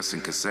VHS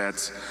and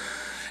cassettes,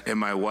 and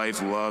my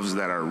wife loves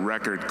that our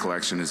record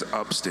collection is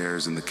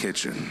upstairs in the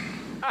kitchen.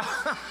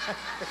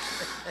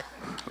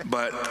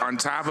 But on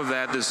top of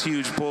that, this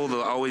huge pull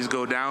to always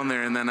go down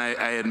there, and then I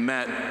had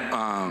met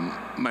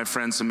my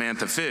friend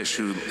Samantha Fish,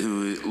 who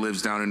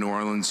lives down in New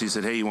Orleans. She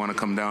said, hey, you want to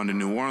come down to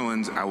New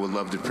Orleans? I would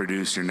love to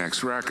produce your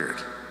next record.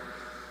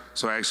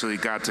 So I actually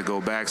got to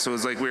go back. So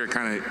it's like we were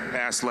kind of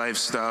past life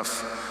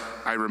stuff.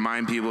 I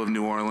remind people of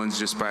New Orleans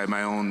just by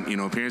my own, you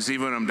know, appearance.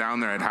 Even when I'm down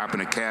there, I'd hop in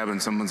a cab and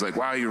someone's like,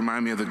 wow, you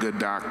remind me of the Good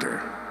Doctor.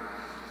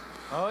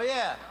 oh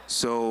yeah.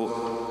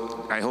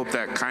 So I hope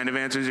that kind of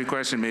answers your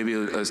question. Maybe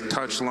a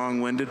touch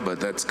long-winded, but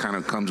that's kind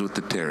of comes with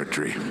the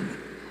territory.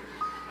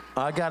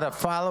 I got a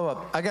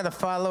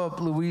follow-up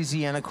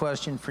Louisiana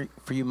question for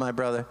you, my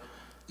brother.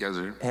 Yes,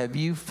 sir. Have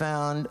you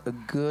found a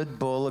good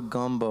bowl of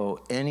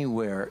gumbo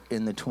anywhere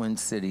in the Twin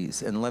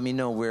Cities? And let me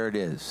know where it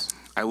is.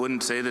 I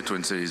wouldn't say the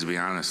Twin Cities, to be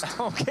honest.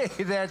 Okay,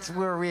 that's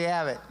where we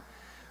have it.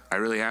 I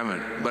really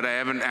haven't. But I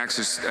haven't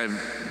actually,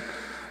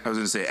 I was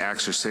going to say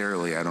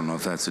adversarially. I don't know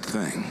if that's a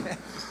thing.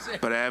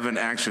 But I haven't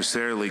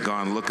adversarially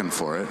gone looking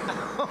for it.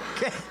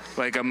 Okay.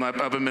 Like I'm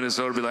up in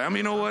Minnesota, be like,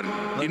 you know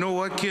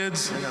what,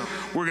 kids?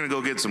 We're going to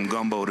go get some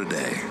gumbo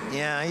today.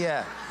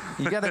 Yeah.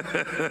 You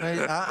gotta.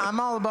 I'm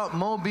all about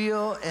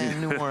Mobile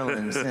and New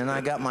Orleans, and I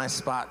got my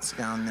spots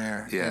down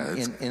there. Yeah,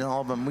 in all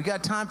of them. We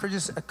got time for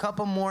just a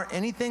couple more.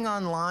 Anything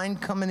online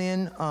coming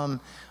in? I'm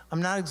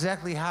not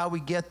exactly how we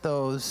get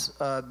those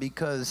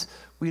because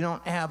we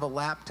don't have a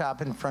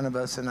laptop in front of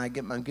us, and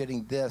I'm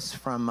getting this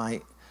from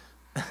my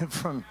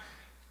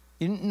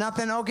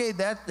nothing. Okay,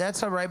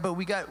 that's all right. But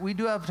we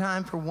do have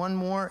time for one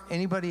more.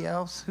 Anybody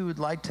else who would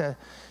like to?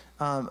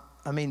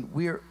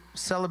 We're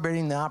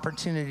celebrating the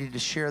opportunity to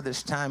share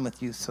this time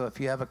with you. So if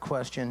you have a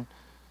question.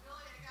 Billy,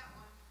 I got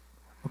one.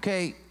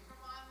 Okay.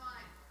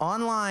 From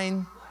online.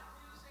 Online. What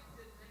music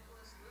did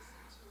Nicholas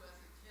listen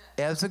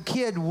to as a kid?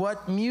 As a kid,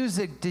 what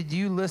music did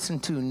you listen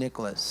to,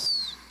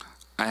 Nicholas?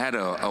 I had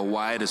a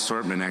wide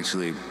assortment,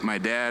 actually. My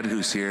dad,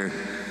 who's here,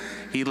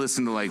 he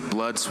listened to like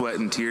Blood, Sweat,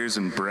 and Tears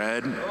and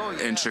Bread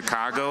in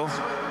Chicago.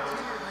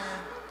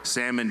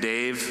 Sam and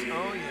Dave.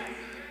 Oh, yeah.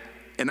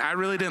 And I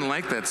really didn't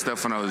like that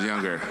stuff when I was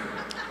younger.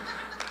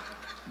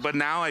 But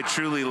now I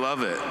truly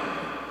love it.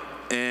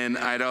 And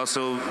I'd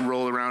also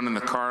roll around in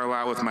the car a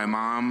lot with my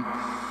mom,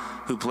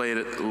 who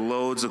played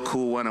loads of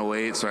cool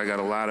 108, so I got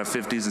a lot of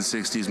 50s and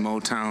 60s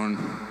Motown.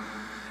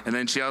 And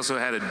then she also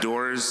had a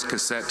Doors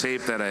cassette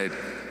tape that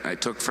I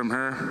took from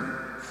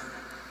her.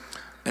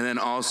 And then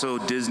also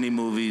Disney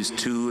movies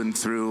to and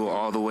through,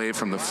 all the way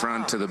from the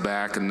front to the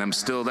back. And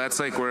that's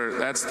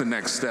the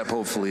next step,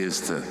 hopefully, is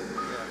to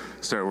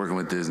start working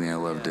with Disney. I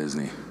love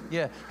Disney.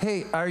 Yeah.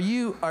 Hey, are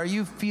you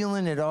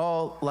feeling at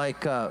all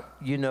like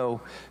you're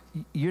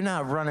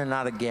not running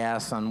out of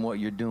gas on what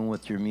you're doing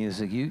with your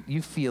music?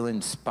 You feel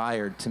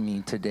inspired to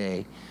me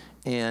today,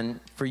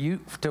 and for you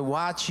to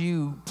watch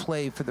you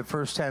play for the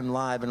first time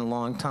live in a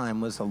long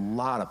time was a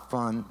lot of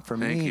fun for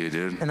me. Thank you,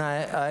 dude. And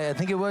I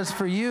think it was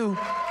for you.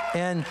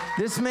 And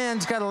this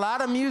man's got a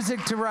lot of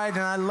music to write,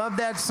 and I love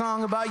that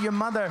song about your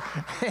mother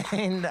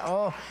and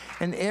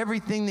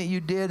everything that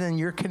you did and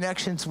your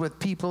connections with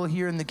people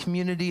here in the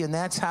community. And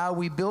that's how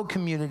we build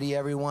community,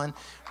 everyone.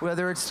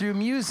 Whether it's through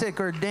music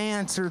or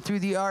dance or through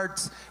the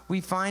arts,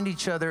 we find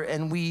each other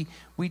and we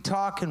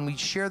talk and we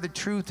share the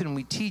truth and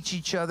we teach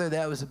each other.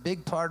 That was a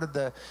big part of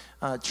the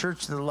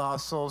Church of the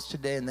Lost Souls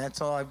today, and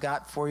that's all I've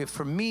got for you.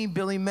 From me,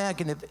 Billy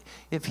Mack, and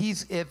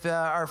if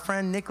our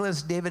friend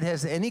Nicholas David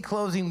has any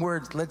closing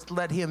words, let's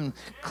let him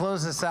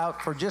close us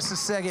out for just a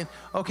second.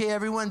 Okay,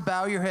 everyone,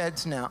 bow your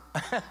heads now.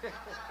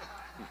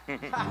 Oh,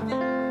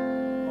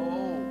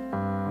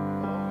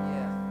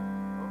 yeah.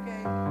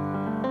 Okay.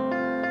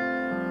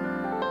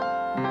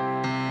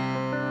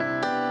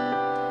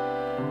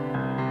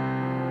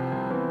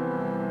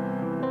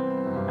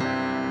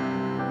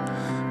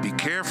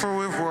 careful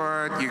with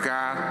what you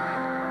got,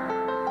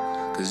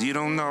 'cause you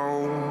don't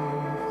know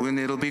when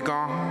it'll be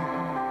gone.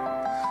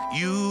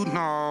 You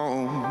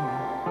know,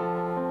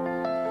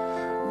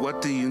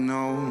 what do you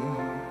know?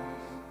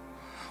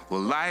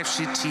 Well, life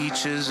she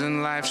teaches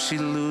and life she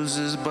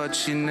loses, but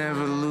she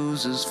never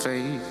loses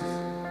faith.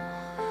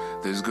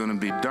 There's gonna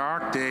be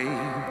dark day,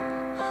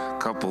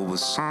 coupled with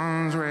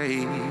sun's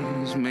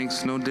rays,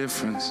 makes no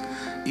difference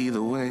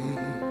either way.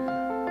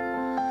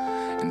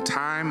 And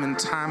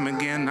time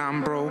again,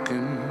 I'm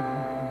broken.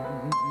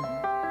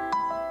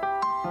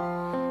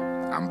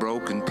 I'm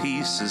broken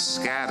pieces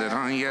scattered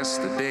on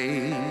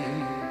yesterday's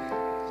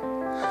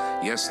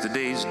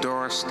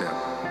doorstep.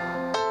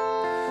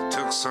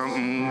 Took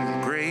something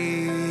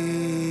greater.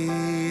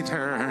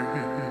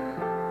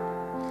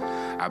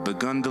 I've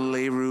begun to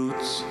lay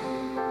roots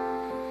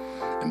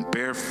and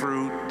bear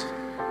fruit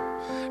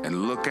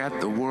and look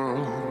at the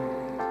world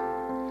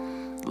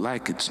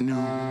like it's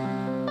new.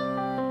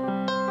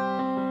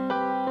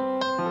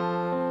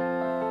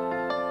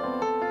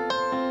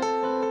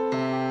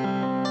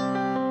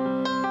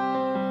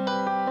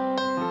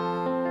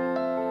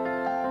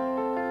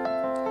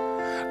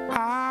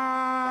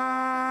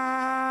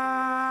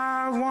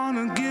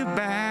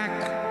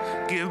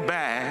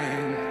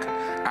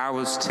 I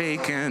was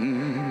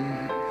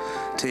taking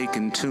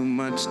too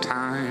much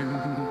time.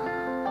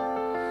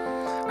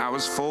 I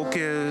was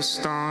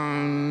focused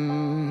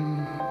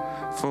on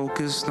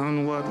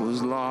what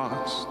was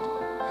lost.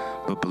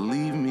 But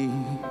believe me,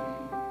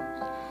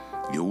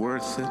 you're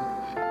worth it.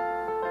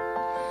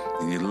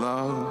 And your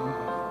love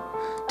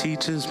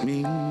teaches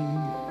me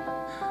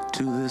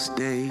to this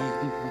day.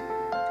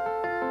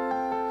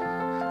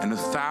 And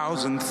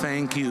 1,000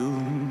 thank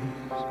yous.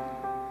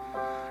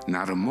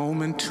 Not a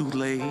moment too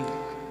late,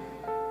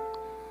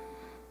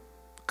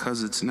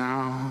 'cause it's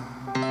now.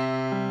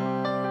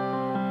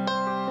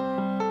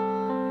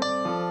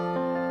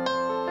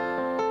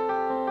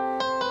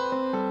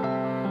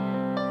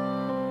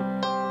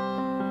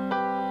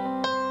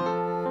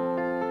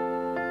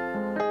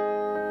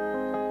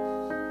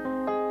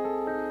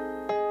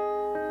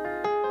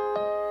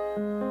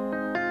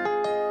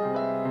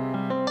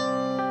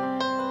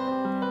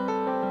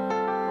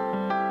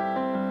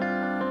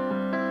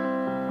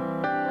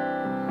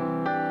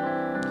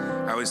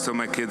 I always tell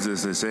my kids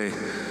this, they say,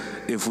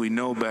 if we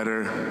know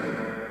better,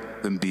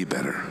 then be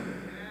better.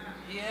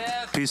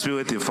 Yes. Peace be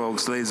with you,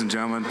 folks. Ladies and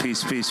gentlemen,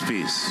 peace, peace,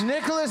 peace.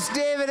 Nicholas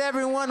David,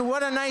 everyone,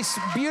 what a nice,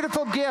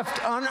 beautiful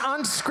gift.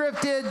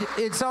 Unscripted.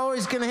 It's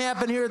always going to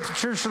happen here at the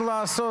Church of the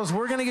Lost Souls.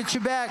 We're going to get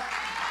you back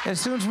as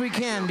soon as we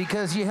can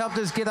because you helped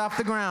us get off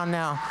the ground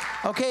now.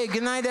 Okay,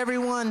 good night,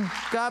 everyone.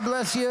 God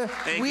bless you.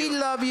 We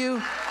love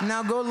you.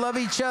 Now go love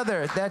each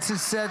other. That's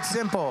that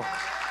simple.